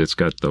is that it's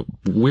got the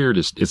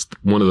weirdest. It's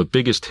one of the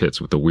biggest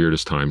hits with the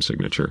weirdest time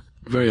signature.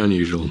 Very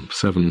unusual.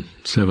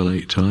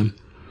 7/8 time.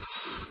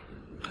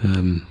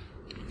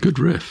 Good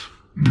riff.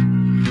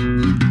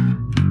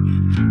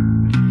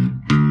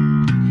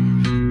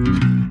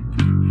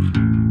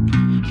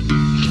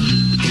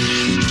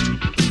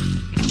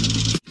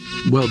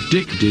 Well,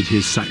 Dick did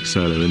his sax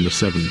solo in the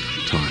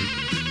 7th time,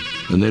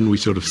 and then we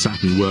sort of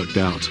sat and worked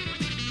out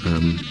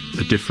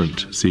a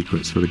different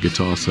sequence for the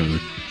guitar solo,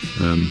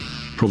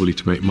 probably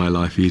to make my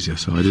life easier,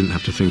 so I didn't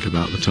have to think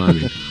about the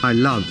timing. I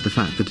love the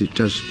fact that it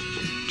does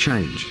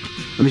change.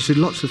 I mean, so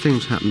lots of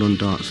things happened on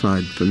Dark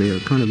Side for me are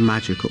kind of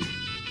magical,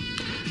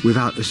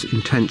 without us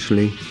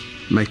intentionally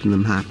making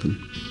them happen.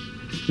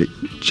 It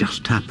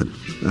just happened.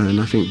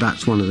 And I think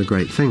that's one of the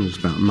great things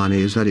about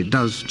Money is that it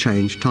does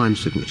change time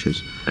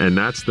signatures. And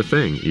that's the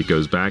thing. It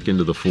goes back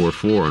into the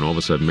 4/4 and all of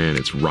a sudden, man,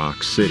 it's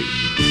Rock City.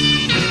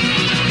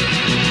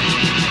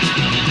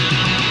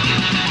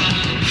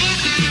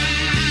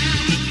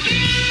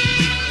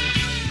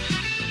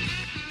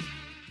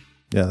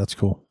 Yeah, that's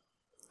cool.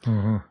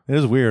 Mm-hmm. It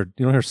is weird.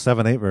 You don't hear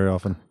 7/8 very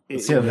often. You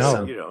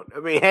don't. I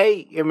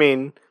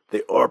mean,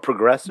 they are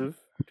progressive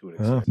to an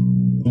extent.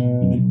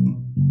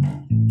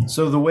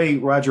 So the way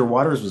Roger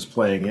Waters was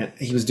playing it,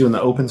 he was doing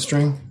the open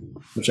string,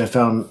 which I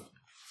found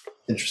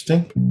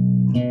interesting.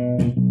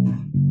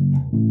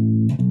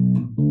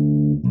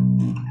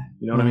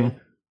 You know what I mean?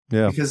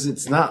 Yeah. Because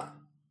it's not,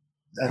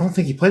 I don't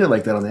think he played it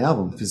like that on the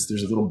album, because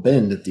there's a little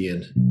bend at the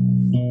end.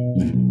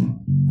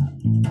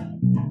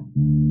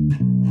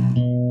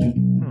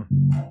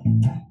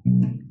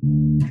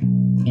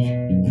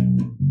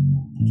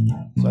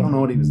 So I don't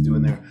know what he was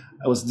doing there.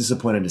 I was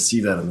disappointed to see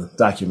that in the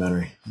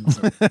documentary.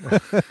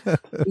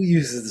 Who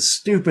uses the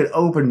stupid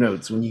open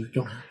notes when you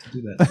don't have to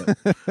do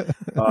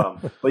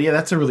that? But yeah,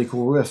 that's a really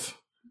cool riff.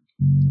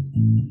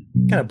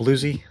 Kind of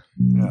bluesy.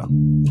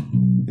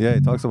 Yeah,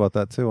 he talks about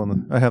that too.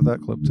 I have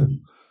that clip too.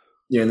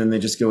 Yeah, and then they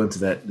just go into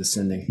that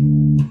descending.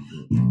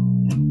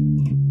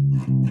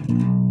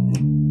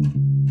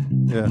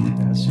 Yeah,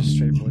 it's just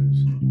straight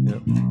blues.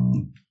 Yep.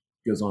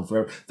 Goes on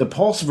forever. The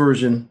Pulse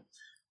version,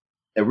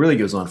 it really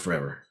goes on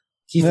forever.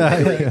 Yeah.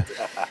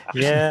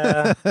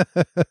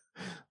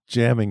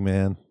 Jamming,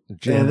 man.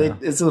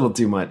 it's a little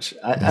too much.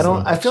 I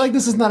don't. I feel like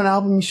this is not an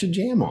album you should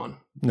jam on,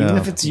 even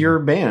if it's your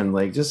band.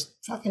 Like, just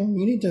fucking,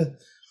 you need to.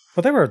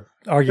 Well, there were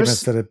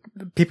arguments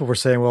that people were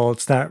saying, well,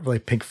 it's not really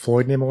Pink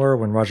Floyd anymore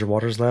when Roger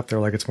Waters left. They're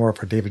like, it's more of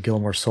a David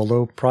Gilmour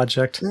solo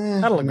project.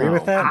 I don't agree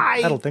with that.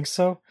 I don't think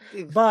so.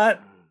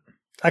 But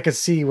I could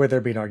see where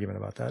there'd be an argument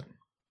about that.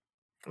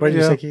 What did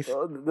you say, Keith? I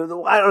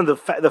don't know.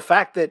 The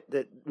fact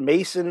that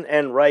Mason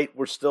and Wright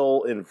were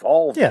still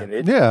involved in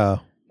it. Yeah.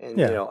 And,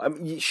 you know, I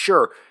mean,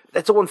 sure,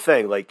 that's the one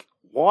thing. Like,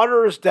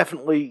 Waters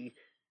definitely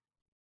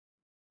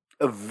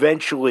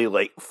eventually,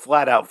 like,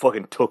 flat out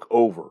fucking took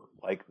over.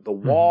 Like, The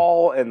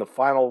Wall and the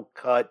final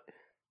cut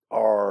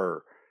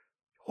are,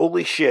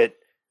 holy shit,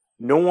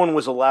 no one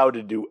was allowed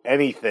to do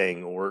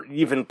anything or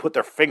even put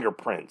their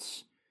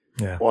fingerprints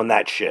on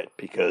that shit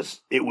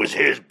because it was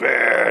his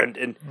band.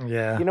 And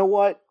you know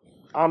what?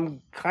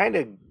 I'm kind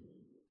of,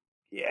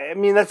 I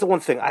mean, that's the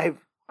one thing. I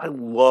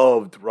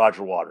loved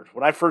Roger Waters.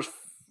 When I first,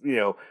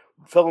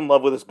 fell in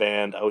love with his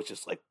band, I was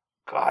just like,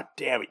 God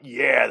damn it,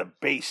 yeah, the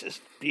bassist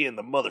being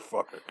the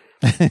motherfucker.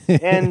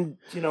 And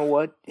you know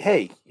what?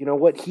 Hey, you know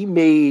what? He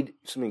made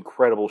some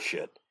incredible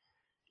shit.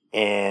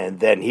 And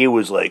then he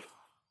was like,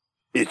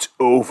 it's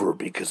over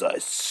because I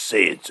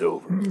say it's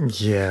over.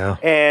 Yeah.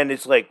 And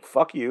it's like,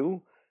 fuck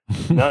you.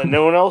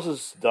 No one else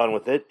is done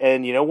with it.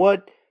 And you know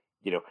what?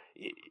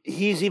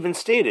 He's even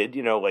stated,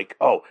 like,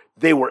 oh,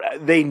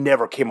 they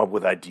never came up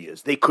with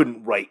ideas. They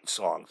couldn't write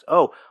songs.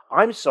 Oh,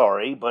 I'm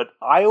sorry, but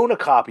I own a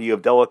copy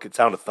of Delicate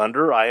Sound of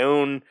Thunder. I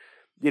own,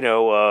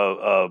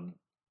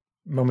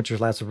 Momentary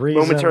Lapse of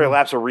Reason. Momentary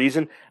Lapse of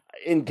Reason.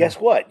 And guess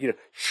what?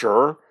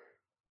 Sure.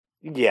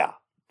 Yeah.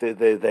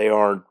 They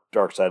aren't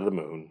Dark Side of the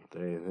Moon.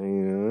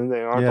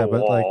 They aren't The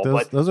Wall.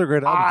 Like those are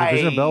great albums.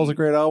 Division of Bell's a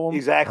great album.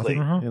 Exactly.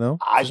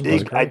 I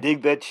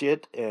dig that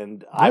shit,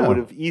 and I would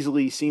have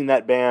easily seen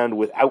that band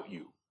without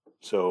you.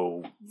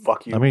 So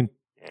fuck you. I mean,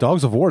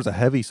 Dogs of War is a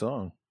heavy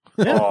song.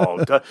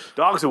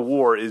 Dogs of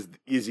War is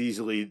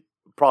easily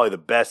probably the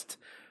best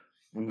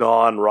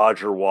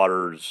non-Roger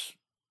Waters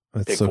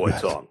Pink Floyd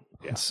song.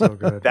 Yeah. It's so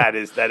good. That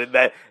is.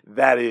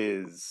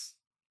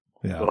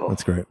 Yeah,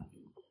 that's great.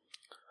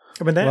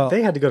 I mean,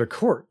 they had to go to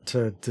court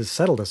to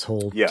settle this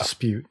whole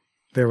dispute.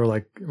 They were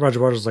like, Roger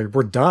Waters was like,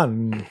 we're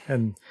done.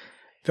 And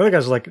the other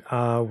guys were like,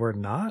 we're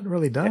not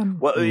really done.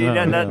 Well,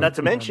 not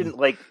to mention,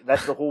 like,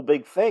 that's the whole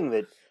big thing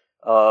that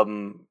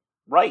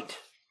Wright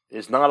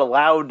is not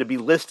allowed to be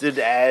listed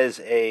as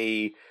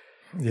a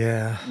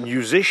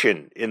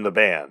musician in the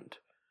band.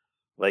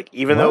 Like,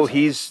 even though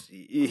that's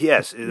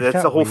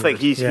the whole thing.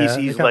 He's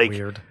like,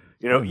 weird.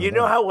 You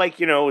know how,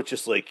 like, it's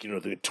just like, the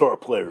guitar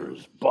player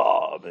is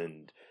Bob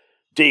and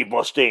Dave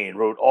Mustaine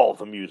wrote all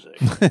the music.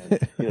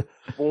 And,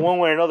 well, one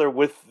way or another,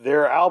 with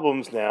their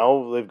albums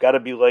now, they've got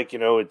to be like,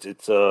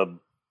 it's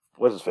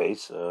what's his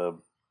face?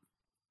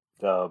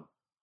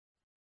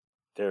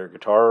 Their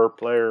guitar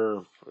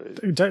player,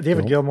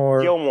 David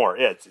Gilmour. Gilmour,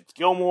 yeah, it's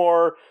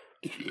Gilmour,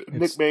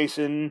 Nick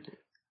Mason,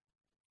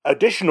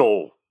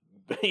 additional,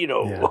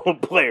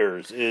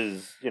 players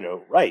is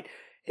right,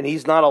 and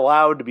he's not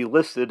allowed to be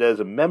listed as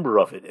a member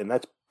of it, and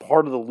that's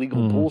part of the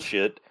legal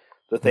bullshit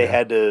that they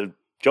had to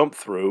jump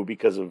through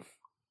because of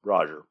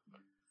Roger.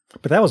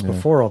 But that was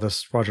before all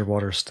this Roger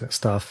Waters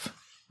stuff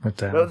went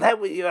down. Well,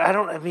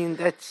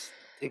 that's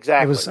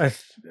exactly. It was. I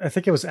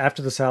think it was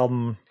after this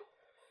album.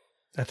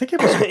 I think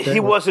it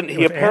was.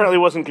 He apparently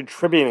wasn't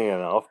contributing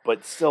enough,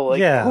 but still,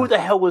 like, who the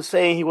hell was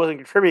saying he wasn't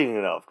contributing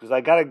enough? Because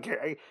I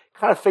kind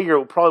of figure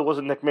it probably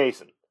wasn't Nick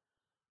Mason.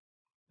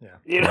 Yeah,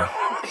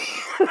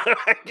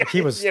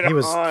 he was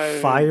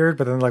fired,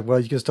 but then like, well,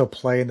 you can still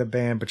play in the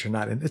band, but you're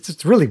not in.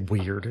 It's really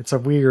weird. It's a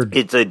weird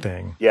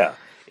thing. Yeah,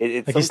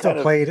 it's like he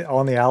still played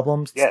on the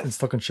albums and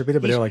still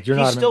contributed, but they're like, you're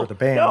not a member of the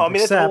band. No, I mean,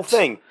 that's the whole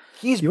thing.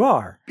 You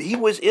are. He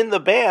was in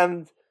the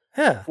band.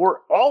 Yeah.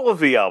 For all of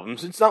the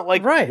albums. It's not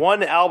like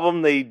one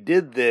album they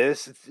did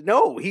this.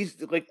 He's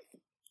like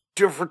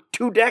for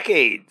 2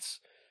 decades.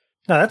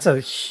 No, that's a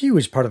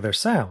huge part of their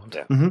sound.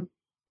 Yeah. Mm-hmm.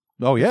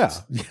 Oh, yeah.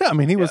 Yeah, I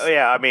mean, he was...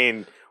 Yeah, I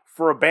mean,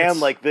 for a band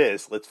like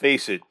this, let's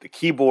face it, the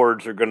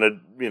keyboards are going to,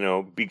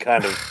 be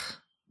kind of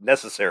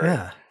necessary.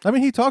 Yeah. I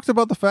mean, he talks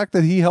about the fact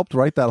that he helped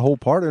write that whole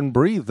part and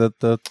Breathe,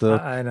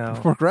 the I know.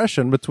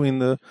 progression between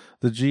the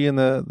G and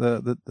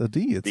the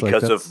D. It's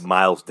because of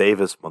Miles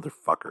Davis,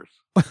 motherfuckers.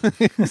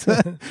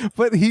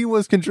 But he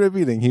was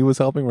contributing. He was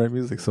helping write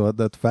music. So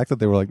the fact that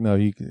they were like, no,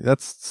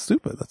 that's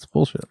stupid. That's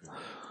bullshit.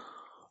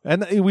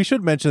 And we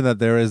should mention that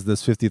there is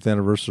this 50th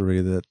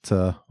anniversary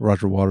that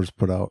Roger Waters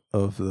put out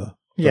of the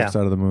Dark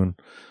Side of the Moon,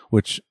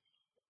 which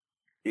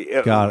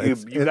God,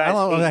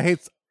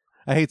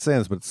 I hate saying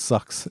this, but it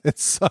sucks. It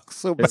sucks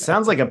so bad. It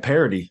sounds like a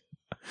parody.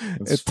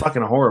 It's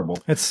fucking horrible.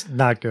 It's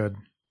not good.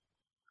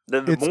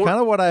 It's kind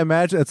of what I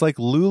imagine. It's like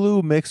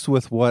Lulu mixed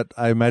with what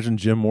I imagine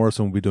Jim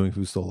Morrison will be doing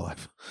Who's Still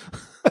Alive.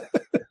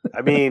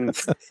 I mean,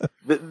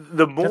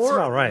 the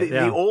more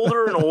the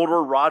older and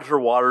older Roger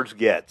Waters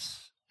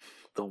gets,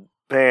 the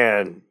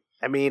band.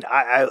 I mean,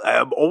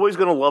 I'm always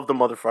going to love the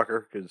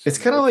motherfucker because it's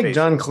kind of like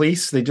John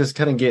Cleese. They just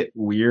kind of get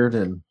weird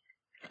and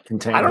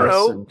cantankerous. I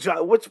don't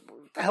know.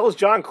 the hell is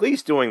John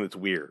Cleese doing that's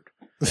weird?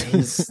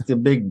 He's the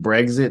big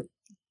Brexit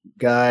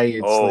guy.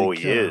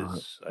 It's he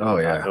is.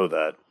 I know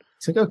that.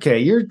 It's like, okay,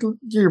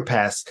 you're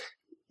past.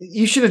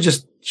 You should have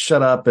just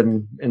shut up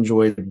and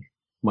enjoyed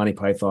Monty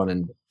Python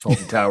and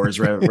Fawlty Towers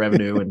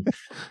revenue and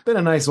been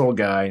a nice old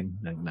guy.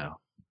 And no,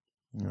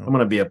 I'm going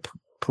to be a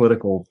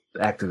political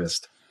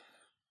activist.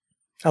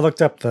 I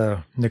looked up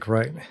the Nick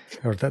Wright,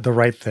 or the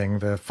Wright thing,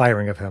 the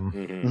firing of him.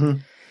 Mm-hmm.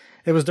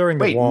 It was during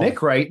the wall.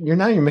 Nick Wright. You're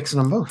mixing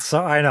them both.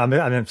 So I know.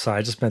 I'm sorry.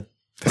 I just meant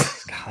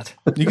God.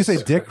 You can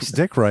say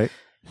Dick Wright.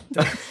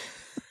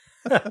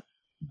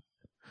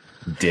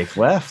 Dick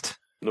left.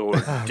 No,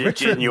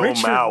 dick in your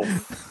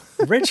mouth.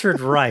 Richard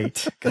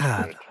Wright.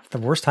 God, the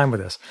worst time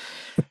with this.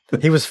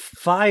 He was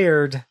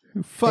fired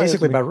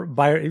basically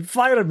he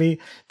fired me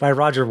by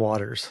Roger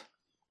Waters.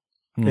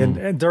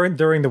 And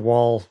during the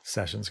Wall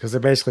sessions, because they're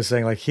basically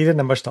saying like he didn't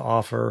have much to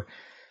offer.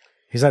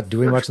 He's not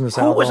doing much in this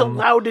album. Who was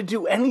allowed to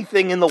do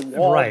anything in the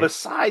Wall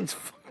besides?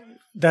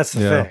 That's the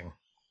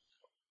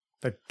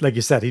thing. Like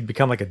you said, he'd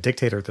become like a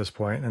dictator at this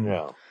point, and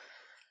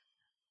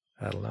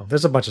I don't know.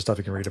 There's a bunch of stuff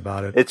you can read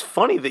about it. It's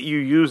funny that you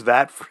use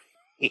that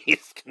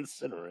phrase,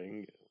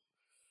 considering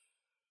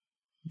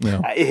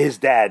his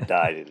dad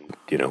died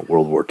in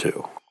World War II.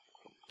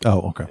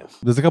 Oh, okay. Yes.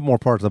 There's a couple more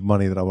parts of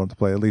Money that I wanted to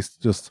play. At least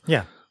just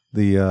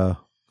the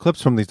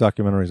clips from these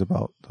documentaries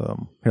about.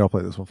 Here, I'll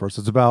play this one first.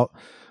 It's about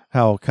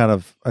how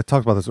I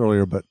talked about this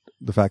earlier, but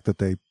the fact that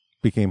they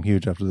became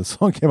huge after this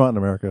song came out in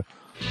America.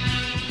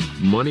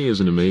 Money is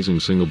an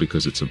amazing single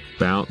because it's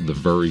about the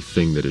very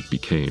thing that it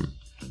became.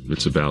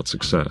 It's about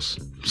success.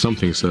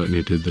 Something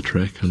certainly did the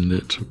trick, and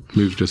it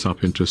moved us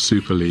up into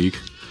Super League,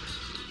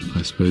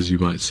 I suppose you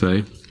might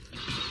say,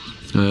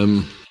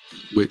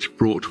 which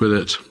brought with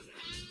it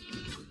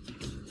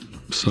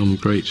some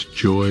great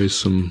joy,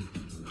 some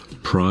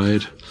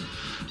pride,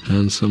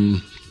 and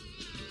some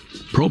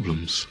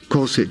problems. Of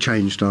course, it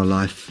changed our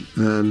life.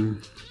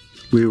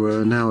 We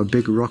were now a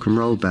big rock and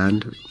roll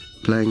band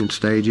playing in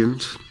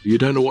stadiums. You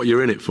don't know what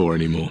you're in it for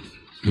anymore.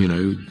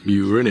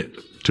 You were in it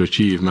to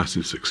achieve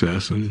massive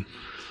success and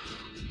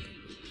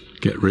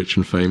get rich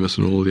and famous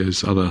and all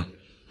these other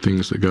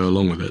things that go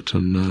along with it.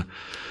 And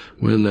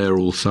when they're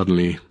all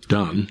suddenly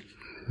done,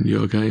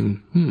 you're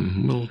going,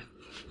 well,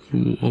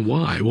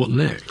 why? What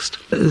next?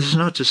 It's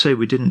not to say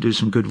we didn't do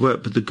some good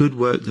work, but the good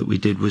work that we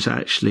did was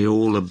actually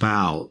all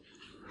about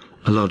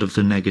a lot of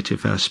the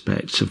negative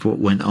aspects of what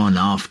went on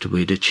after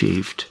we'd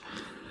achieved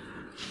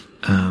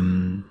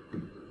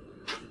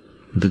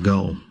the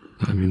goal.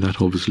 I mean,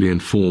 that obviously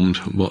informed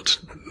what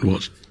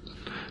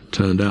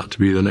turned out to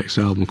be the next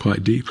album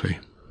quite deeply.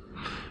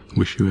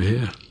 Wish You Were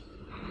Here.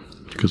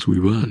 Because we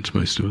weren't,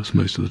 most of us,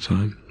 most of the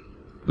time.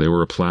 They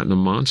were a platinum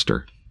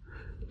monster.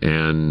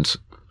 And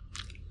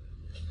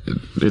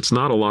it's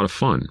not a lot of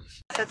fun.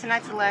 So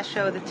tonight's the last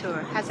show of the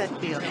tour. How's that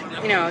feel?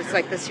 It's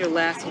like this your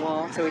last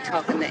Wall, so we're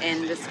talking the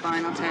end of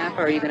Spinal Tap,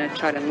 or are you going to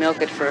try to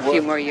milk it for a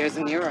few more years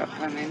in Europe?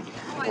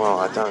 Well,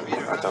 I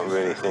don't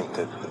really think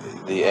that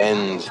the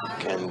end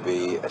can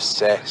be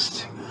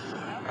assessed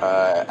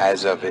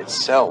as of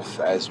itself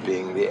as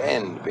being the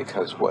end,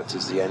 because what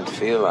does the end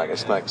feel like?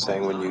 It's like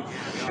saying when you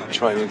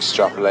try to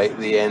extrapolate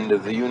the end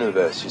of the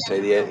universe, you say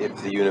if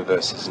the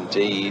universe is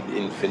indeed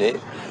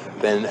infinite,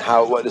 then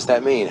what does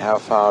that mean? How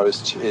far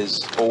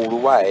is all the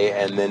way?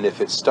 And then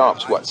if it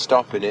stops, what's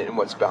stopping it, and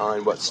what's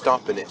behind what's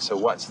stopping it? So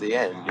what's the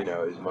end,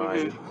 is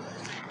my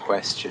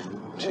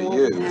question to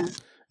you.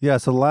 Yeah,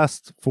 so the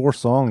last 4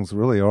 songs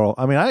really are all,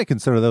 I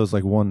consider those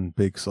like one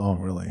big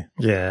song, really.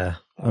 Yeah.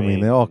 I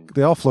mean, they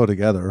all flow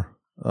together.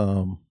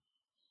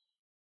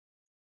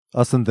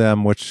 Us and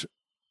Them, which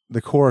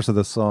the chorus of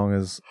this song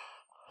is,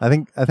 I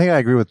think I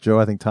agree with Joe.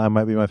 I think Time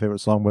might be my favorite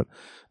song, but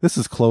this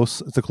is close.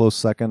 It's a close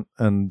second,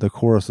 and the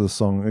chorus of the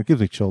song, it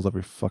gives me chills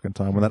every fucking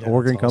time when that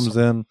organ comes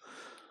in.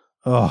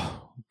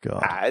 Oh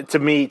God! To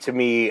me,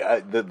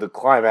 the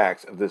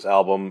climax of this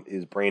album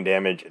is Brain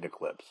Damage and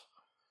Eclipse.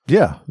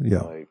 Yeah.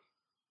 Yeah.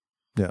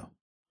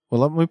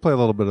 Well, let me play a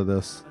little bit of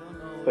this.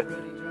 But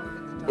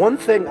one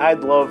thing I'd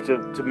love to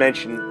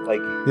mention,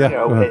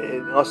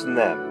 in Us and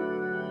Them,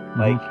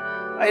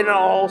 and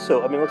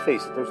also, let's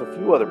face it, there's a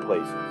few other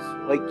places,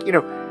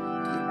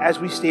 as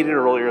we stated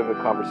earlier in the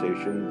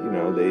conversation,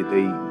 they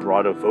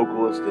brought a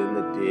vocalist in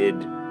that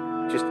did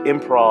just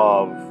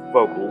improv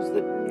vocals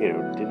that,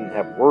 didn't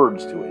have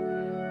words to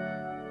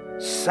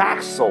it.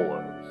 Sax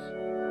solos.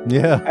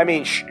 Yeah.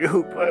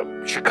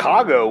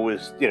 Chicago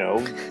was,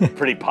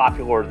 pretty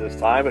popular at this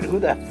time, but who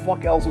the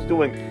fuck else was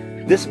doing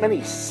this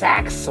many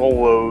sax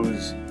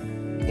solos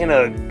in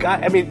a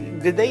guy?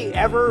 Did they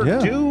ever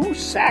do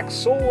sax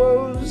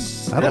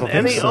solos in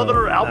any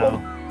other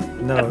album?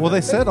 No. Well, they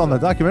said on the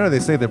documentary,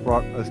 they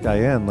brought this guy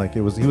in,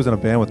 he was in a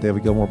band with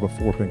David Gilmour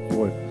before Pink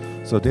Floyd.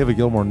 So David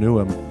Gilmour knew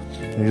him,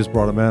 and he just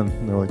brought him in,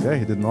 and they were like, hey,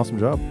 he did an awesome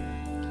job.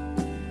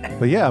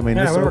 But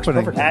this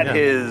opening at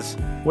his.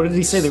 What did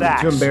he say? They were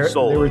too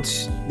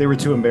embarrassed. They were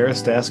too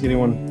embarrassed to ask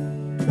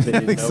anyone. They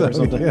didn't know or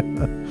something.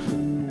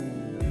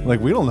 Yeah.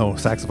 We don't know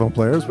saxophone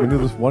players. We knew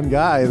this one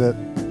guy that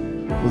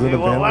was in a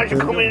band. Why don't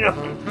you come in?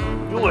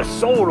 do a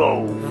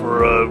solo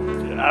for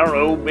I don't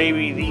know,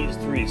 maybe these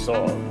 3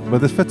 songs. But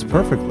this fits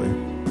perfectly.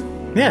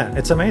 Yeah,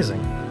 it's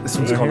amazing. This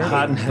one's called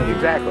Hot and Heavy.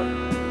 Exactly.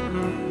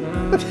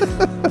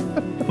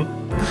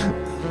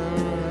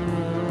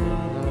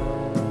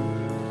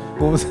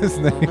 What was his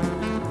name?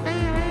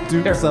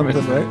 Duke something,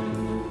 right?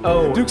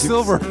 Oh, Duke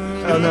Silver.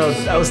 Oh no,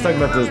 I was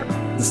talking about the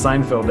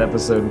Seinfeld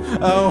episode.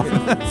 Oh,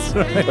 that's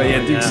right. But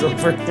yeah, Duke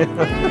Silver.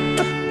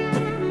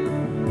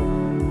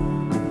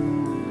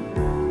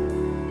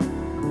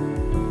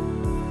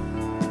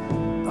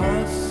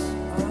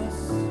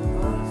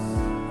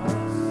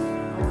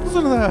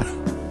 Listen to that.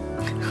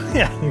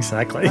 Yeah,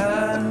 exactly.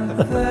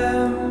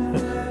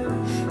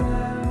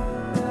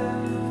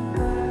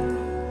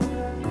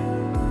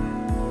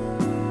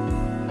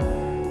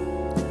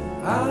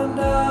 And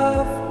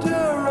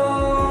after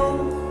all,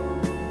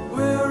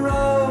 we're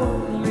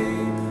only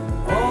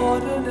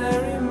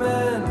ordinary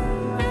men.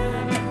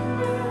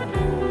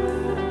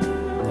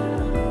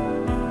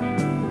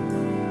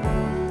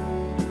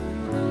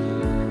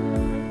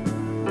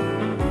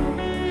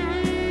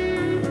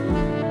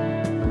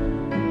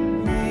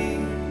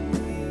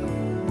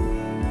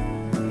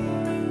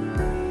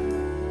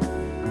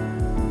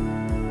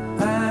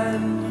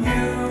 And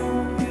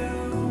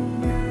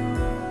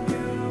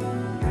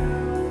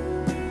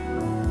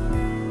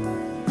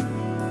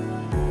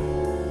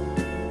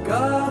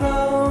God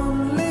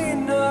only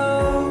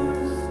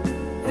knows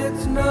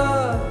it's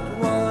not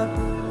what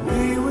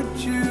we would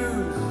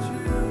choose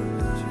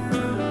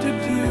to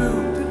do.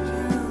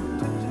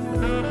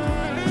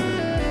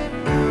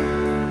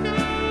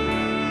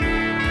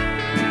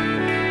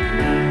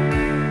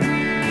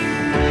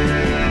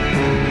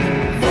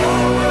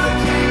 Forward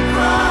we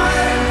cry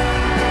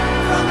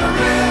from the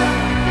rear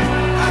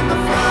and the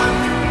front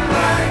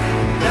rank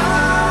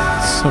down.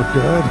 So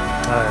good.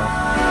 Oh, yeah.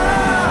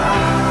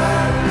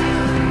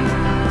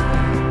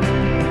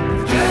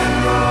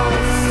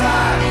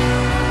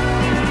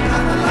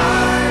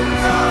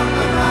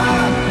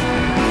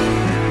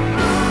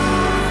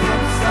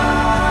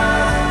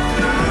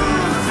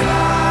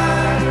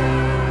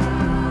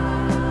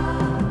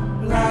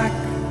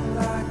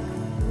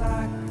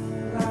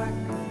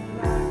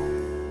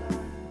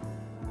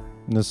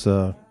 And this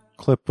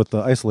clip with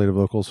the isolated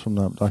vocals from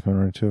that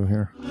documentary too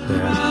here.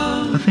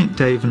 I think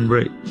Dave and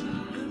Rick,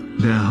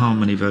 their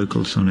harmony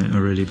vocals on it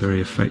are really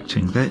very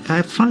affecting.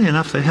 Funny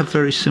enough, they have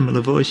very similar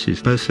voices.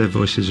 Both their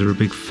voices are a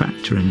big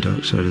factor in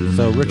Dark Side of the Moon.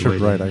 So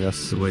Richard Wright, I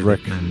guess. The way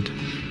Rick. they blend.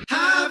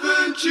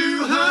 Haven't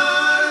you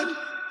heard?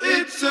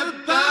 It's a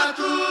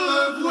battle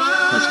of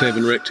words. That's Dave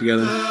and Rick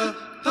together.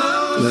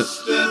 And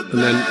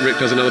then Rick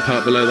does another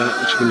part below that,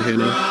 which you can hear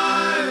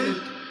now.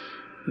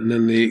 And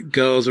then the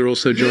girls are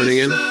also joining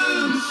in.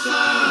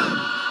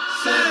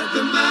 Said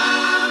the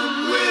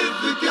man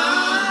with the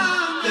gun.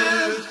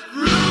 There's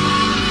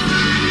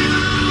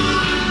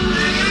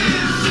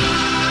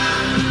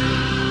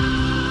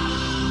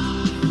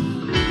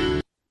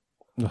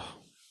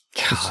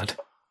God,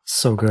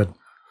 so good.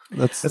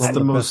 That's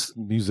the most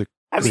music.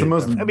 That's the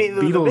most the biggest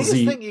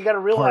Beatlesy thing you got to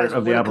realize part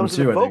of when the it album comes to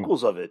too. the I think.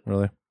 vocals of it.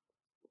 Really?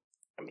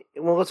 I mean,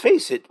 well, let's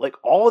face it. Like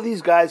all of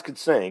these guys could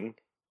sing,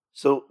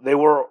 so they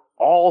were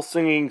all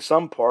singing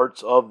some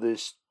parts of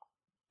this,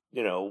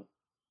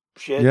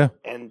 shit. Yeah.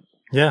 And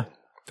Yeah,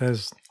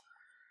 there's.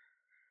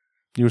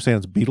 You were saying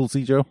it's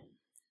Beatlesy, Joe?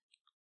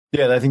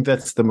 Yeah, I think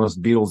that's the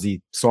most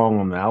Beatlesy song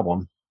on the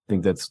album. I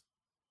think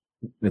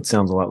it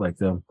sounds a lot like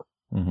them,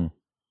 Mm-hmm.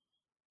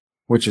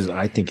 which is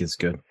I think is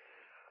good.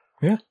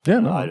 Yeah, yeah.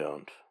 No, I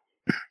don't.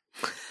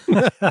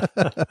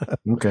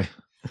 Okay.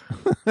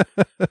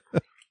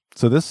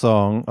 So this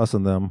song, Us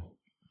and Them,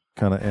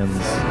 kind of ends.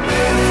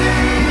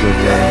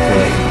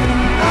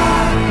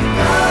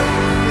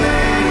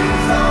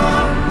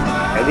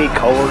 Any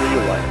color you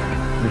like.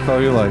 Any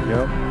color you like,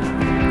 yep.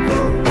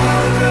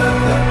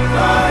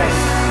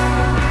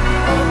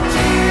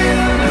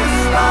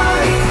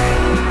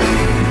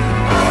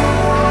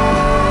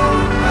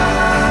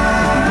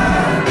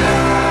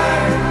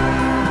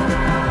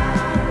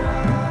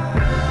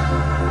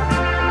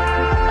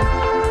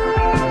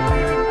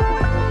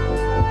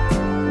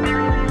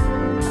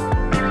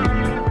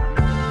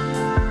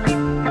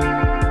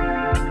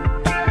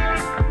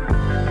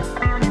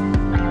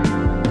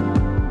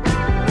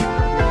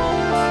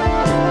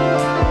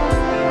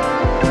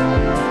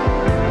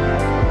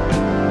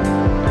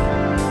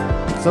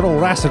 It's that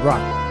old acid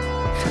rock.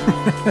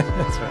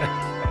 That's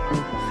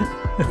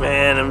right.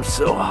 Man, I'm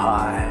so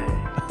high.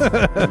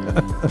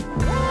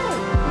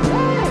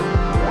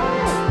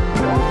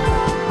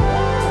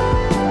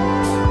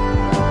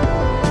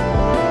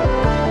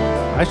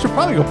 I should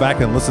probably go back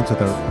and listen to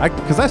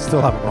because I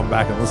still haven't gone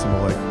back and listened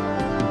to like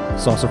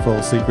Saucerful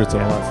of Secrets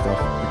and all that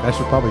stuff. Like, I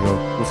should probably go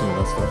listen to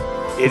that stuff.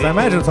 Because I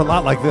imagine it's a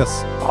lot like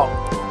this.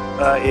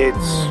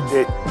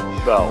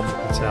 Well,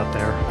 it's out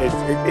there.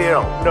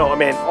 No, I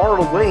mean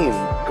Arnold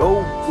Lane.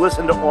 Go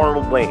listen to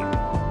Arnold Lane.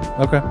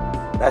 Okay.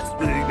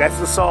 That's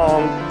the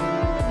song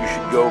you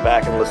should go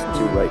back and listen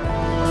to right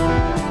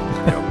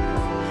now.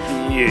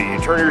 You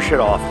turn your shit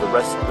off. The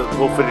rest,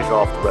 we'll finish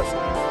off the rest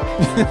of it.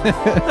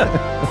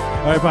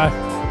 All right, bye.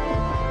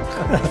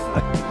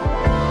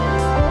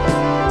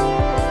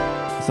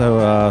 So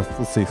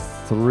let's see,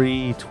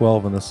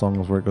 3:12 in this song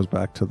is where it goes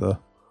back to the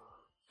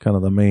kind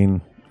of the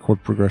main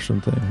chord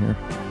progression thing here.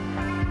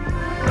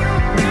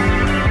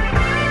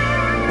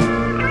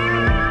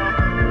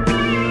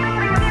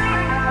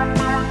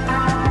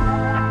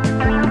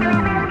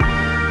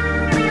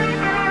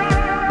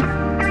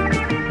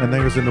 And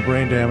then goes into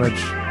Brain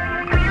Damage.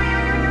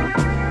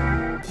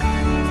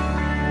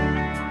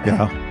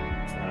 Yeah.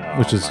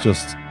 Which is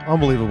just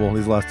unbelievable,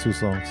 these last two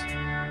songs.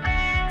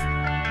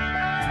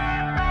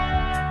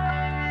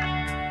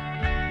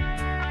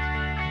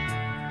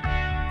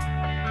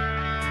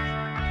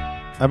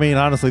 I mean,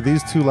 honestly,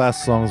 these two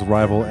last songs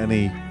rival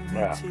any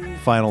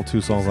final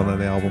two songs on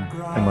an album,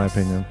 in my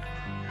opinion.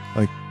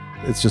 Like,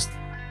 it's just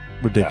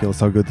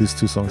ridiculous how good these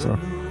two songs are.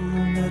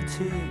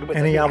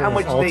 Any album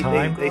of all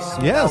time?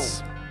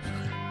 Yes.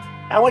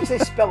 How much they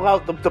spell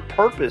out the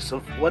purpose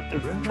of what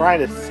they're trying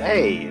to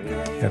say.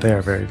 Yeah, they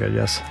are very good,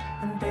 yes.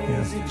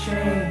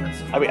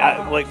 I mean,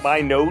 like,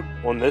 my note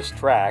on this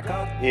track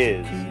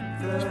is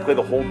just play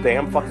the whole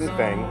damn fucking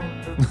thing.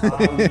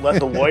 Let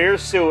the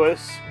lawyers sue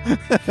us.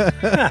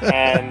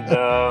 And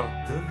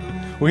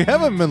we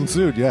haven't been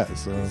sued yet,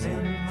 so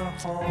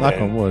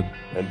knock on wood.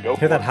 And go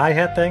hear that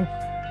hi-hat thing?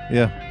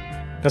 Yeah.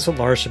 That's what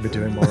Lars should be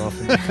doing more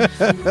often.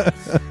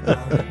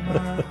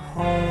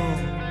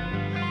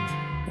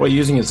 What,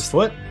 using his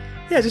foot?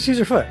 Yeah, just use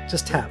your foot.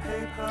 Just tap.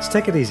 Just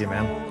take it easy,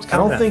 man. I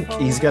don't think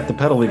he's got the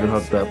pedal even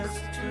hooked up.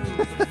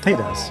 He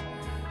does.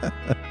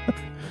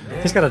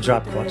 He's got a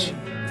drop clutch.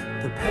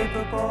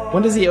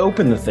 When does he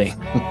open the thing?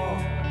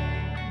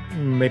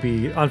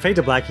 Maybe on Fade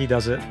to Black he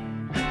does it.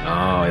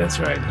 Oh, that's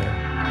right.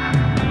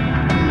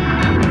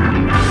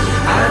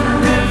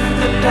 And if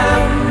the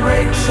dam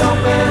breaks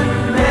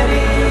open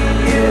many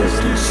years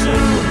too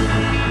soon,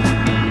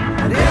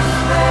 and if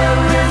there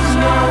is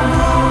no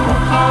room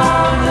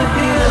upon the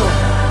hill,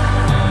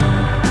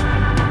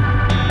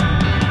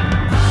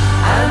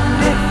 and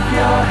if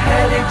your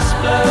head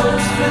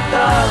explodes with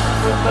dark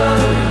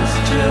forebodings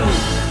too,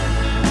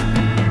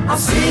 I'll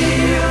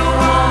see you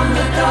on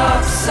the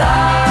dark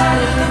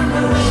side of the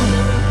moon.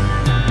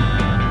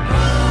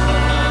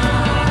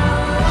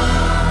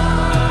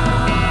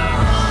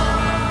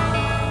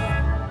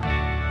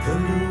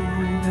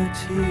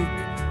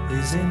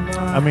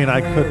 I mean,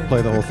 I could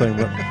play the whole thing,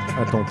 but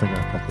I don't think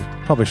I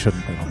probably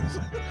shouldn't play the whole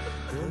thing.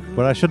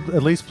 But I should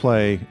at least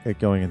play it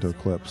going into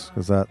Eclipse,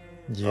 because that...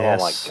 Yes.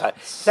 Oh my God.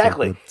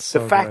 Exactly. So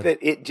the fact that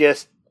it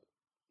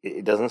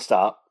doesn't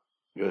stop.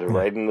 It goes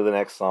right into the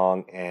next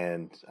song,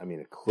 and I mean,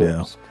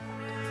 Eclipse.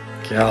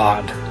 Yeah.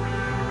 God.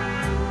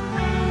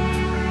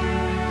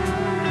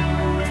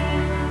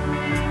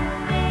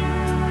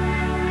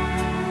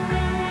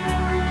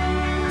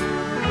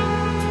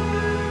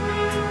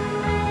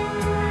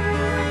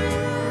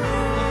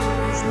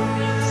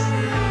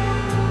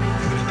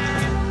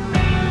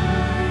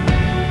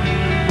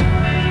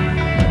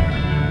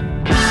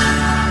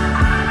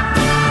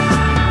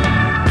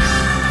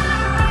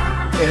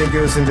 And it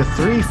goes into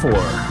 3/4.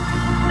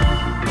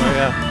 Oh,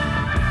 yeah.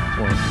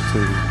 1,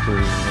 2, 3,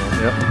 4.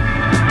 Yep.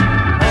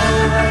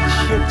 All that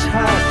you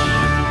touch,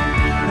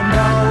 and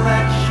all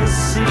that you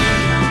see,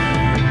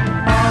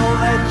 all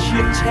that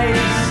you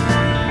taste,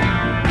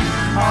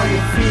 all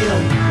you feel,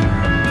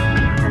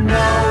 and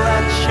all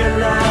that you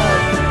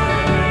love,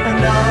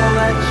 and all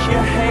that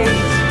you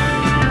hate,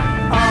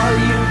 all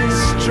you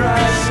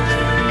distrust,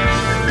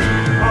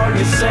 all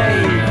you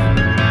save,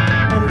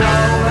 and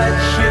all that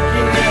you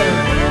give,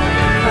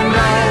 and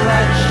all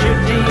that you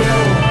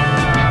deal,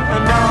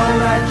 and all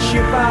that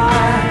you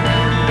buy,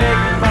 big,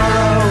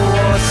 borrow,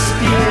 or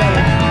steal,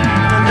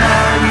 and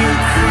all you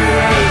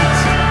create,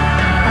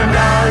 and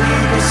all you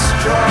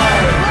destroy,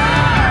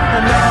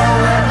 and all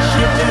that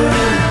you do,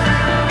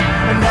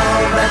 and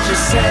all that you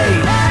say,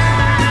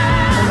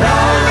 and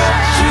all that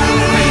you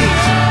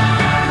eat,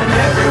 and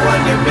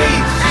everyone you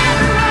meet,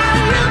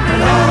 and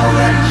all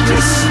that you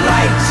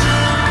slight,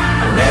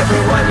 and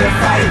everyone you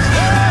fight,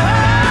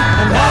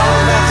 and all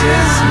that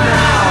is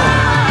now,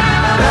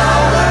 and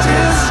all that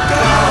is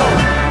gone,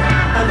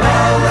 and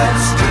all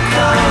that's to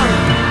come,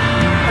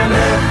 and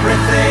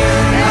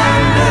everything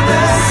under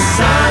the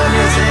sun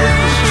is in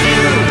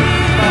June,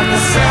 but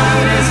the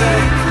sun is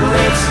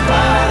eclipsed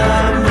by the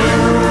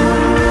moon.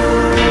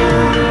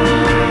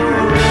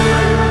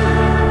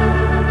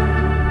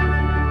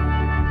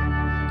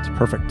 It's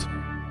perfect.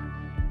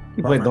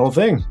 You played the whole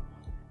thing.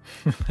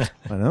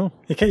 I know.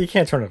 You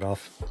can't turn it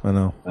off. I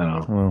know.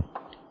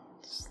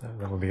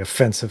 That would be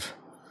offensive.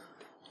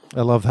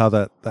 I love how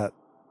that the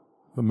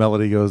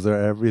melody goes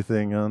there.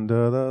 Everything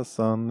under the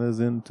sun is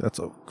in. That's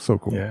so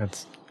cool. Yeah,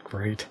 it's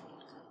great.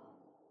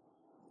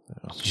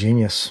 Yeah.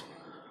 Genius.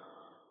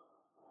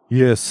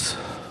 Yes.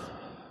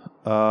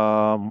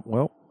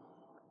 Well.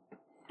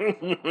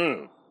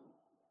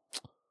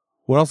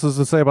 What else is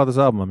to say about this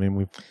album? I mean,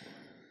 we.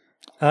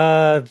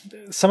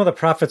 Some of the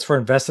profits were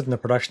invested in the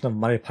production of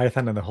Monty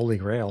Python and the Holy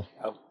Grail.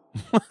 Oh.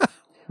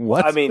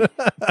 What? I mean,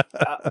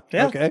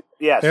 Yeah. Okay.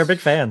 yes, They're big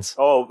fans.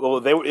 Oh,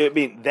 well, I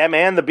mean, them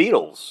and the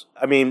Beatles.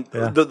 I mean,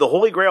 the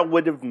Holy Grail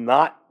would have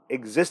not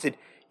existed.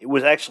 It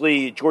was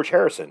actually George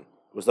Harrison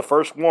was the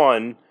first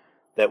one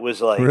that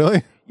was like,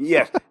 Really?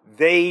 Yes,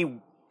 they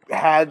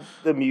had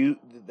the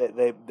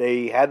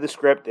they had the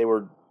script. They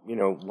were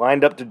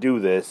lined up to do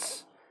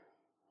this,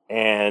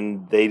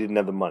 and they didn't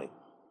have the money.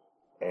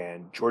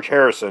 And George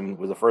Harrison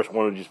was the first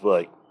one to just be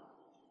like,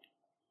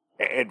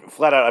 and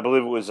flat out, I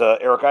believe it was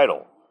Eric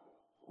Idle,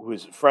 who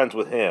was friends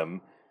with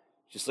him,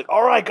 just like,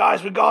 all right,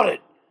 guys, we got it.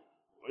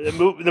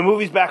 The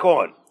movie's back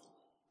on.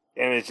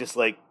 And it's just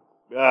like,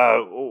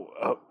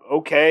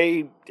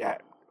 okay,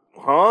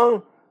 huh?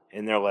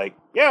 And they're like,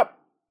 yep,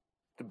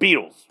 the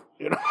Beatles,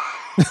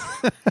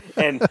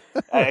 And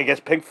I guess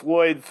Pink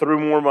Floyd threw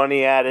more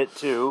money at it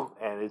too.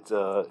 And it's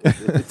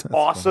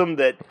awesome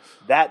that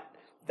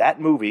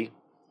movie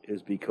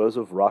is because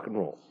of rock and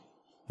roll.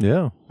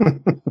 Yeah.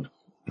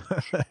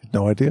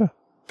 No idea.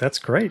 That's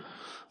great.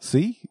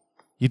 See,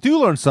 you do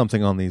learn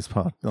something on this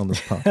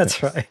podcast.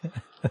 That's right.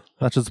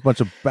 Not just a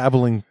bunch of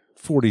babbling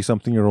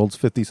 40-something-year-olds,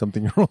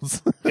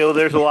 50-something-year-olds.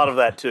 There's a lot of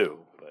that too.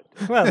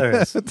 But. Well,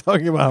 there is.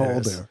 Talking about how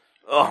old they are.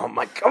 Oh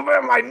my! Come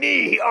here, my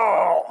knee.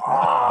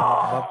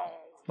 Oh,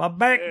 my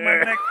back, my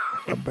neck,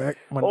 my back.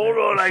 Hold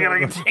on, I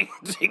gotta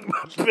take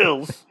my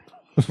pills.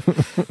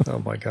 Oh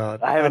my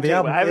God! I haven't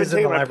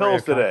taken my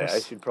pills today.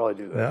 I should probably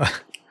do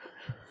that.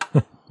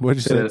 Yeah. What did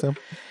you say, Tim?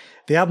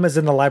 The album is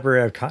in the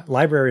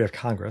Library of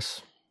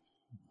Congress.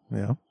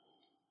 Yeah.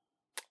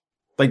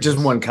 Like just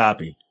one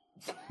copy,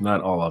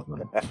 not all of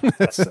them.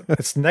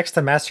 It's next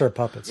to Master of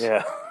Puppets.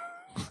 Yeah.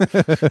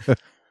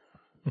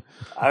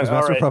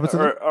 Master of Puppets in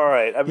it? All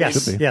right. I mean,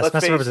 yes, Master of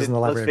Puppets is in the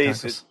Library of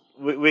Congress.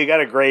 We got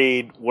to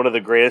grade one of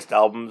the greatest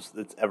albums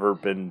that's ever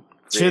been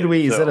created. Should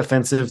we? Is that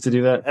offensive to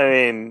do that? I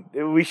mean,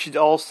 we should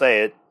all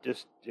say it,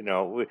 just,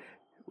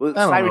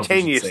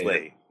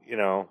 simultaneously,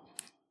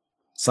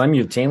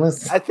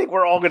 Simultaneous? I think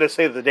we're all going to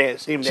say the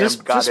same damn goddamn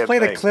thing. Just play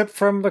the clip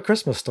from The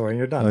Christmas Story and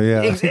you're done. Oh,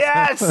 yeah.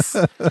 Yes!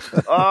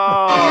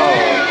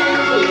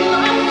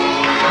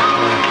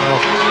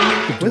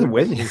 With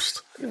Whitney.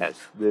 Yes,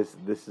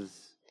 this is...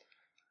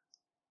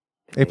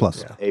 A+.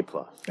 Yeah.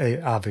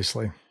 A+.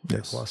 Obviously.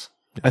 Yes. A+.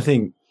 I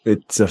think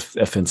it's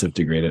offensive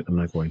to grade it. I'm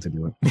not going to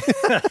do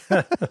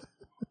it.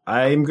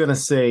 I'm going to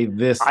say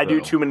this. I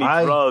do too many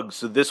drugs,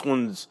 so this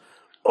one's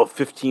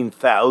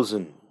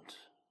 15,000.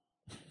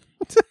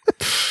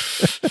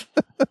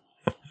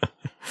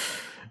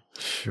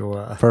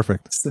 Sure.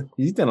 Perfect.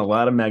 He's done a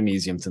lot of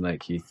magnesium tonight,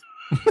 Keith.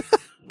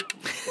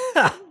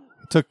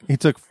 He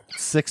took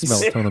 6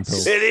 melatonin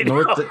pills. Sitting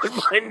on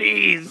my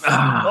knees.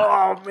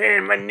 Oh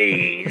man, my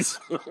knees.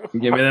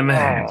 Give me the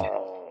mag.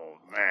 Oh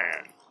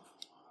man.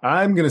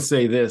 I'm gonna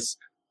say this.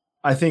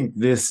 I think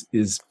this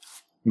is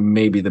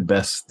maybe the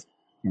best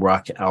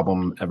rock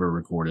album ever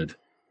recorded.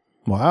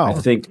 Wow.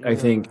 I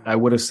think I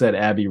would have said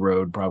Abbey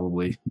Road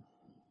probably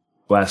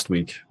last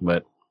week,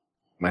 but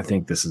I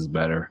think this is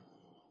better.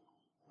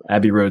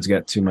 Abbey Road's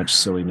got too much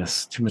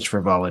silliness, too much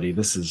frivolity.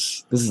 This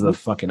is a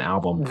fucking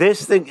album.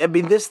 This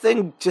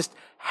thing just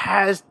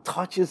has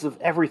touches of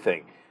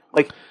everything.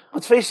 Like,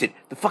 let's face it,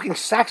 the fucking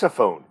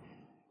saxophone.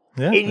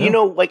 Yeah.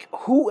 And,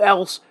 who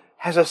else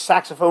has a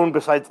saxophone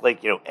besides,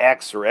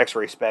 X or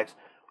X-Ray Specs?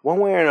 One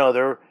way or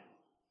another,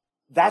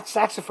 that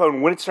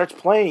saxophone, when it starts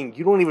playing,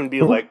 you don't even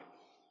be like,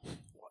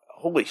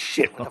 holy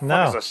shit, what the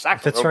fuck is a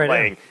saxophone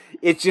playing?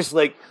 It's just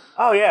like,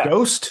 oh yeah,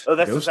 Ghost. Oh,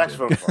 that's Ghost the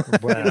saxophone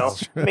part. Well,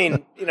 I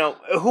mean,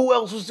 who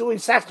else was doing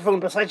saxophone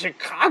besides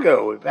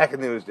Chicago back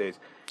in those days?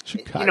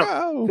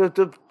 Chicago.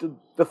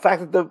 The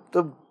fact that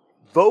the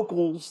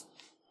vocals,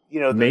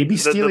 maybe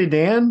Steely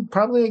Dan,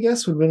 probably I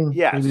guess would have been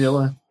yes,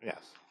 the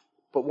yes.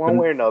 But one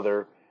way or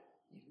another,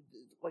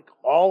 like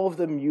all of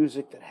the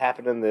music that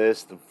happened in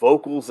this, the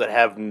vocals that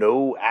have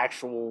no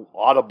actual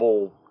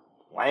audible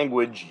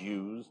language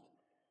used,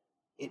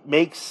 it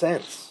makes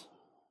sense.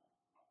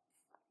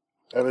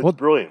 And it's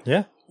brilliant.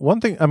 Yeah. One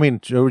thing, I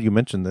mean, Joe, you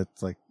mentioned that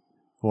it's like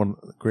one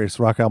of the greatest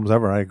rock albums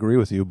ever. I agree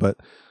with you, but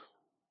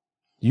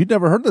you'd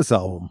never heard this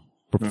album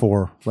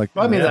before.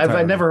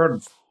 I've never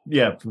heard,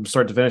 from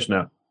start to finish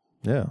now.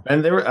 Yeah.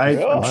 And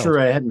I'm sure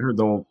I hadn't heard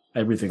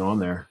everything on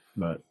there,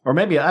 or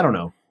maybe, I don't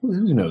know.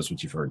 Who knows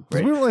what you've heard?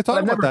 Right? We were really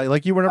talking about that.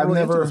 Like, you were never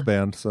really into this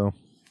band, so.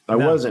 I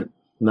wasn't.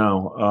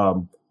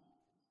 No.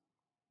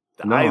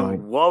 I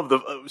love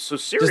so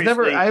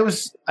seriously.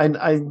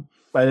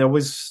 I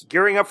was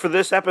gearing up for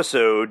this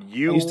episode. I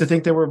used to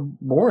think they were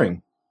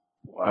boring.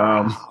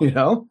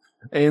 Wow.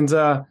 And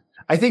I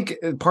think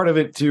part of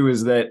it too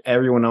is that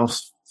everyone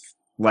else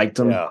liked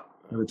them at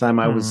the time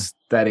I was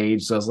that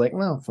age. So I was like,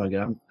 well, fuck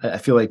it. I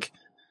feel like,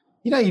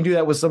 you do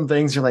that with some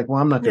things. You're like,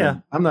 well, I'm not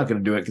gonna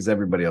do it because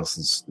everybody else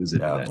is into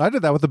that. I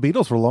did that with the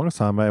Beatles for the longest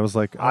time. I was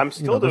like, I'm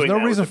still doing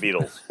that with the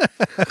Beatles.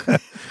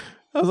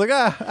 I was like,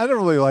 I didn't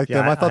really like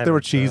them. I thought they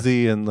were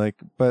cheesy and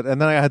but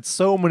then I had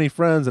so many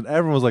friends and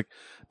everyone was like,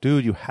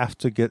 dude, you have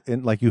to get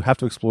in, like, you have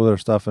to explore their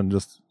stuff, and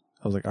just,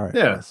 I was like, all right.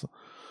 Yeah. So,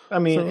 I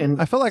mean,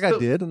 and I felt like I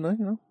did,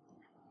 and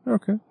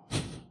okay.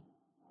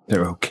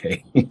 They're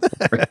okay.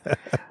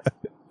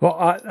 Well,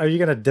 are you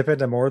going to dip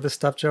into more of this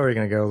stuff, Joe? Or are you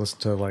going to go listen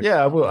to like?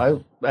 Yeah, I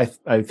will. I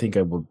think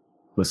I will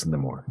listen to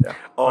more. Yeah.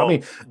 Oh, I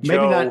mean, maybe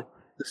Joe, not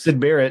the Sid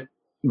Barrett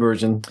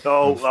version.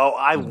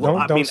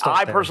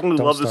 I personally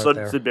love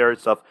the Sid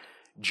Barrett stuff.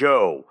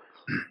 Joe,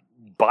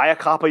 buy a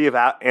copy of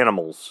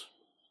Animals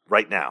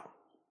right now.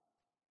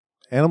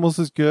 Animals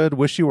is good.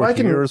 Wish You Were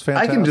Here is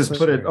fantastic. I can just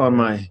put it on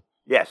my.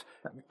 Yes,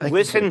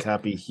 listen. Get a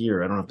copy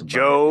here. I don't have to.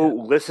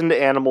 Joe, listen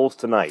to Animals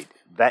tonight.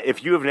 That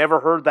if you have never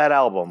heard that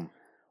album,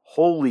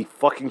 holy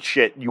fucking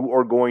shit, you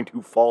are going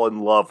to fall in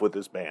love with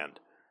this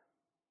band.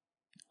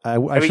 I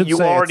mean, you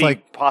say already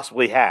like,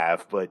 possibly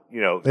have, but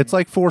you know, it's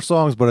like 4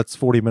 songs, but it's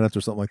 40 minutes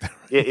or something like that.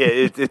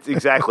 It's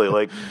exactly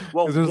like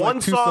one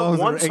like song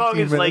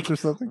is like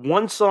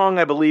one song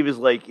I believe is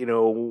like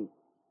 3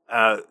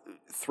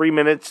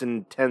 minutes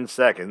and 10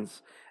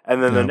 seconds,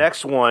 and then the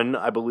next one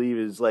I believe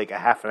is like a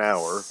half an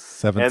hour,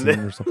 17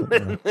 or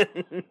something.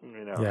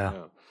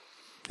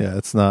 Yeah,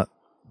 it's not.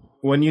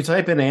 When you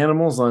type in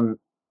Animals on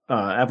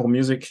Apple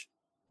Music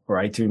or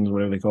iTunes,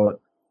 whatever they call it,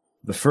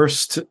 the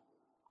first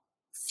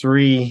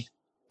 3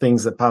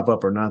 things that pop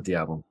up are not the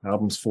album.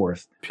 Album's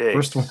 4th. Pigs.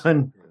 First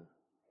one,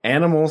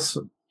 Animals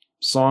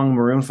song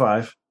Maroon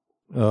 5.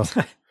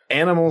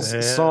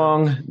 Animals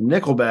song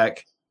Nickelback.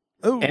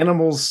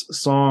 Animals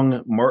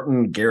song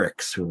Martin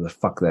Garrix, who the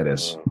fuck that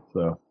is.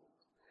 So,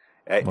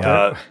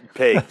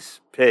 Pigs.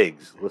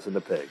 Listen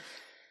to Pigs.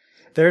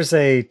 There's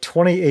a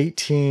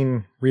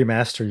 2018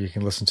 remaster you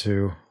can listen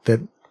to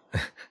that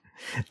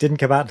didn't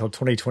come out until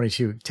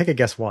 2022. Take a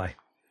guess why.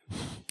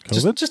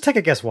 Just take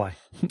a guess why.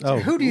 Oh,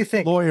 who do you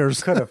think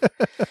lawyers could have?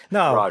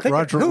 No,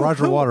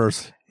 Roger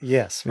Waters.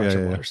 Yes,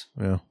 Roger Waters.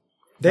 Yeah.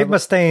 Dave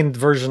Mustaine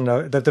version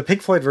of the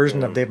Pink Floyd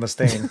version of Dave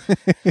Mustaine.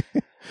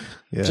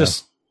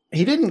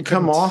 He didn't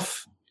come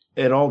off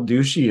at all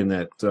douchey in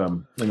that.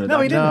 No, he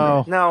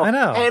didn't. No, I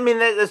know. I mean,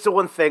 that's the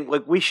one thing.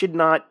 Like, we should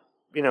not,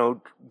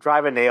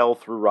 drive a nail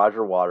through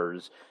Roger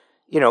Waters.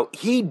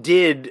 He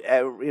did,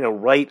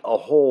 write a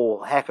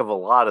whole heck of a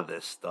lot of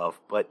this stuff,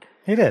 but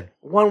he did.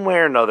 One way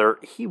or another,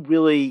 he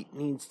really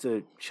needs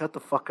to shut the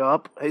fuck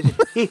up.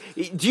 Do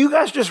you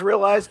guys just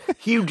realize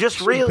he just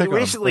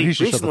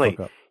recently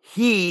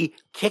he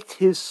kicked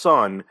his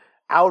son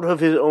out of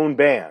his own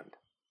band?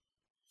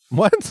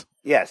 What?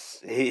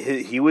 Yes,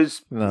 he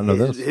was.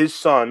 His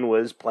son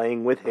was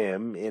playing with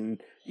him in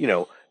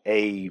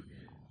a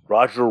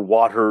Roger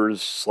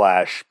Waters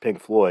 / Pink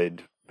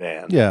Floyd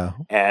band. Yeah,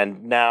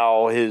 and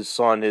now his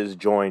son has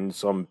joined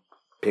some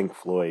Pink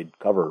Floyd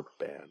cover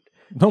band.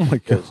 Oh my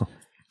god!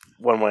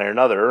 One way or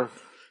another,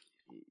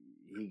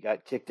 he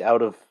got kicked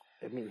out of.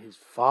 I mean, his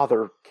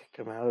father kicked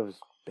him out of his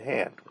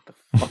band. What the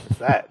fuck is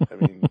that? I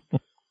mean.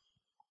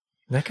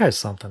 That guy's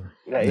something.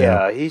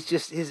 Yeah, he's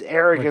just his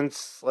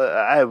arrogance.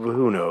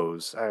 Who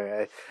knows?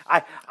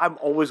 I'm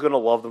always gonna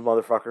love the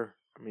motherfucker.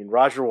 I mean,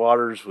 Roger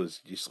Waters was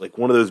just like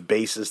one of those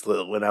bassists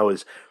that when I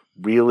was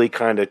really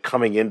kind of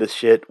coming into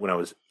shit when I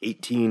was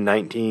 18,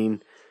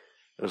 19,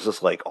 it was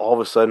just like all of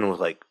a sudden it was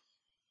like,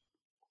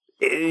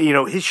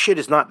 his shit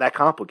is not that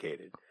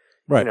complicated,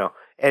 right?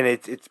 And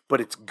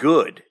but it's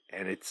good,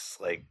 and it's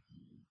like,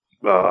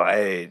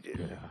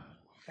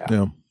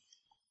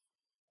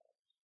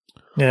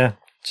 yeah.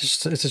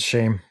 Just it's a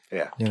shame.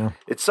 Yeah.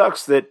 It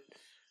sucks that,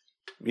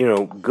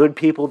 good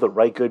people that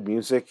write good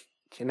music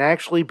can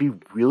actually be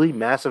really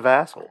massive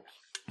assholes.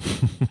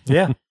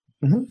 Yeah.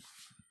 Mm-hmm.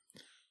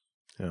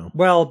 Yeah.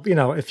 Well,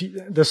 if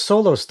the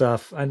solo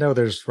stuff, I know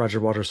there's Roger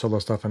Waters solo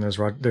stuff and there's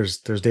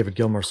David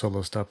Gilmour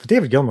solo stuff. The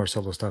David Gilmour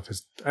solo stuff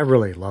I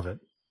really love it.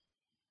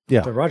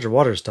 Yeah. The Roger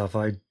Waters stuff,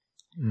 I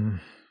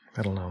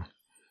don't know.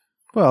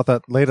 Well,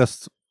 that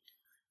latest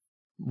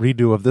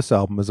redo of this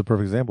album is a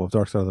perfect example. Of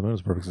Dark Side of the Moon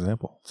is a perfect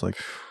example. It's like,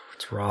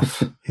 it's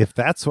rough. If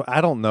that's what, I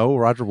don't know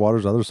Roger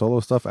Waters' other solo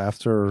stuff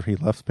after he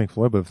left Pink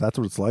Floyd, but if that's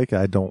what it's like,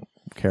 I don't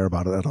care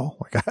about it at all.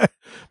 Like, I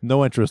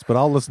no interest, but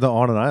I'll listen to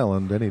On an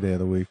Island any day of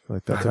the week.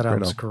 Like, that's that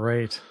album's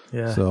great.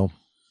 Yeah. So,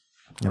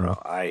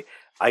 I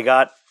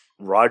got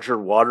Roger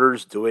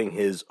Waters doing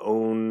his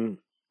own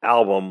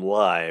album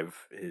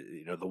live,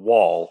 The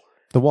Wall.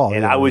 The Wall.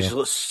 And I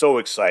was so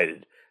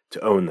excited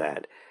to own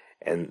that.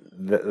 And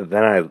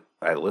then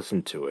I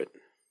listened to it.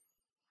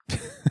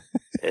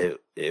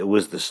 It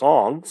was the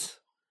songs,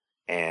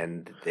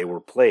 and they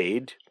were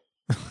played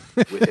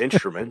with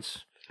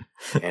instruments,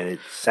 and it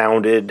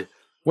sounded.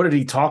 What did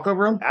he talk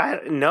over them?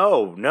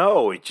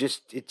 No. It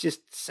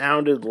just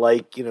sounded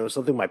like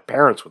something my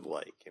parents would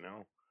like.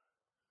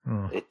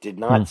 It did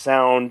not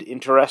sound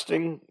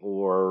interesting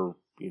or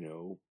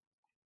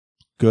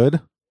good.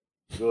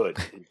 Good.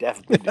 It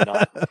definitely did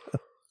not.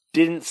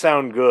 Didn't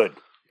sound good.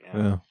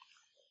 Yeah.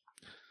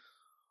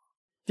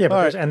 Yeah,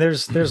 but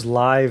there's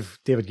live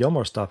David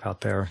Gilmour stuff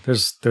out there.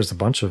 There's a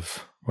bunch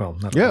of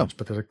not a bunch,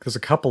 but there's a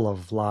couple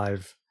of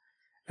live,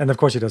 and of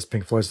course he does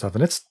Pink Floyd stuff,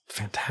 and it's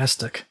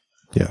fantastic.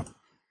 Yeah.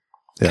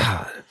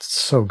 God, it's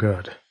so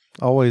good.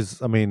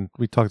 Always, I mean,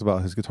 we talked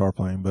about his guitar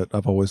playing, but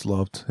I've always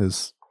loved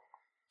his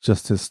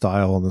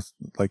style and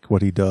like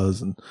what he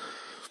does, and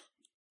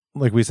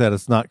like we said,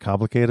 it's not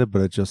complicated,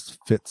 but it just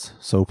fits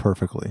so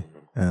perfectly.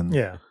 And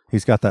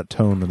he's got that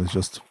tone that is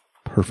just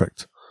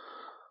perfect.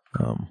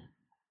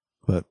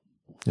 But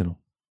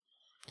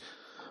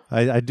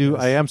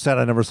I am sad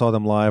I never saw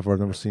them live, or I've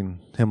never seen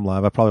him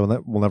live. I probably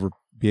will never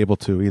be able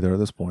to either at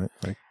this point.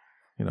 Like,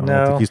 I don't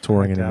think he's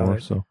touring anymore.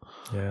 So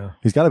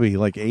he's got to be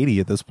like 80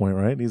 at this point,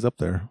 right? He's up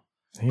there.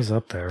 He's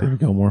up there. David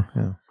Gilmour.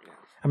 Yeah.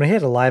 I mean, he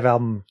had a live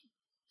album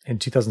in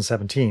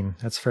 2017.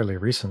 That's fairly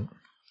recent.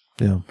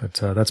 Yeah. But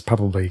that's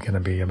probably going to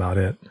be about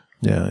it.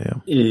 Yeah.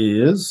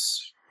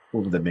 Is,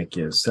 what would that make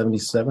you,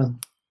 77?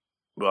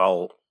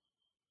 Well,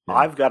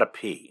 I've got to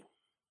pee.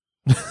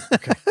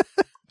 Okay.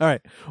 All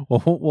right.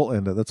 Well, we'll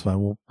end it. That's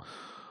fine.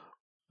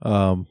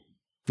 So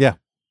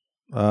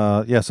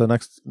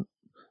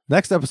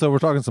next episode, we're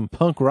talking some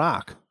punk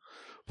rock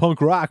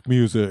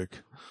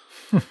music.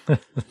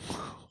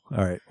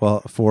 All right.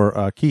 Well,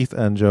 for Keith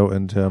and Joe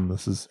and Tim,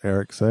 this is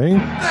Eric saying,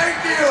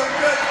 thank you.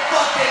 Good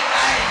fucking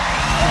night.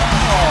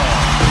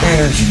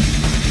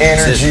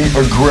 Energy,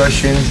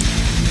 aggression,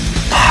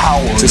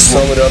 power. To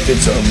sum it up,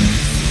 it's a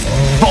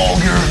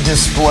vulgar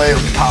display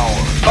of power.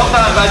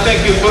 Sometimes I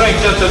think you drink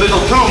just a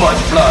little too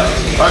much blood.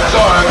 I'm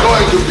sorry, I'm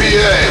going to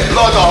PA.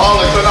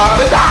 Bloodaholics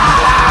Anonymous.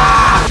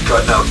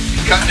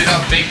 Cutting it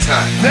up big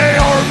time. They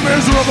are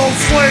miserable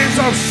slaves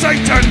of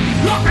Satan.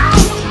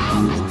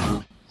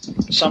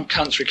 Some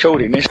cunt's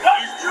recording this.